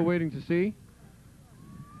 We're still waiting to see.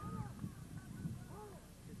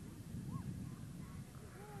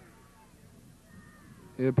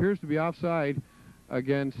 It appears to be offside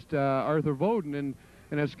against Arthur Voaden,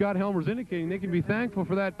 and as Scott Helmer's indicating, they can be thankful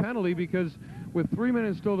for that penalty because with 3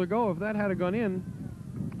 minutes still to go, if that had gone in,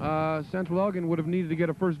 Central Elgin would have needed to get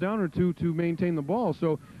a first down or two to maintain the ball.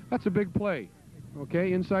 So that's a big play.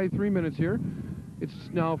 Okay, inside 3 minutes here. It's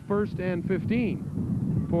now 1st and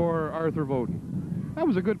 15 for Arthur Voaden. That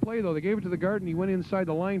was a good play, though. They gave it to the guard, and he went inside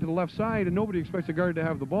the line to the left side, and nobody expects a guard to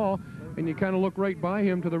have the ball. And you kind of look right by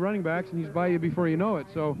him to the running backs, and he's by you before you know it.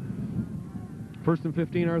 So 1st and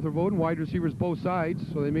 15, Arthur Voaden. Wide receivers both sides,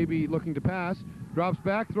 so they may be looking to pass. Drops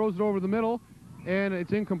back, throws it over the middle, and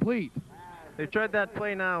it's incomplete. They've tried that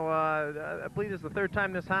play now. I believe it's the 3rd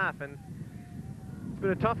time this half, and it's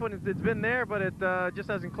been a tough one. It's been there, but it just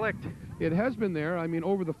hasn't clicked. It has been there. I mean,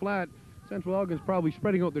 over the flat, Central Elgin's probably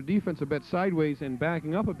spreading out their defense a bit sideways and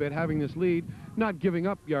backing up a bit, having this lead, not giving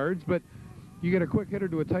up yards, but you get a quick hitter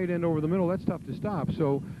to a tight end over the middle, that's tough to stop.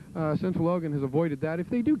 So Central Elgin has avoided that. If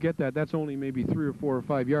they do get that, that's only maybe 3 or 4 or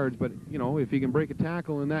 5 yards, but, you know, if you can break a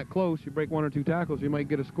tackle and that close, you break 1 or 2 tackles, you might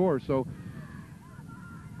get a score. So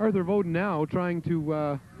Arthur Voaden now trying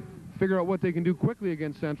to figure out what they can do quickly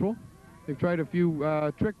against Central. They've tried a few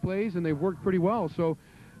trick plays, and they've worked pretty well, so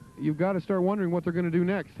you've got to start wondering what they're going to do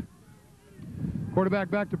next. Quarterback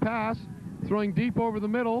back to pass, throwing deep over the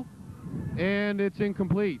middle, and it's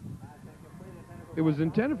incomplete. It was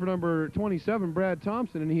intended for number 27, Brad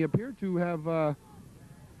Thompson, and he appeared to have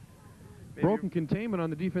broken containment on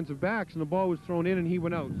the defensive backs, and the ball was thrown in and he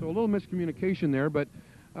went out. So a little miscommunication there, but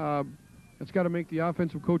it's got to make the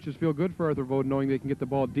offensive coaches feel good for Arthur Voaden, knowing they can get the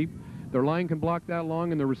ball deep. Their line can block that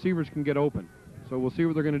long, and the receivers can get open. So we'll see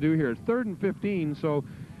what they're going to do here. It's 3rd and 15, so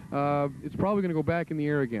it's probably going to go back in the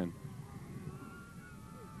air again.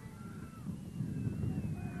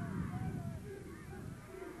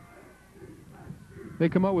 They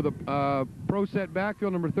come out with a pro set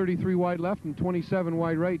backfield, number 33 wide left and 27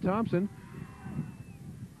 wide right, Thompson.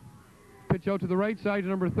 Pitch out to the right side to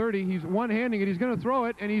number 30. He's one-handing it. He's going to throw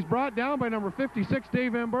it, and he's brought down by number 56,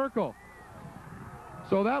 Dave Van Berkel.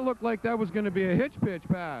 So that looked like that was going to be a hitch pitch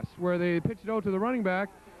pass where they pitched it out to the running back.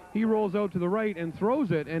 He rolls out to the right and throws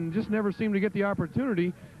it and just never seemed to get the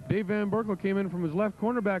opportunity. Dave Van Berkel came in from his left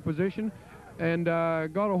cornerback position and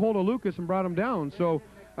got a hold of Lucas and brought him down. So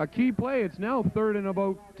a key play. It's now 3rd and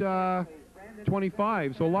about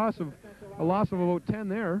 25. So a loss of about 10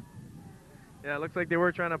 there. Yeah, it looks like they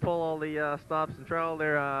were trying to pull all the stops and try all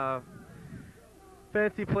their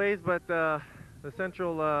fancy plays, but the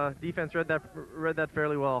Central defense read that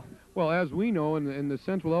fairly well. Well, as we know, and the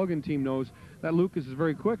Central Elgin team knows, that Lucas is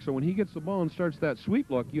very quick. So when he gets the ball and starts that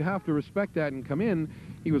sweep look, you have to respect that and come in.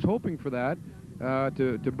 He was hoping for that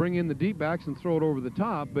to bring in the deep backs and throw it over the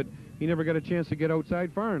top, but he never got a chance to get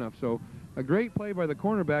outside far enough. So a great play by the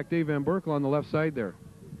cornerback, Dave Van Berkel, on the left side there.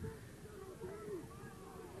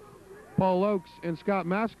 Paul Oakes and Scott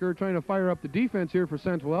Masker trying to fire up the defense here for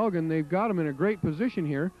Central Elgin. They've got them in a great position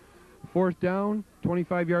here. 4th down,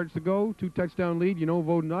 25 yards to go, 2 touchdown lead. You know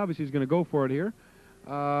Voaden obviously is going to go for it here.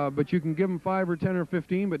 But you can give them 5 or 10 or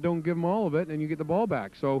 15, but don't give them all of it, and you get the ball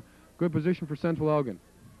back. So good position for Central Elgin.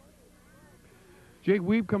 Jake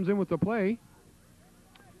Weeb comes in with the play,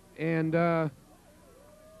 and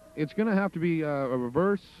it's going to have to be a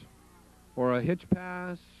reverse or a hitch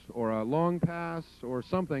pass or a long pass or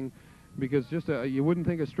something, because just you wouldn't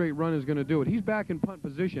think a straight run is going to do it. He's back in punt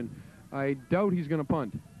position. I doubt he's going to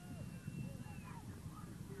punt.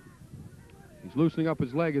 He's loosening up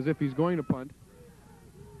his leg as if he's going to punt.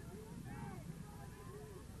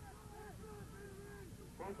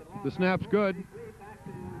 The snap's good.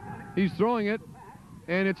 He's throwing it,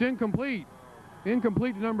 and it's incomplete.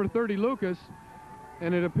 Incomplete to number 30, Lucas,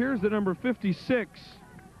 and it appears that number 56,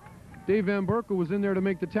 Dave Van Berkel, was in there to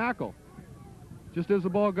make the tackle. Just as the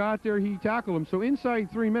ball got there, he tackled him. So inside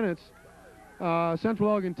 3 minutes, Central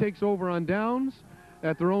Elgin takes over on downs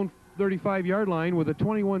at their own 35-yard line with a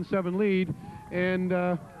 21-7 lead, and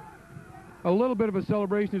a little bit of a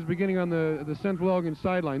celebration is beginning on the Central Elgin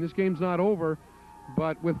sideline. This game's not over,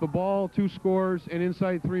 but with the ball, 2 scores, and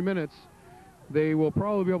inside 3 minutes, they will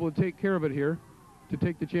probably be able to take care of it here to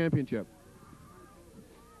take the championship.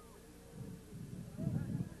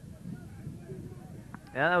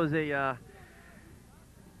 Yeah, that was a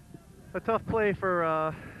tough play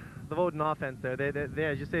for the Voaden offense there. They,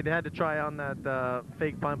 as you say, they had to try on that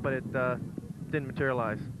fake punt, but it didn't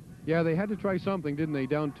materialize. Yeah, they had to try something, didn't they?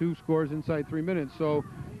 Down 2 scores inside 3 minutes. So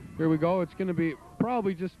here we go. It's going to be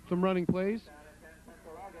probably just some running plays.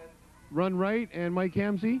 Run right, and Mike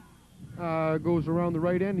Emslie goes around the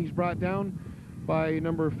right end. He's brought down by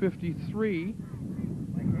number 53,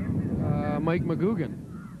 Mike McGugan.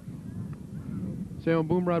 Sam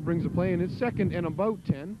Boomrod brings the play, and it's 2nd and about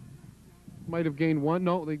 10. Might have gained 1.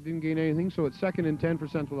 No, they didn't gain anything, so it's 2nd and 10 for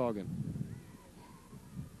Central Elgin.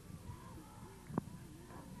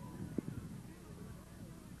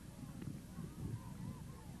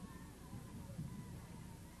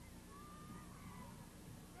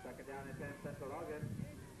 Down and 10, Central Elgin.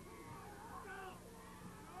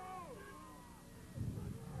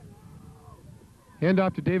 Hand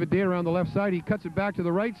off to David Day around the left side. He cuts it back to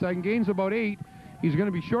the right side and gains about 8. He's going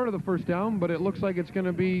to be short of the first down, but it looks like it's going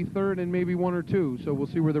to be 3rd and maybe 1 or 2. So we'll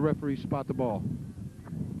see where the referees spot the ball.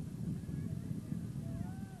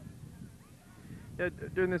 Yeah,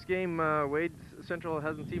 during this game, Wade, Central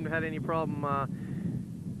hasn't seemed to have any problem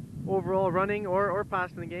overall running or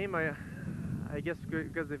passing the game. I guess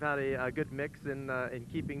because they've had a good mix in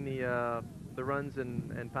keeping the runs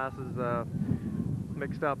and passes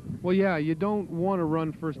mixed up. Well, yeah, you don't want to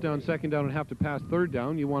run first down, second down, and have to pass third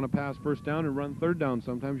down. You want to pass first down and run third down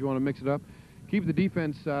sometimes. You want to mix it up. Keep the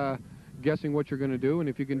defense guessing what you're going to do, and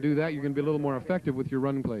if you can do that, you're going to be a little more effective with your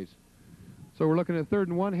running plays. So we're looking at 3rd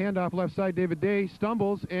and 1, handoff left side. David Day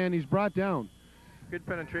stumbles, and he's brought down. Good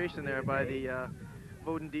penetration there by the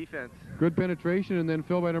Voaden defense. Good penetration, and then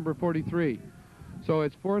filled by number 43. So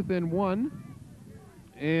it's 4th and 1,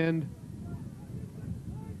 and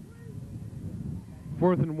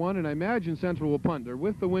 4th and 1, and I imagine Central will punt. They're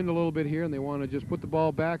with the wind a little bit here, and they want to just put the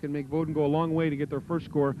ball back and make Voaden go a long way to get their first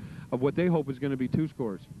score of what they hope is going to be 2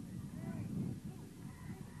 scores.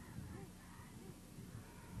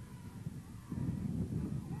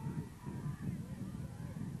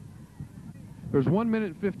 There's 1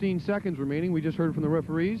 minute and 15 seconds remaining. We just heard from the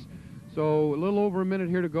referees. So a little over a minute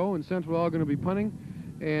here to go, and Central all going to be punting.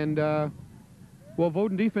 And, well,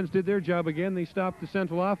 Voaden defense did their job again. They stopped the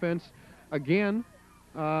Central offense again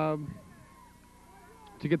to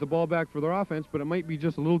get the ball back for their offense, but it might be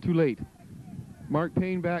just a little too late. Mark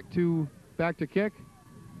Payne back to kick.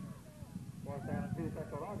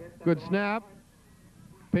 Good snap.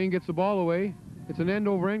 Payne gets the ball away. It's an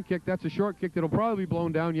end-over-end kick. That's a short kick that'll probably be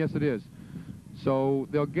blown down. Yes, it is. So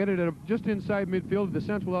they'll get it at just inside midfield at the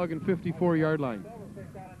Central Elgin 54-yard line.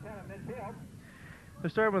 They're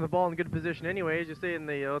starting with the ball in good position anyway, as you say, in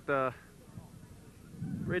the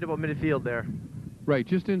right about midfield there. Right,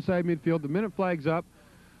 just inside midfield. The minute flag's up,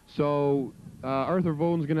 so Arthur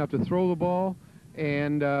Voaden's going to have to throw the ball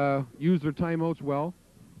and use their timeouts well.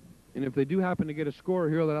 And if they do happen to get a score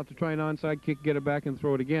here, they'll have to try an onside kick, get it back, and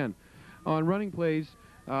throw it again. On running plays,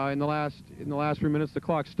 in the last 3 minutes, the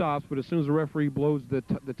clock stops, but as soon as the referee blows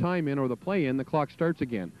the time in or the play in, the clock starts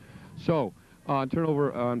again. So on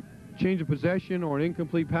turnover, on change of possession or an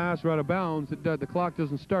incomplete pass or out of bounds, the clock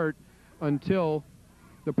doesn't start until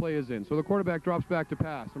the play is in. So the quarterback drops back to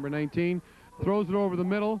pass. Number 19 throws it over the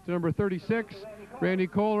middle to number 36, Randy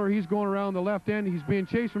Kohler. He's going around the left end. He's being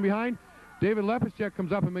chased from behind. David Lepischek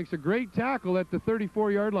comes up and makes a great tackle at the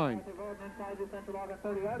 34-yard line.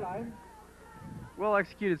 Well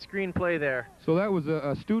executed screen play there. So that was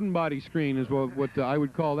a student body screen is what I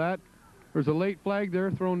would call that. There's a late flag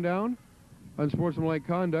there thrown down. Unsportsmanlike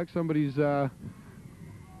conduct. Somebody's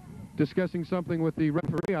discussing something with the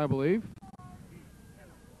referee, I believe.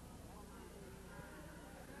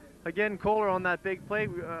 Again, Kohler on that big play,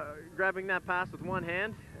 grabbing that pass with one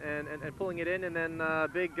hand and pulling it in, and then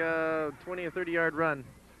big 20 or 30-yard run.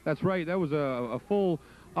 That's right. That was a full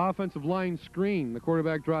offensive line screen. The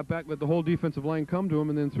quarterback dropped back, let the whole defensive line come to him,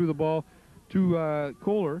 and then threw the ball to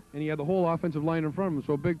Kohler, and he had the whole offensive line in front of him,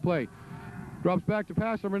 so a big play. Drops back to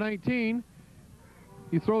pass number 19.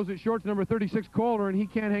 He throws it short to number 36, Kohler, and he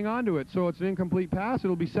can't hang on to it, so it's an incomplete pass.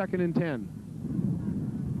 It'll be 2nd and 10.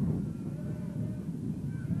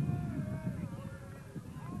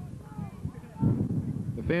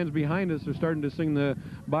 The fans behind us are starting to sing the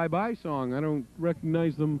bye-bye song. I don't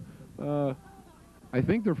recognize them. I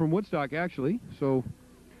think they're from Woodstock, actually, so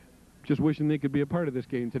just wishing they could be a part of this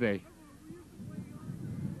game today.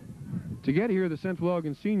 To get here, the Central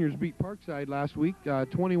Elgin Seniors beat Parkside last week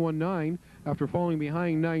 21-9 after falling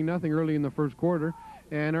behind 9-0 early in the first quarter.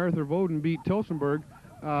 And Arthur Voaden beat Tilsonburg.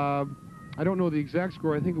 I don't know the exact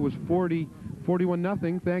score. I think it was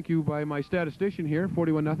 41-0. Thank you by my statistician here,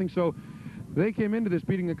 41-0. So they came into this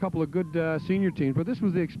beating a couple of good senior teams. But this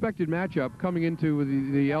was the expected matchup coming into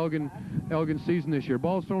the Elgin season this year.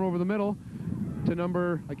 Ball's thrown over the middle to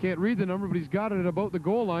number, I can't read the number, but he's got it at about the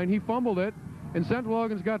goal line. He fumbled it, and Central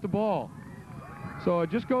Elgin's got the ball. So it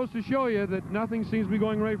just goes to show you that nothing seems to be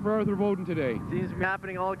going right for Arthur Voaden today. Seems to be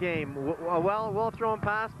happening all game. Well thrown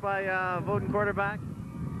pass by Voaden quarterback.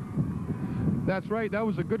 That's right. That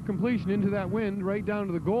was a good completion into that wind, right down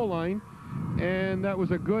to the goal line, and that was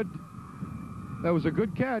a good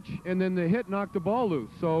catch. And then the hit knocked the ball loose.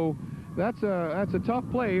 So that's a tough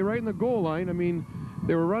play right in the goal line. I mean,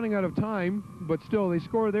 they were running out of time, but still they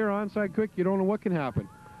score there onside quick. You don't know what can happen.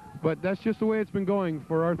 But that's just the way it's been going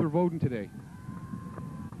for Arthur Voaden today.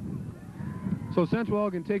 So Central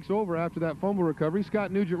Elgin takes over after that fumble recovery.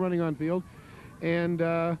 Scott Nugent running on field. And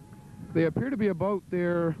they appear to be about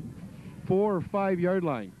their 4 or 5 yard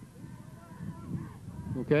line.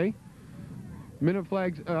 Okay? Minute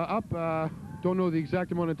flags up. Don't know the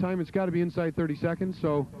exact amount of time. It's got to be inside 30 seconds.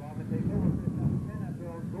 So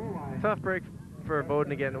tough break for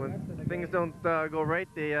Voaden again. When things don't go right,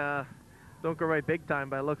 they don't go right big time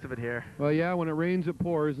by the looks of it here. Well, yeah, when it rains, it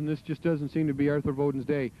pours, and this just doesn't seem to be Arthur Voaden's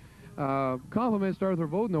day. Compliments to Arthur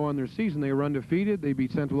Voaden, though, on their season. They were undefeated. They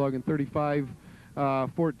beat Central Elgin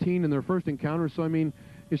 35-14 in their first encounter. So, I mean,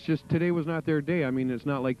 it's just today was not their day. I mean, it's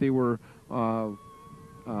not like they were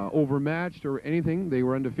overmatched or anything. They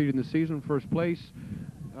were undefeated in the season, first place.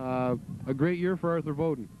 A great year for Arthur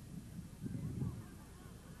Voaden.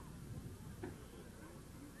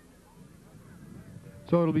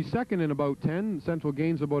 So it'll be 2nd and about 10. Central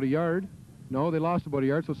gains about a yard. No, they lost about a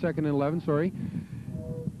yard, so 2nd and 11, sorry.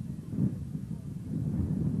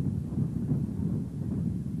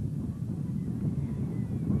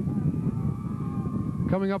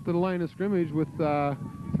 Coming up to the line of scrimmage with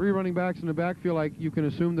 3 running backs in the backfield, like you can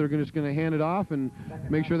assume they're just going to hand it off and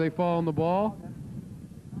make sure they fall on the ball.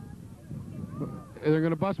 They're going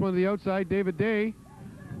to bust one to the outside. David Day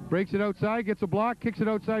breaks it outside, gets a block, kicks it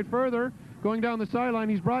outside further. Going down the sideline,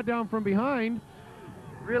 he's brought down from behind.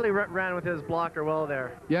 Really ran with his blocker well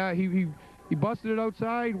there. Yeah, he busted it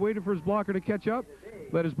outside, waited for his blocker to catch up,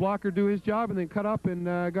 let his blocker do his job, and then cut up and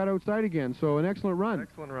got outside again. So an excellent run.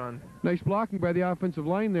 Excellent run. Nice blocking by the offensive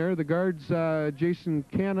line there. The guards, Jason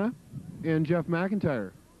Canna and Jeff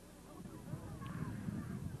McIntyre.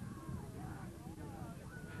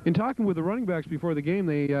 In talking with the running backs before the game,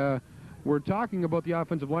 they were talking about the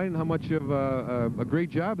offensive line and how much of a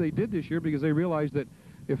great job they did this year, because they realized that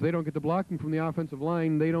if they don't get the blocking from the offensive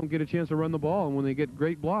line, they don't get a chance to run the ball. And when they get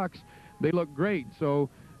great blocks, they look great. So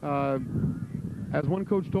as one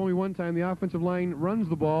coach told me one time, the offensive line runs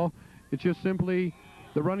the ball. It's just simply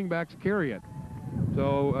the running backs carry it.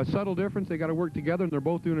 So a subtle difference. They got to work together, and they're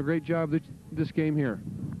both doing a great job this game here.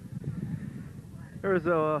 There was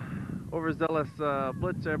a overzealous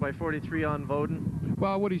blitz there by 43 on Voaden.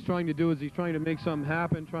 Well, what he's trying to do is he's trying to make something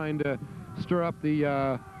happen, trying to stir up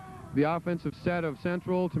the offensive set of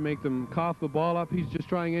Central to make them cough the ball up. He's just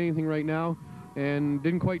trying anything right now and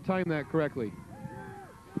didn't quite time that correctly.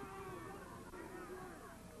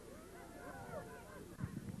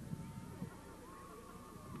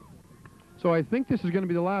 So I think this is going to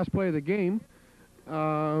be the last play of the game.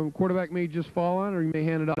 Quarterback may just fall on, or he may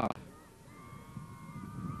hand it off.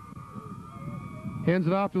 Hands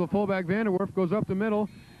it off to the fullback. Vanderwerf goes up the middle,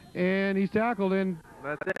 and he's tackled, and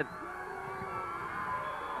that's it.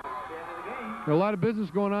 A lot of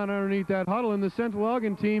business going on underneath that huddle, and the Central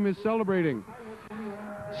Elgin team is celebrating.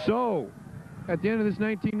 So, at the end of this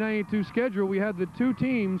 1992 schedule, we had the 2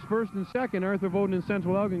 teams, first and second, Arthur Voaden and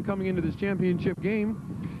Central Elgin, coming into this championship game.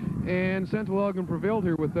 And Central Elgin prevailed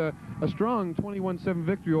here with a strong 21-7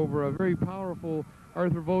 victory over a very powerful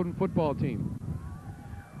Arthur Voaden football team.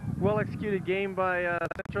 Well executed game by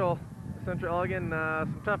Central Elgin.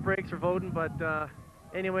 Some tough breaks for Voaden, but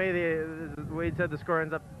anyway, Wade said the score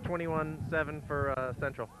ends up 21-7 for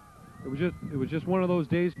Central. it was just one of those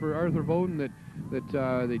days for Arthur Voaden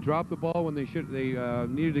that they dropped the ball when they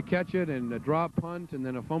needed to catch it, and a drop punt, and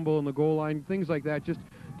then a fumble in the goal line. Things like that just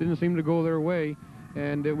didn't seem to go their way.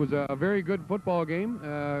 And it was a very good football game.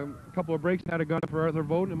 A couple of breaks had it gone for Arthur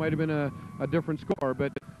Voaden, it might have been a different score.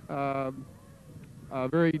 But a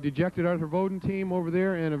very dejected Arthur Voaden team over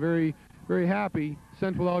there, and a very, very happy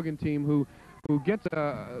Central Elgin team who gets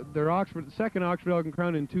their second Oxford Elgin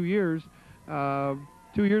crown in 2 years.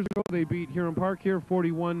 2 years ago, they beat Huron Park here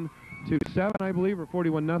 41-7, I believe, or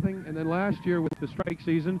 41-0. And then last year, with the strike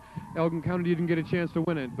season, Elgin County didn't get a chance to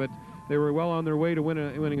win it, but they were well on their way to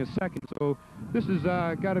winning a second. So this has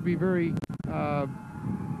got to be a very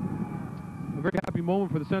happy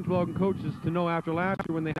moment for the Central Elgin coaches to know after last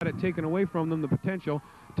year, when they had it taken away from them, the potential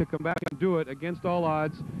to come back and do it against all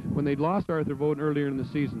odds when they'd lost Arthur Voaden earlier in the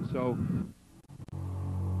season. So